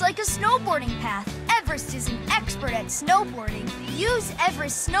 This looks like a snowboarding path. Everest is an expert at snowboarding. Use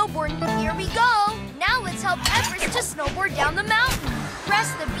Everest snowboarding. Here we go. Now let's help Everest to snowboard down the mountain.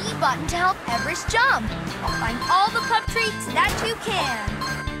 Press the B button to help Everest jump. Find all the pup treats that you can.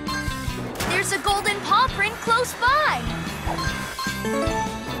 There's a golden paw print close by.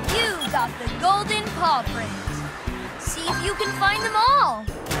 You got the golden paw print. See if you can find them all.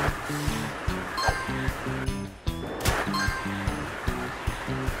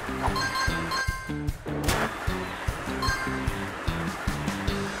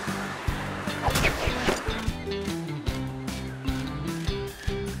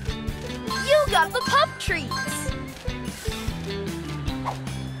 Got the pup treats.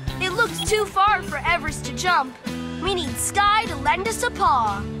 It looks too far for Everest to jump. We need Skye to lend us a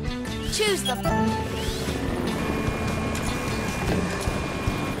paw. Choose the...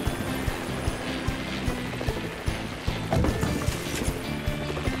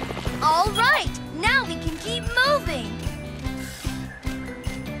 All right, now we can keep moving.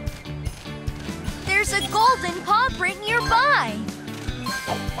 There's a golden paw print nearby.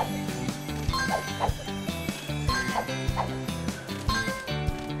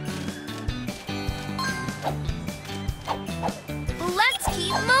 Let's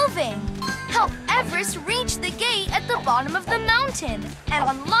keep moving. Help Everest reach the gate at the bottom of the mountain and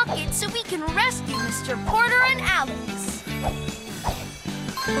unlock it so we can rescue Mr. Porter and Alex.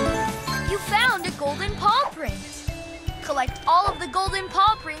 You found a golden paw print. Collect all of the golden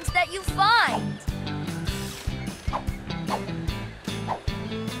paw prints that you find.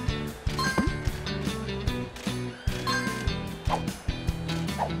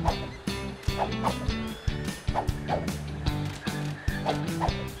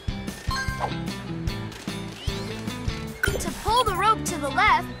 To pull the rope to the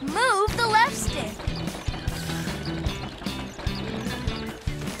left, move the left stick.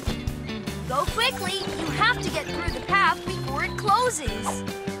 Go quickly. You have to get through the path before it closes.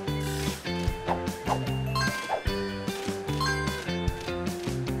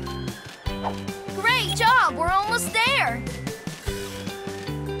 Great job! We're almost there.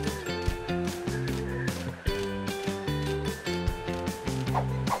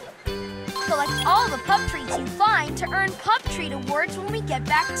 Collect all the pup treats you find to earn pup treat awards when we get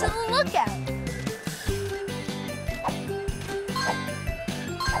back to the lookout.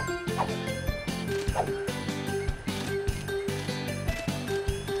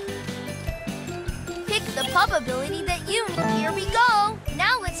 Pick the pup ability that you need. Here we go.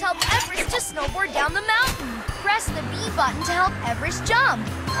 Now let's help Everest to snowboard down the mountain. Press the B button to help Everest jump.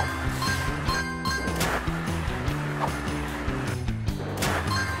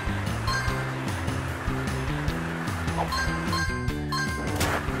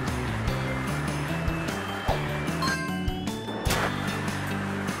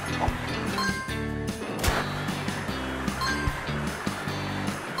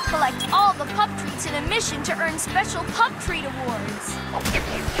 Collect all the pup treats in a mission to earn special pup treat awards.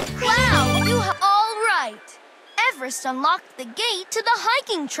 Wow, you all right. Everest unlocked the gate to the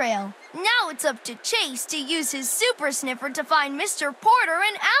hiking trail. Now it's up to Chase to use his super sniffer to find Mr. Porter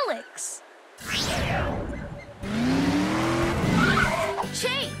and Alex.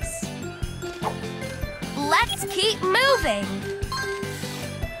 Chase! Let's keep moving.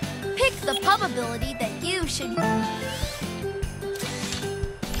 Pick the pup ability that you should...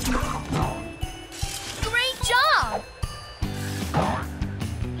 Great job!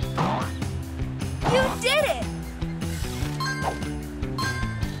 You did it!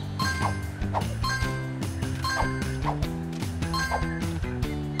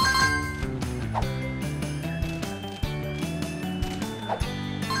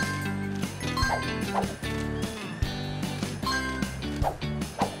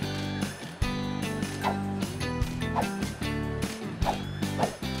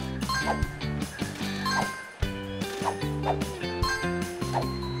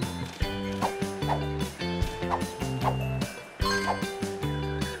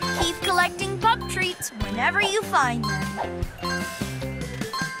 Keep collecting pup treats whenever you find them.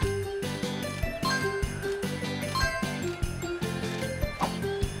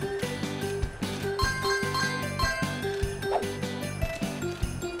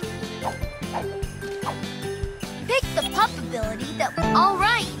 Pick the pup ability that... All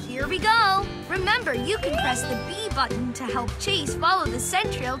right, here we go. Remember, you can press the B button to help Chase follow the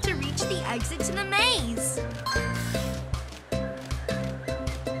scent trail to reach the exit to the maze.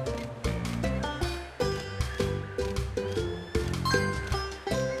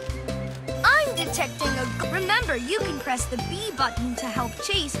 I'm detecting a... Remember, you can press the B button to help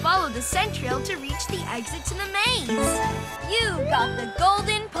Chase follow the scent trail to reach the exit to the maze. You got the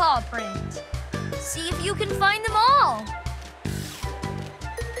golden paw print. See if you can find them all.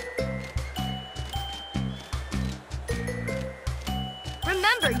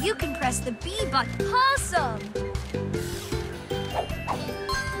 Remember, you can press the B button. Awesome!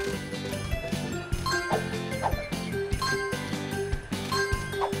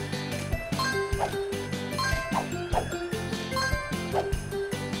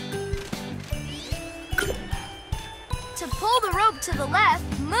 To pull the rope to the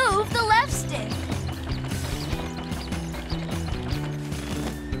left, move the left stick.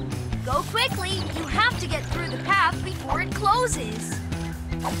 Go quickly. You have to get through the path before it closes.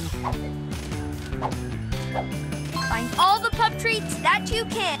 Find all the pup treats that you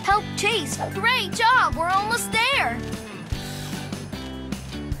can. Help Chase. Great job. We're almost there.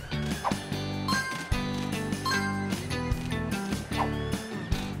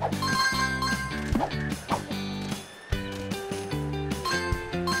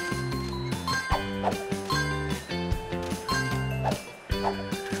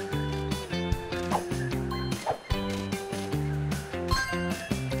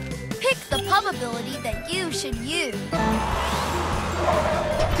 Pick the pup ability that you should use.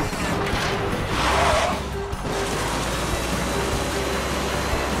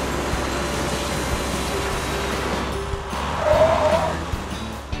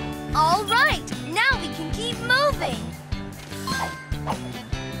 All right, now we can keep moving.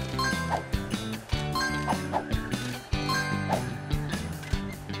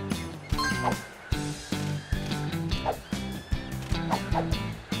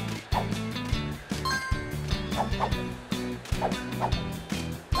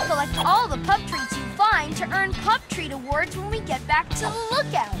 Collect all the pup treats you find to earn pup treat awards when we get back to the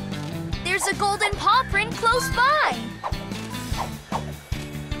lookout. There's a golden paw print close by.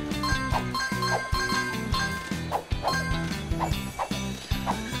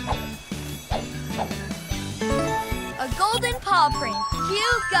 A golden paw print.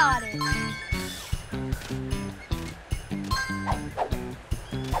 You got it.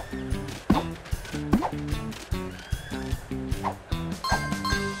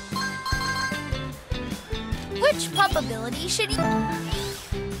 Which pup ability should you...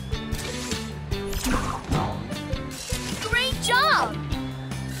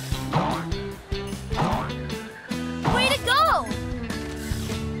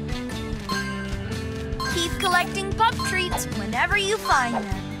 treats whenever you find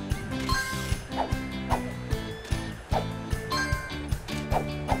them.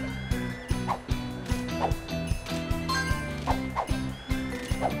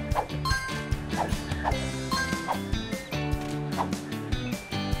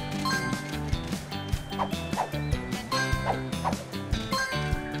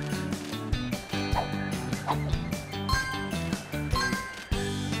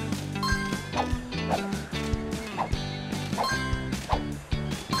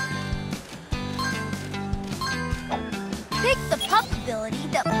 Pick the pup ability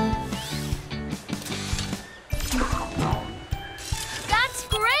that... That's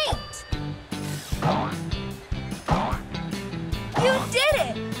great! You did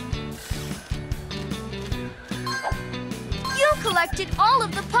it! You collected all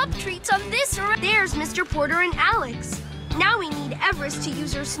of the pup treats on this... There's Mr. Porter and Alex. Now we need Everest to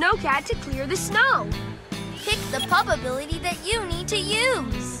use her snowcat to clear the snow. Pick the pup ability that you need to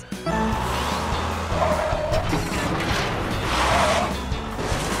use.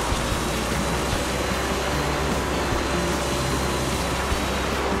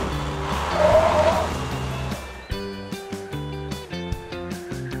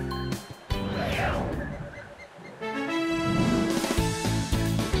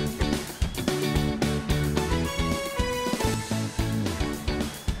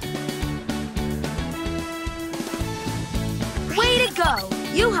 Way to go!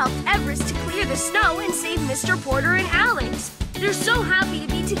 You helped Everest to clear the snow and save Mr. Porter and Alex. They're so happy to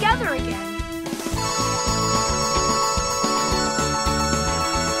be together again.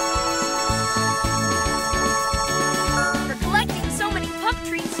 For collecting so many pup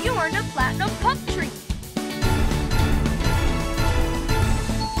treats, you earned a platinum pup treat.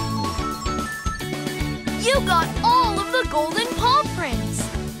 You got all of the golden paw prints.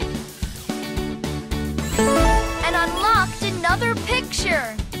 And unlocked another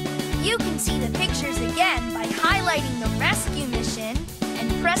picture. You can see the pictures again by highlighting the rescue mission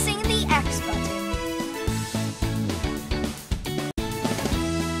and pressing the X button.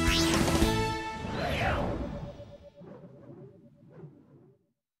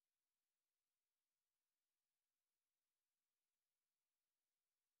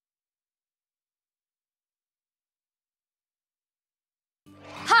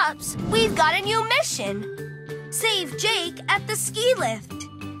 Pups, we've got a new mission. Save Jake at the ski lift.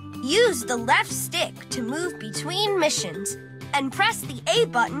 Use the left stick to move between missions and press the A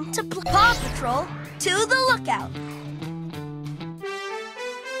button to Paw Patrol to the lookout.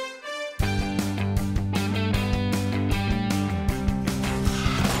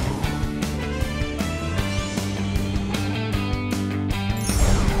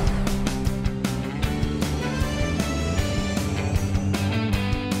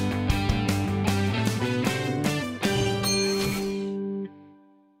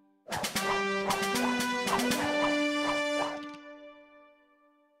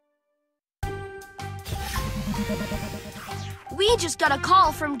 We just got a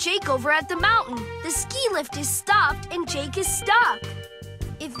call from Jake over at the mountain. The ski lift is stopped and Jake is stuck.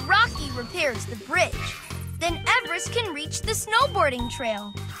 If Rocky repairs the bridge, then Everest can reach the snowboarding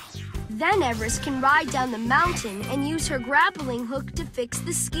trail. Then Everest can ride down the mountain and use her grappling hook to fix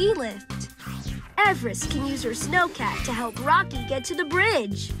the ski lift. Everest can use her snowcat to help Rocky get to the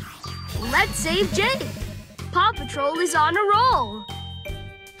bridge. Let's save Jake. Paw Patrol is on a roll.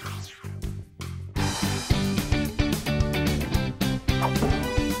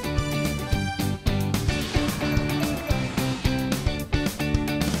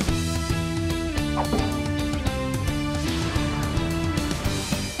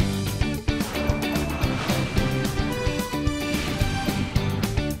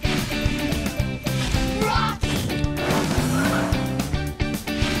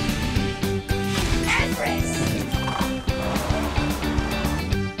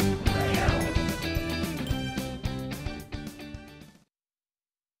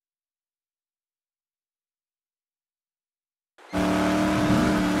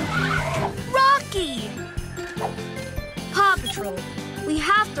 We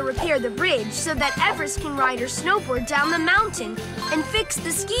have to repair the bridge so that Everest can ride her snowboard down the mountain and fix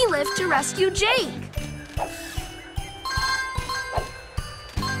the ski lift to rescue Jake.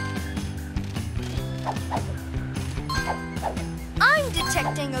 I'm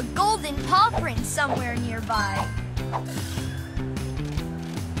detecting a golden paw print somewhere nearby.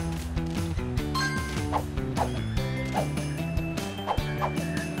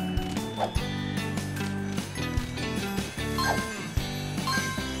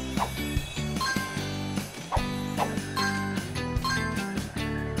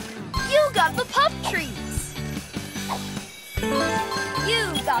 You got the pup treats!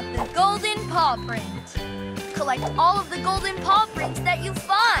 got the golden paw print. Collect all of the golden paw prints that you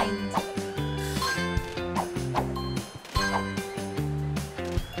find.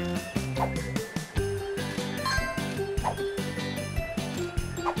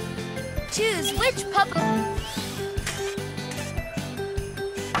 Choose which pup...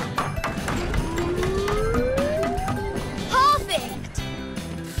 Perfect!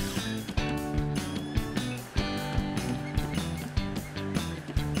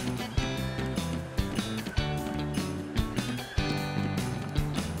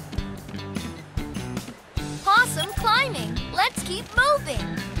 Awesome climbing! Let's keep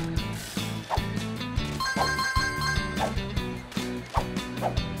moving!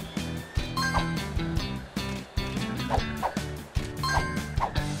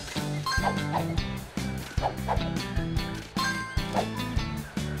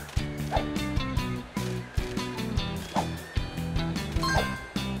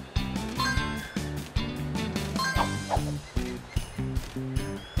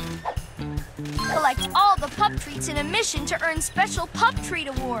 Collect all the pup treats in a mission to earn special pup treat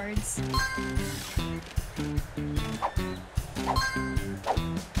awards.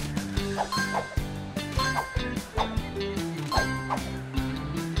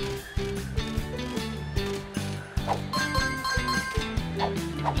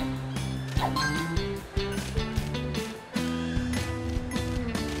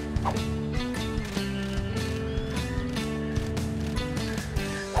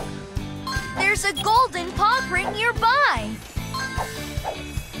 There's a golden paw print nearby.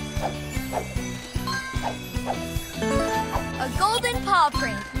 A golden paw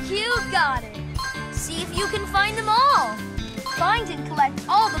print. You got it. See if you can find them all. Find and collect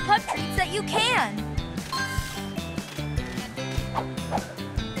all the pup treats that you can.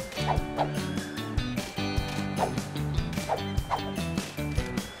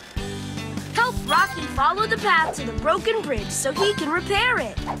 Help Rocky follow the path to the broken bridge so he can repair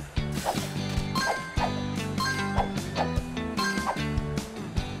it.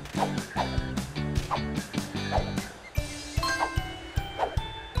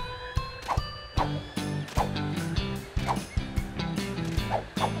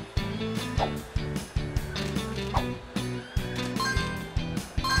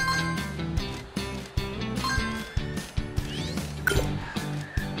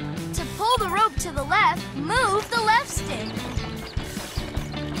 Pull the rope to the left, move the left stick.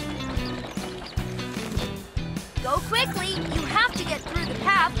 Go quickly, you have to get through the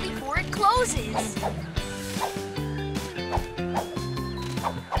path before it closes.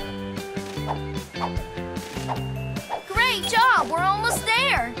 Great job, we're almost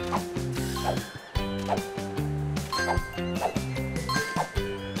there.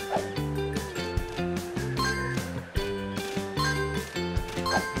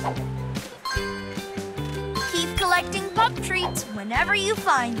 Keep collecting pup treats whenever you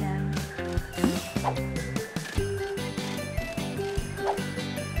find them.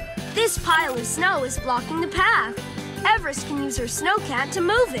 This pile of snow is blocking the path. Everest can use her snow cat to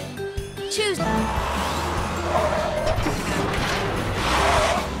move it. Choose...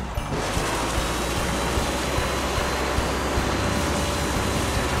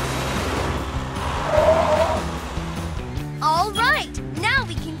 All right, now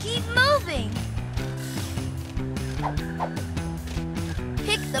we can keep moving.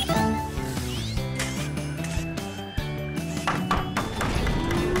 Pick the...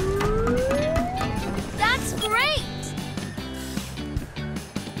 That's great!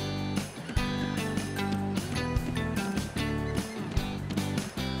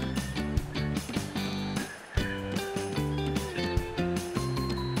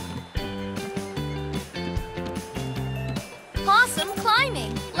 Awesome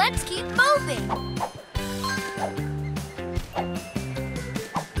climbing! Let's keep moving!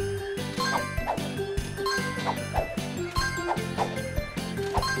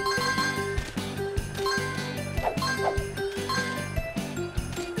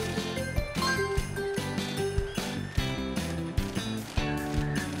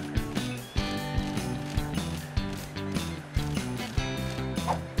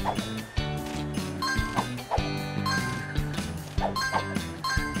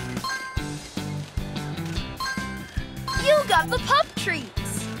 You got the pup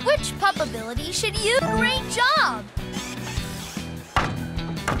treats! Which pup ability should you? Great job!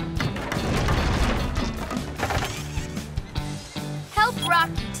 Help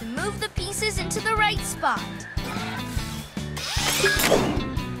Rocky to move the pieces into the right spot.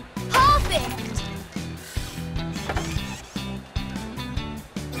 Perfect!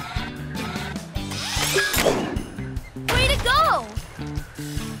 Way to go!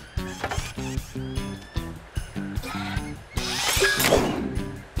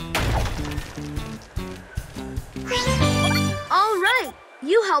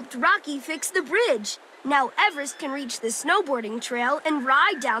 helped Rocky fix the bridge. Now Everest can reach the snowboarding trail and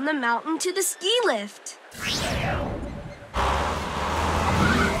ride down the mountain to the ski lift.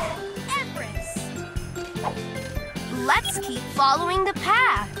 Everest! Let's keep following the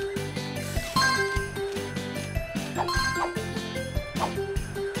path.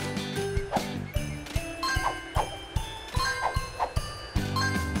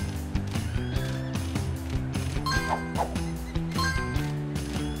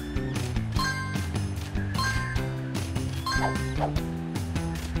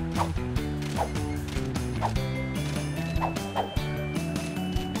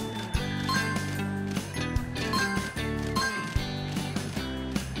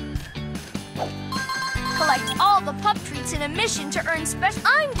 Collect all the pup treats in a mission to earn special...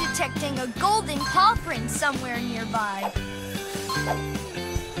 I'm detecting a golden paw print somewhere nearby.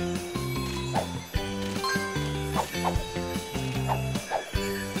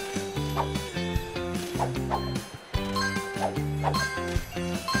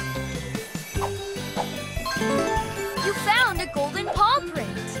 You found a golden paw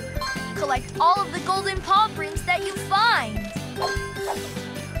print. Collect all of the golden paw prints that you find.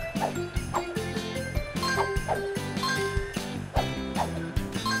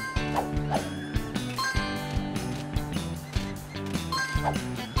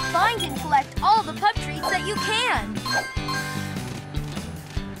 Find and collect all the pup treats that you can.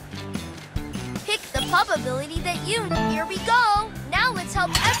 Pick the pup ability that you need. Here we go. Now let's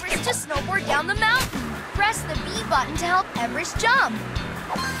help Everest to snowboard down the mountain. Press the B button to help Everest jump.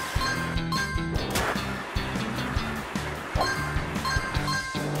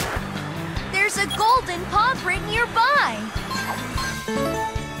 There's a golden paw print nearby.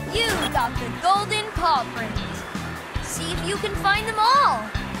 You got the golden paw print. See if you can find them all.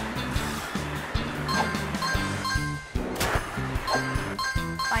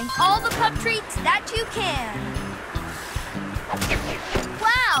 Find all the pup treats that you can.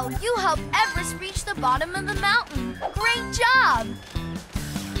 Wow, you helped Everest reach the bottom of the mountain. Great job!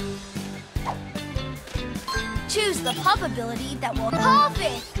 Choose the pup ability that will...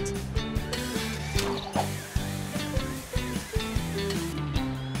 Perfect!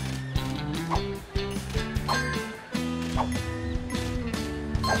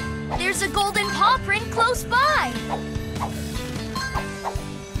 There's a golden paw print close by.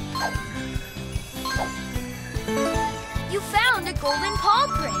 You found a golden paw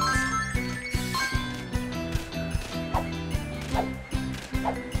print.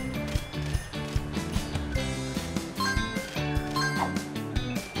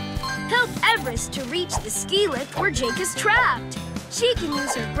 Help Everest to reach the ski lift where Jake is trapped. She can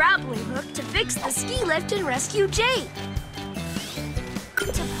use her grappling hook to fix the ski lift and rescue Jake.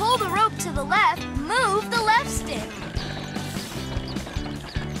 To pull the rope to the left, move the left stick.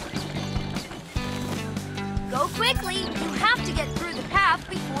 Go quickly. You have to get through the path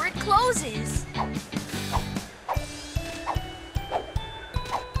before it closes.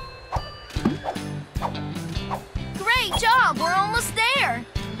 Great job! We're almost there.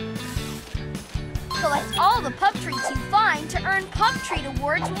 Collect all the pup treats you find to earn pup treat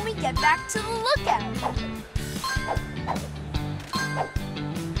awards when we get back to the lookout.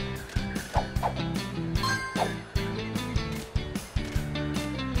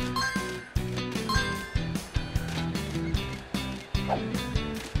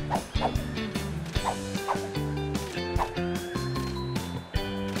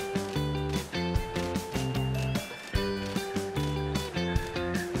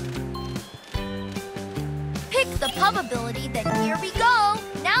 Pick the pup ability, then here we go.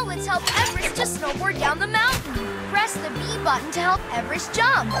 Now let's help Everest to snowboard down the mountain. Press the B button to help Everest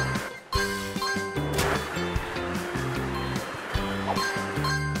jump.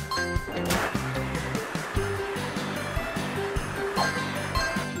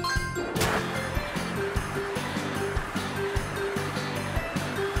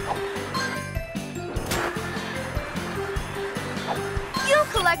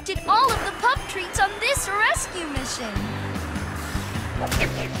 Collected all of the pup treats on this rescue mission.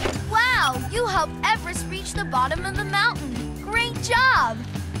 Wow, you helped Everest reach the bottom of the mountain. Great job!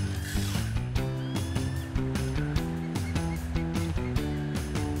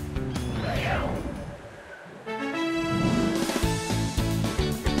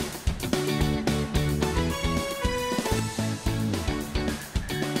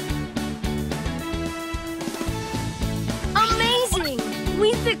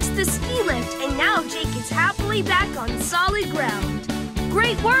 We fixed the ski lift, and now Jake is happily back on solid ground.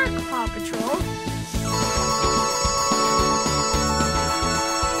 Great work, Paw Patrol.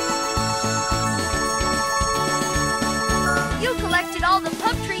 You collected all the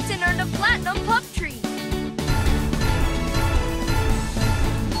pup treats random pup tree.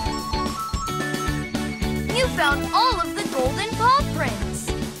 You found all of the golden paw prints.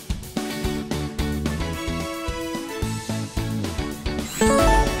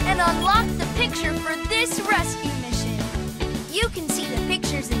 And unlocked the picture for this rescue mission. You can see the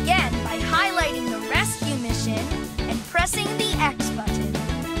pictures again by highlighting the rescue mission and pressing the X button.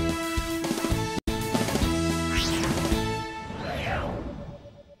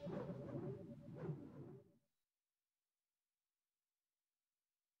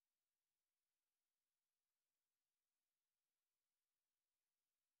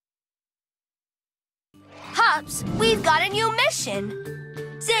 Pups, we've got a new mission.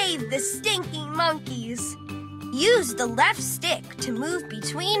 Save the stinky monkeys. Use the left stick to move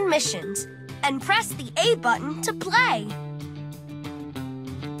between missions and press the A button to play.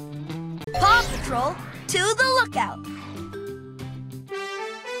 Paw Patrol, to the lookout.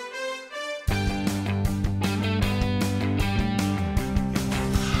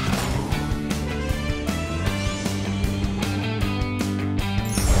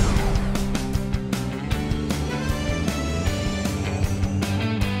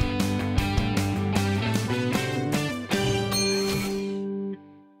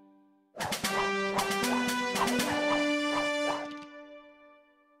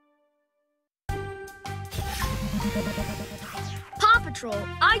 Paw Patrol,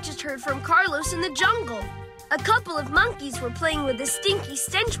 I just heard from Carlos in the jungle. A couple of monkeys were playing with a stinky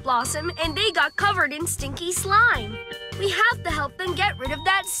stench blossom and they got covered in stinky slime. We have to help them get rid of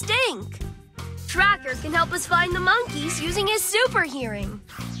that stink. Tracker can help us find the monkeys using his super hearing.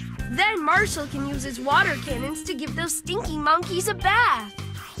 Then Marshall can use his water cannons to give those stinky monkeys a bath.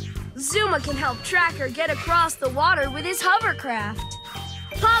 Zuma can help Tracker get across the water with his hovercraft.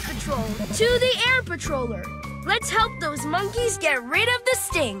 Paw Patrol, to the air patroller. Let's help those monkeys get rid of the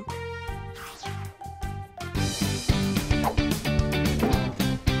stink.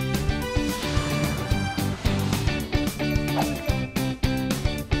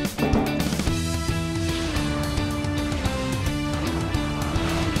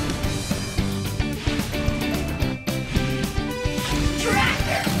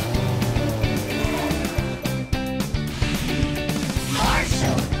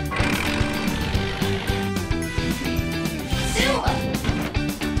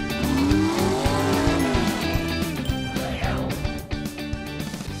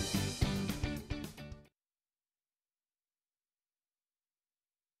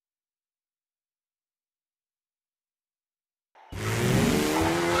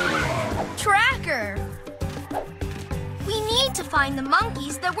 Tracker! We need to find the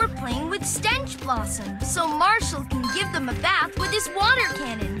monkeys that were playing with stench blossom so Marshall can give them a bath with his water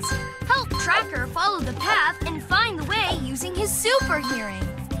cannons. Help Tracker follow the path and find the way using his super hearing.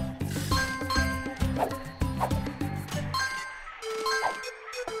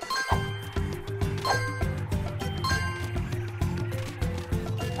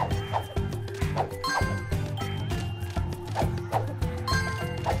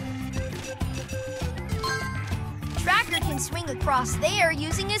 Swing across there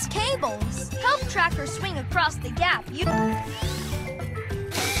using his cables. Help Tracker swing across the gap.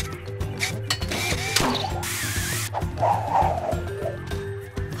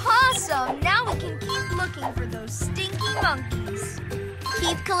 Awesome! Now we can keep looking for those stinky monkeys.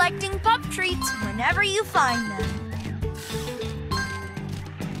 Keep collecting pup treats whenever you find them.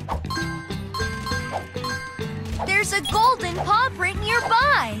 There's a golden paw print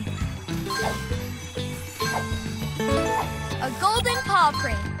nearby. A golden paw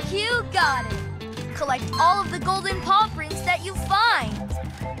print. You got it. Collect all of the golden paw prints that you find.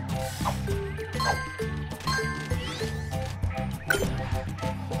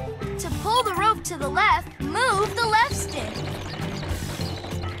 To pull the rope to the left, move the left stick.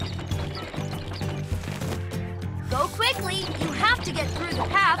 Go quickly. You have to get through the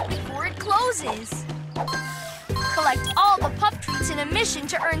path before it closes. Collect all the pup treats in a mission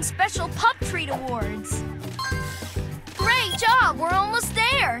to earn special pup treat awards. Great job! We're almost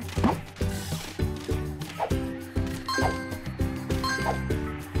there!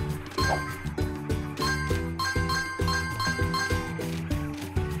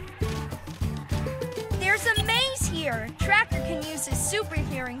 There's a maze here! Tracker can use his super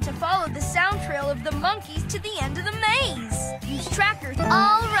hearing to follow the sound trail of the monkeys to the end of the maze. Use Tracker.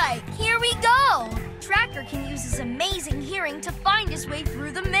 All right, here we go! Tracker can use his amazing hearing to find his way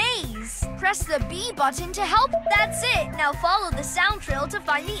through the maze. Press the B button to help. That's it. Now follow the sound trail to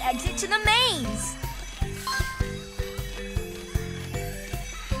find the exit to the maze.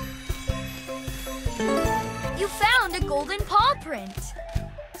 You found a golden paw print.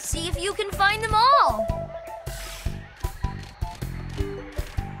 See if you can find them all.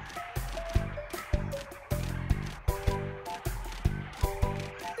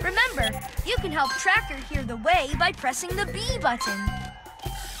 Remember, you can help Tracker hear the way by pressing the B button.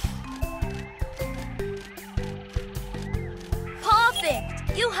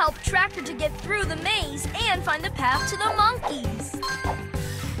 Perfect! You help Tracker to get through the maze and find the path to the monkeys.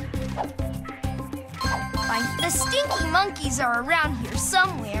 The stinky monkeys are around here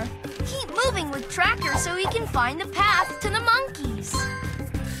somewhere. Keep moving with Tracker so he can find the path to the monkeys.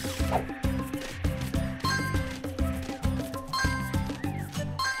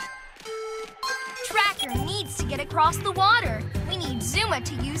 Tracker needs to get across the water. We need Zuma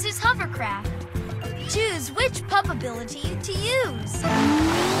to use his hovercraft. Choose which pup ability to use.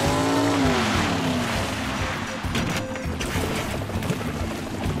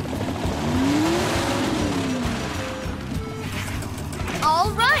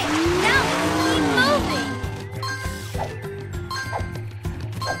 All right, now we can keep moving.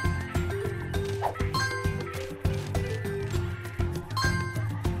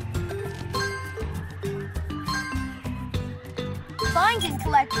 Find and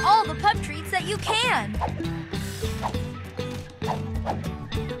collect all the pup treats that you can.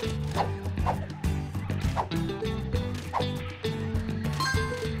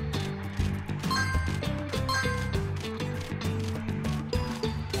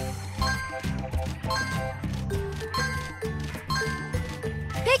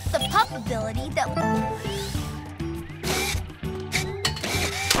 Pick the pup ability that...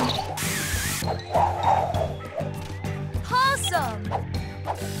 Awesome!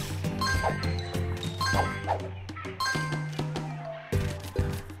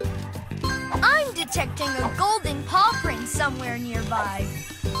 I'm detecting a golden paw print somewhere nearby.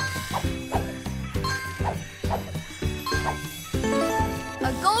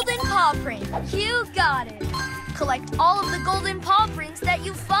 A golden paw print. You got it. Collect all of the golden paw prints that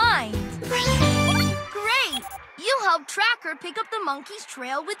you find. Great! You helped Tracker pick up the monkey's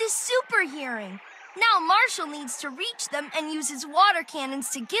trail with his super hearing. Now Marshall needs to reach them and use his water cannons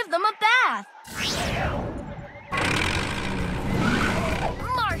to give them a bath.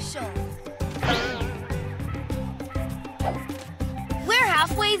 Marshall! We're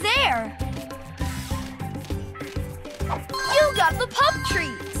halfway there. You got the pup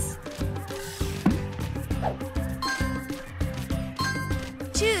treats.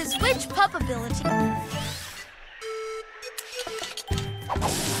 Choose which pup ability.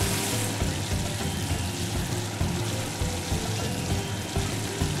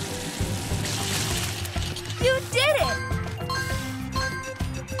 You did it!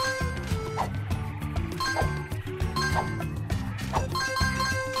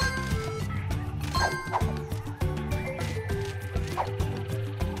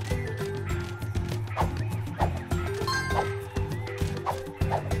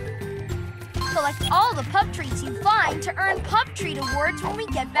 Collect all the pup treats you find to earn pup treat awards when we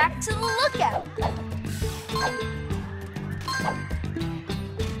get back to the lookout.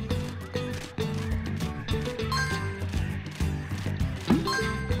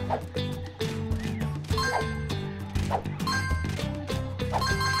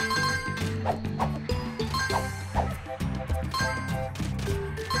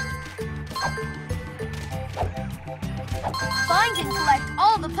 Find and collect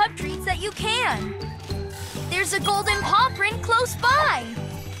all the pup treats that you can. There's a golden paw print close by.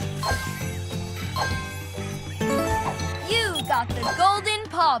 You got the golden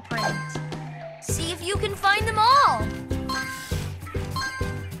paw print. See if you can find them all.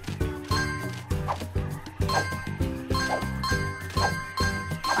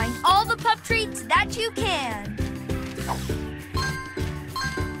 Find all the pup treats that you can.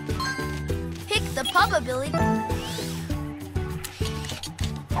 Pick the pup ability.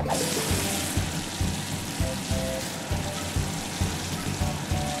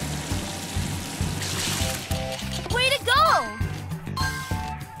 Way to go!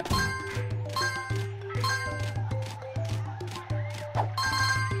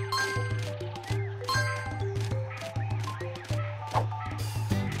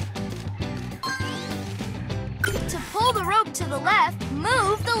 To pull the rope to the left,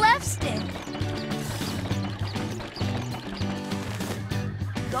 move the left stick.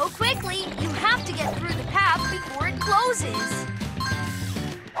 Go quickly. You have to get through the path before it closes.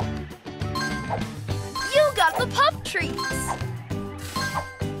 You got the pup treats.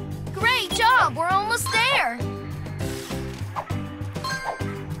 Great job. We're almost there.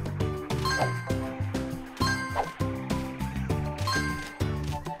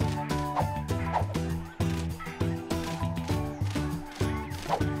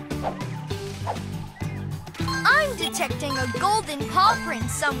 detecting a golden paw print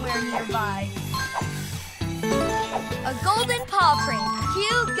somewhere nearby. A golden paw print.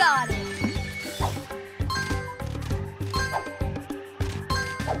 You got it.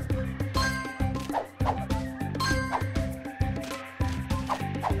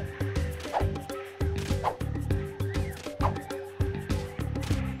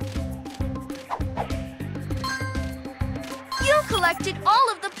 Collected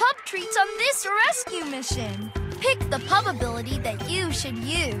all of the pup treats on this rescue mission. Pick the pup ability that you should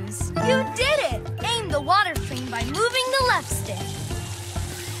use. You did it! Aim the water stream by moving the left stick.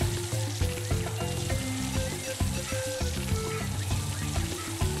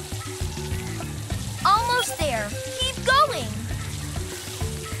 Almost there. Keep going.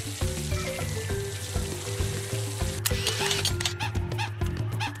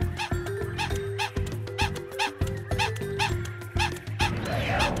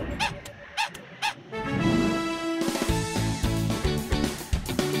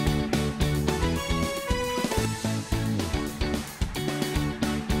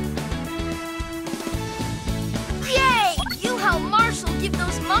 Give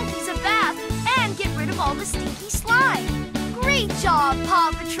those monkeys a bath and get rid of all the stinky slime. Great job,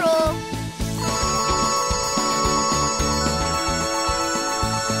 Paw Patrol!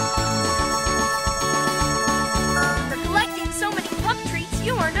 For collecting so many pup treats,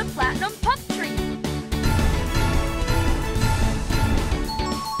 you earned a platinum pup treat.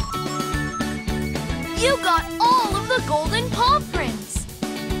 You got all of the golden paw prints.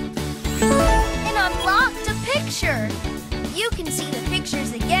 And unlocked a picture. You can see the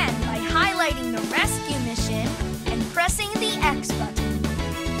pictures again by highlighting the rescue mission and pressing the X button.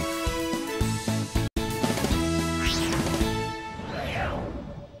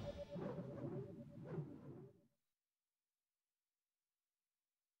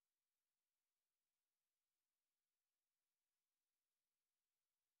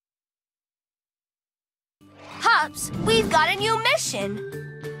 Pups, we've got a new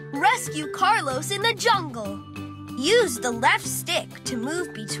mission. Rescue Carlos in the jungle. Use the left stick to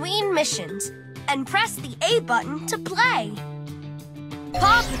move between missions and press the A button to play.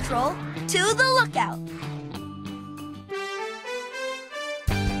 Paw Patrol, to the lookout.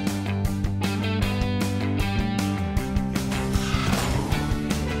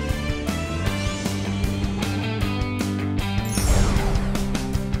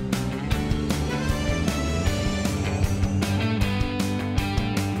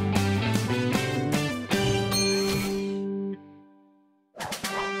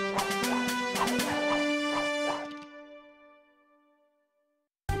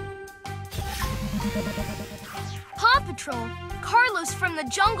 Paw Patrol, Carlos from the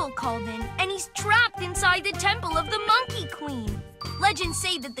jungle called in, and he's trapped inside the temple of the Monkey Queen. Legends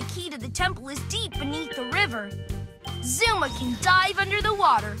say that the key to the temple is deep beneath the river. Zuma can dive under the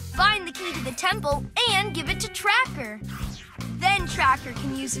water, find the key to the temple, and give it to Tracker. Then Tracker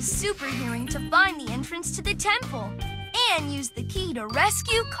can use his super hearing to find the entrance to the temple and use the key to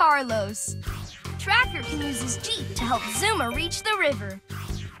rescue Carlos. Tracker can use his Jeep to help Zuma reach the river.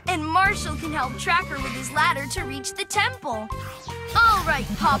 And Marshall can help Tracker with his ladder to reach the temple. All right,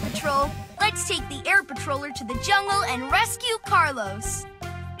 Paw Patrol, let's take the air patroller to the jungle and rescue Carlos.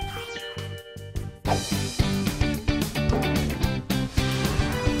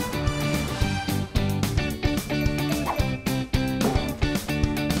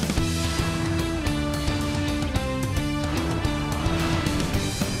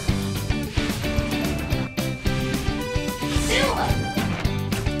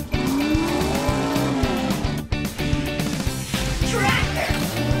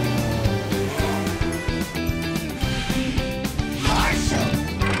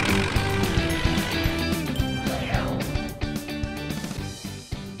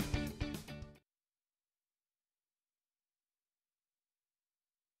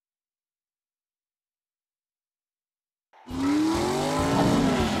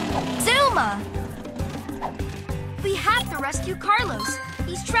 We have to rescue Carlos.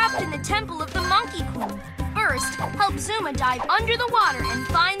 He's trapped in the temple of the Monkey Queen. First, help Zuma dive under the water and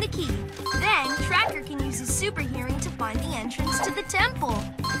find the key. Then, Tracker can use his super hearing to find the entrance to the temple.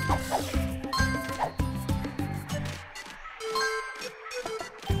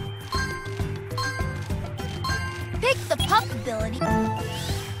 Pick the pup ability.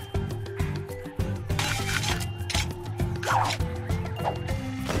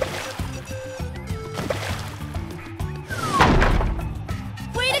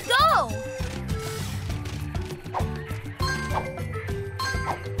 Way to go!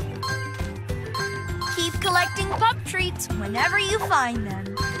 Keep collecting pup treats whenever you find them.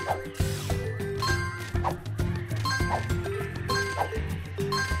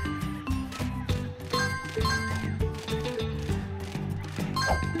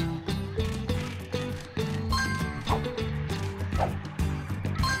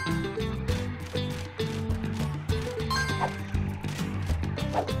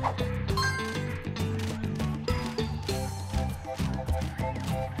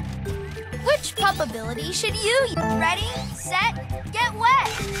 Which pup ability should you use? Ready, set, get wet.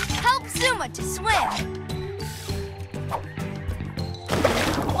 Help Zuma to swim.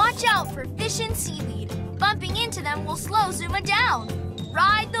 Watch out for fish and seaweed. Bumping into them will slow Zuma down.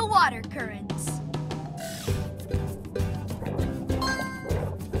 Ride the water currents.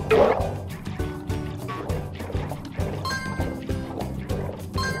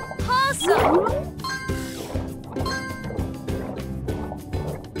 Awesome!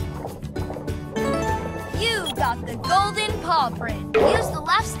 You got the golden paw print. Use the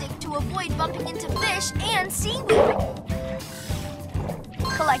left stick to avoid bumping into fish and seaweed.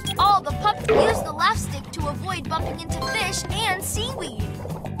 Collect all the pups. Use the left stick to avoid bumping into fish and seaweed.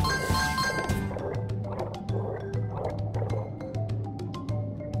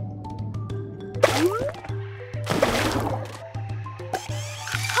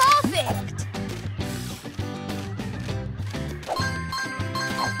 Perfect!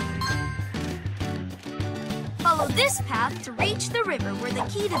 Follow this path to reach the river where the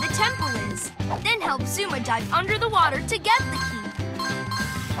key to the temple is. Then help Zuma dive under the water to get the key.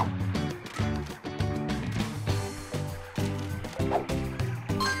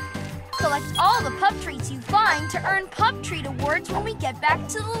 Collect all the pup treats you find to earn pup treat awards when we get back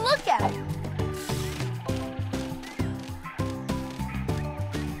to the lookout.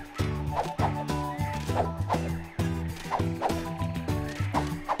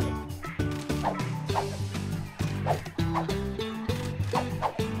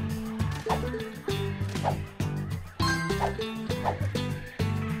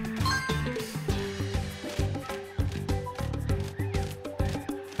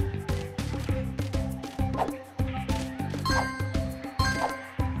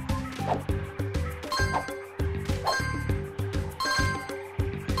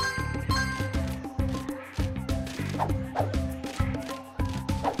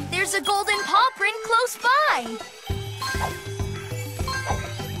 There's a golden paw print close by.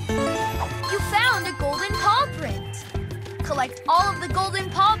 You found a golden paw print. Collect all of the golden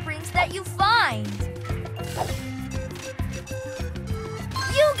paw prints that you find.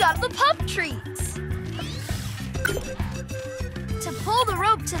 You got the pup treats. To pull the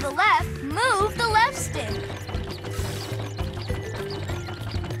rope to the left, move the left stick.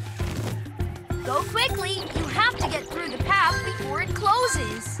 Go quickly. You have to get through the path before it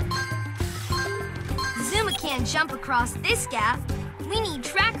closes. Zuma can't jump across this gap. We need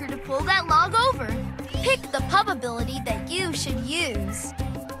Tracker to pull that log over. Pick the pup ability that you should use.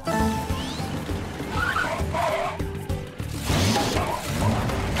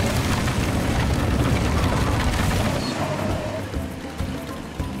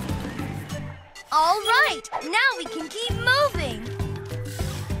 All right, now we can keep moving.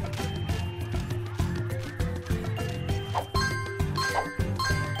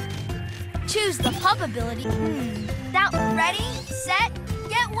 Choose the pup ability. That one. Ready, set,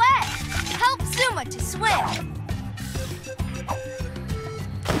 get wet. Help Zuma to swim.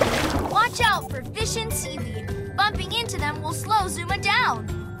 Watch out for fish and seaweed. Bumping into them will slow Zuma down.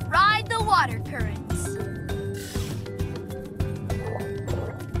 Ride the water currents.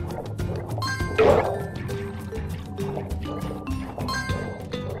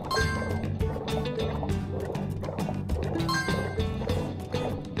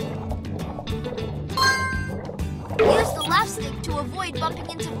 Use the left stick to avoid bumping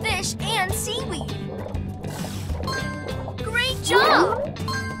into fish and seaweed. Great job!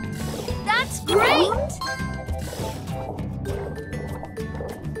 That's great!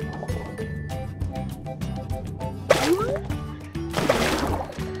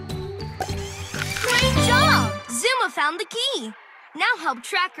 Great job! Zuma found the key. Now help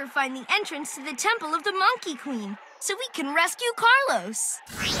Tracker find the entrance to the Temple of the Monkey Queen so we can rescue Carlos.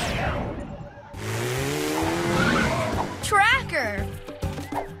 Tracker!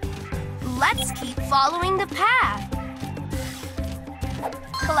 Let's keep following the path.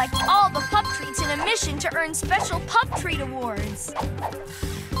 Collect all the pup treats in a mission to earn special pup treat awards.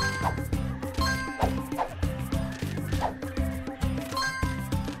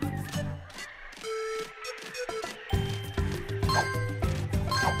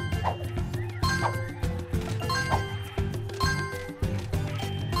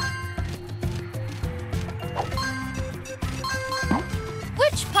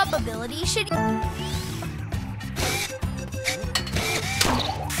 Which pup ability should you...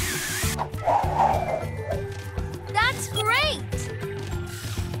 That's great!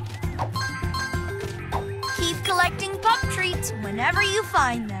 Keep collecting pup treats whenever you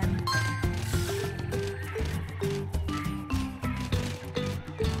find them.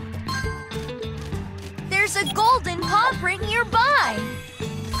 There's a golden paw print nearby.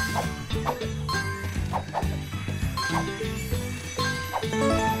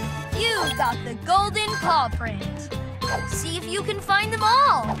 You got the golden paw print. See if you can find them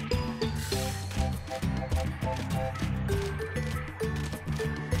all.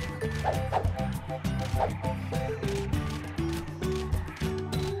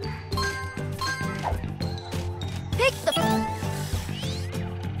 Pick the...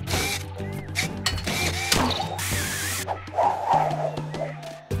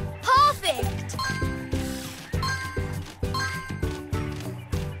 Perfect!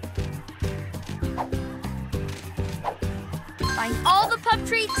 Find all the pup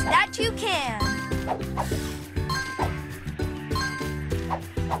treats that you can.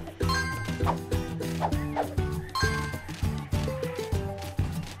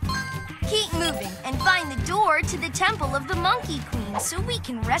 Keep moving and find the door to the Temple of the Monkey Queen so we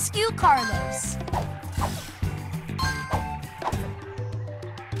can rescue Carlos.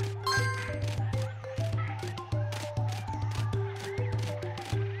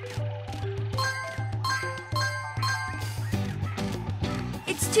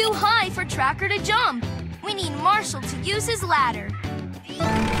 It's too high for Tracker to jump. We need Marshall to use his ladder.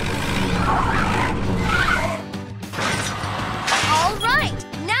 All right,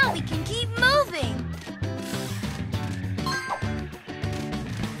 now we can keep moving.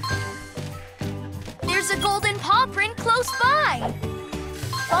 There's a golden paw print close by.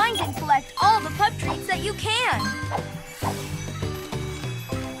 Find and collect all the pup treats that you can.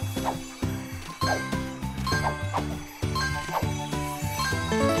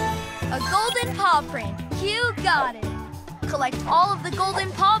 A golden paw print. You got it. Collect all of the golden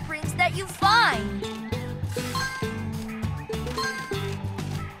paw prints that you find.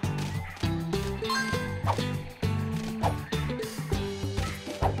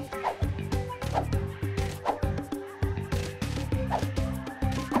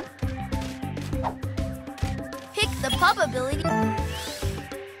 Pick the pup ability.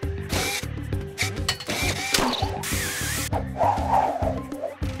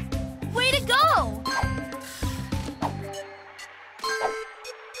 Way to go!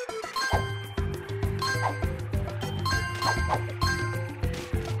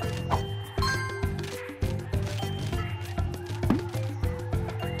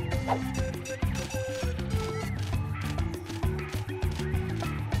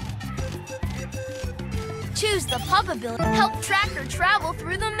 Choose the pup ability. Help Tracker travel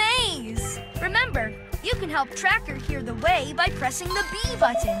through the maze. Remember, you can help Tracker hear the way by pressing the B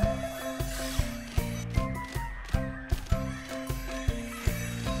button.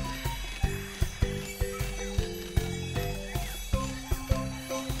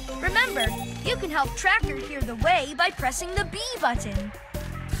 Remember, you can help Tracker hear the way by pressing the B button.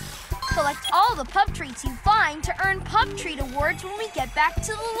 Collect all the pup treats you find to earn pup treat awards when we get back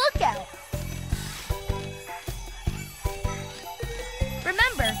to the lookout.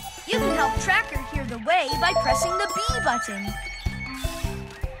 Remember, you can help Tracker hear the way by pressing the B button.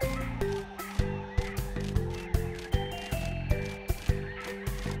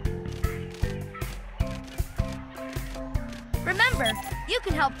 Remember, you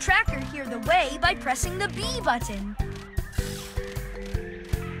can help Tracker hear the way by pressing the B button.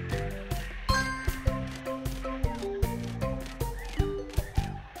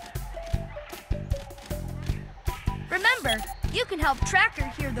 Remember, you can help Tracker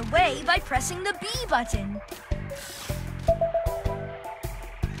hear the way by pressing the B button.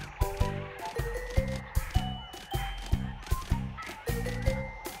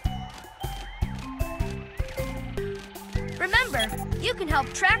 Remember, you can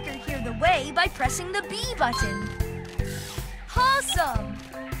help Tracker hear the way by pressing the B button. Awesome!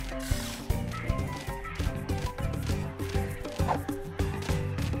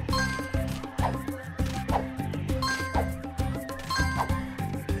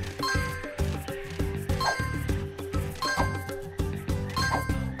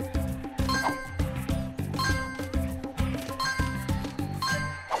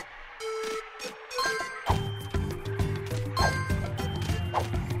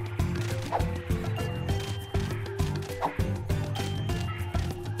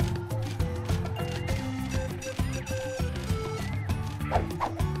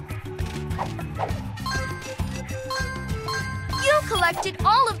 Collected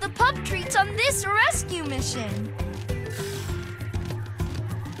all of the pup treats on this rescue mission.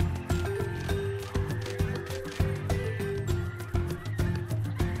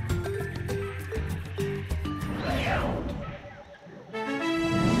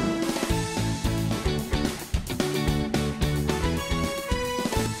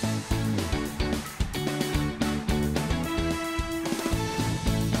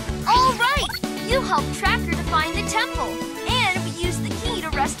 helped Tracker to find the temple, and we used the key to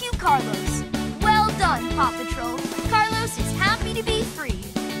rescue Carlos. Well done, Paw Patrol. Carlos is happy to be free.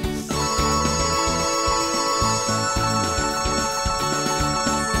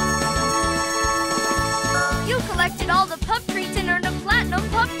 You collected all the pup treats and earned a platinum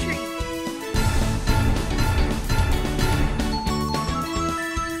pup treat.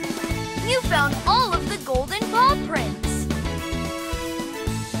 You found all of the golden paw prints.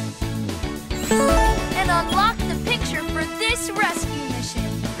 And unlocked the picture for this rescue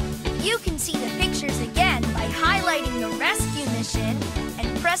mission. You can see the pictures again by highlighting the rescue mission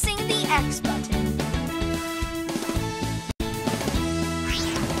and pressing the X button.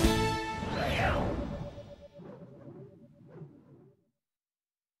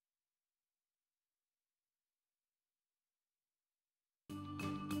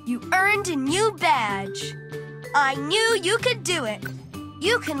 You earned a new badge. I knew you could do it.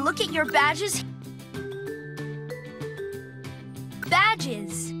 You can look at your badges.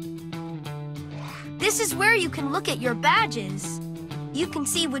 Badges. This is where you can look at your badges. You can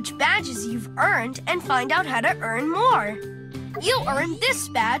see which badges you've earned and find out how to earn more. You earned this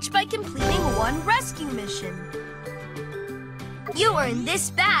badge by completing one rescue mission. You earned this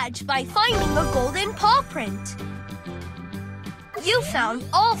badge by finding a golden paw print. You found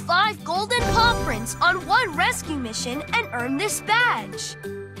all 5 golden paw prints on one rescue mission and earned this badge.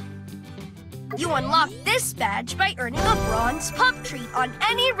 You unlocked this badge by earning a bronze pup treat on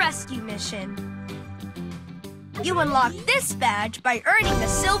any rescue mission. You unlocked this badge by earning a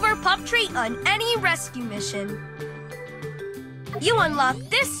silver pup treat on any rescue mission. You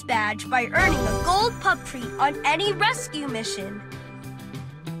unlocked this badge by earning a gold pup treat on any rescue mission.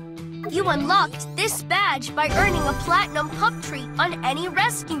 You unlocked this badge by earning a platinum pup treat on any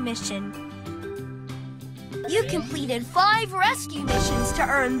rescue mission. You completed 5 rescue missions to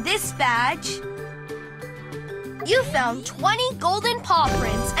earn this badge. You found 20 golden paw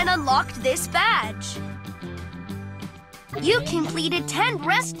prints and unlocked this badge. You completed 10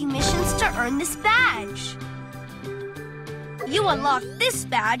 rescue missions to earn this badge. You unlocked this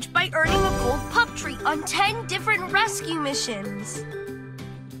badge by earning a gold pup treat on 10 different rescue missions.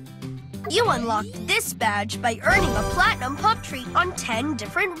 You unlocked this badge by earning a platinum pup treat on 10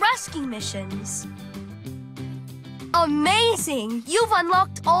 different rescue missions. Amazing! You've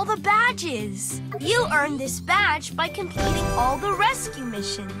unlocked all the badges. You earned this badge by completing all the rescue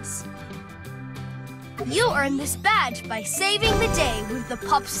missions. You earned this badge by saving the day with the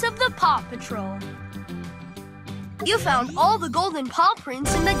pups of the Paw Patrol. You found all the golden paw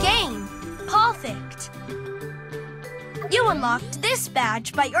prints in the game. Perfect! You unlocked this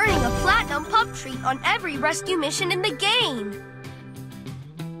badge by earning a platinum pup treat on every rescue mission in the game.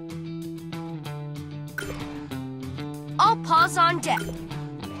 All paws on deck.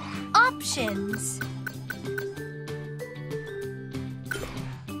 Options.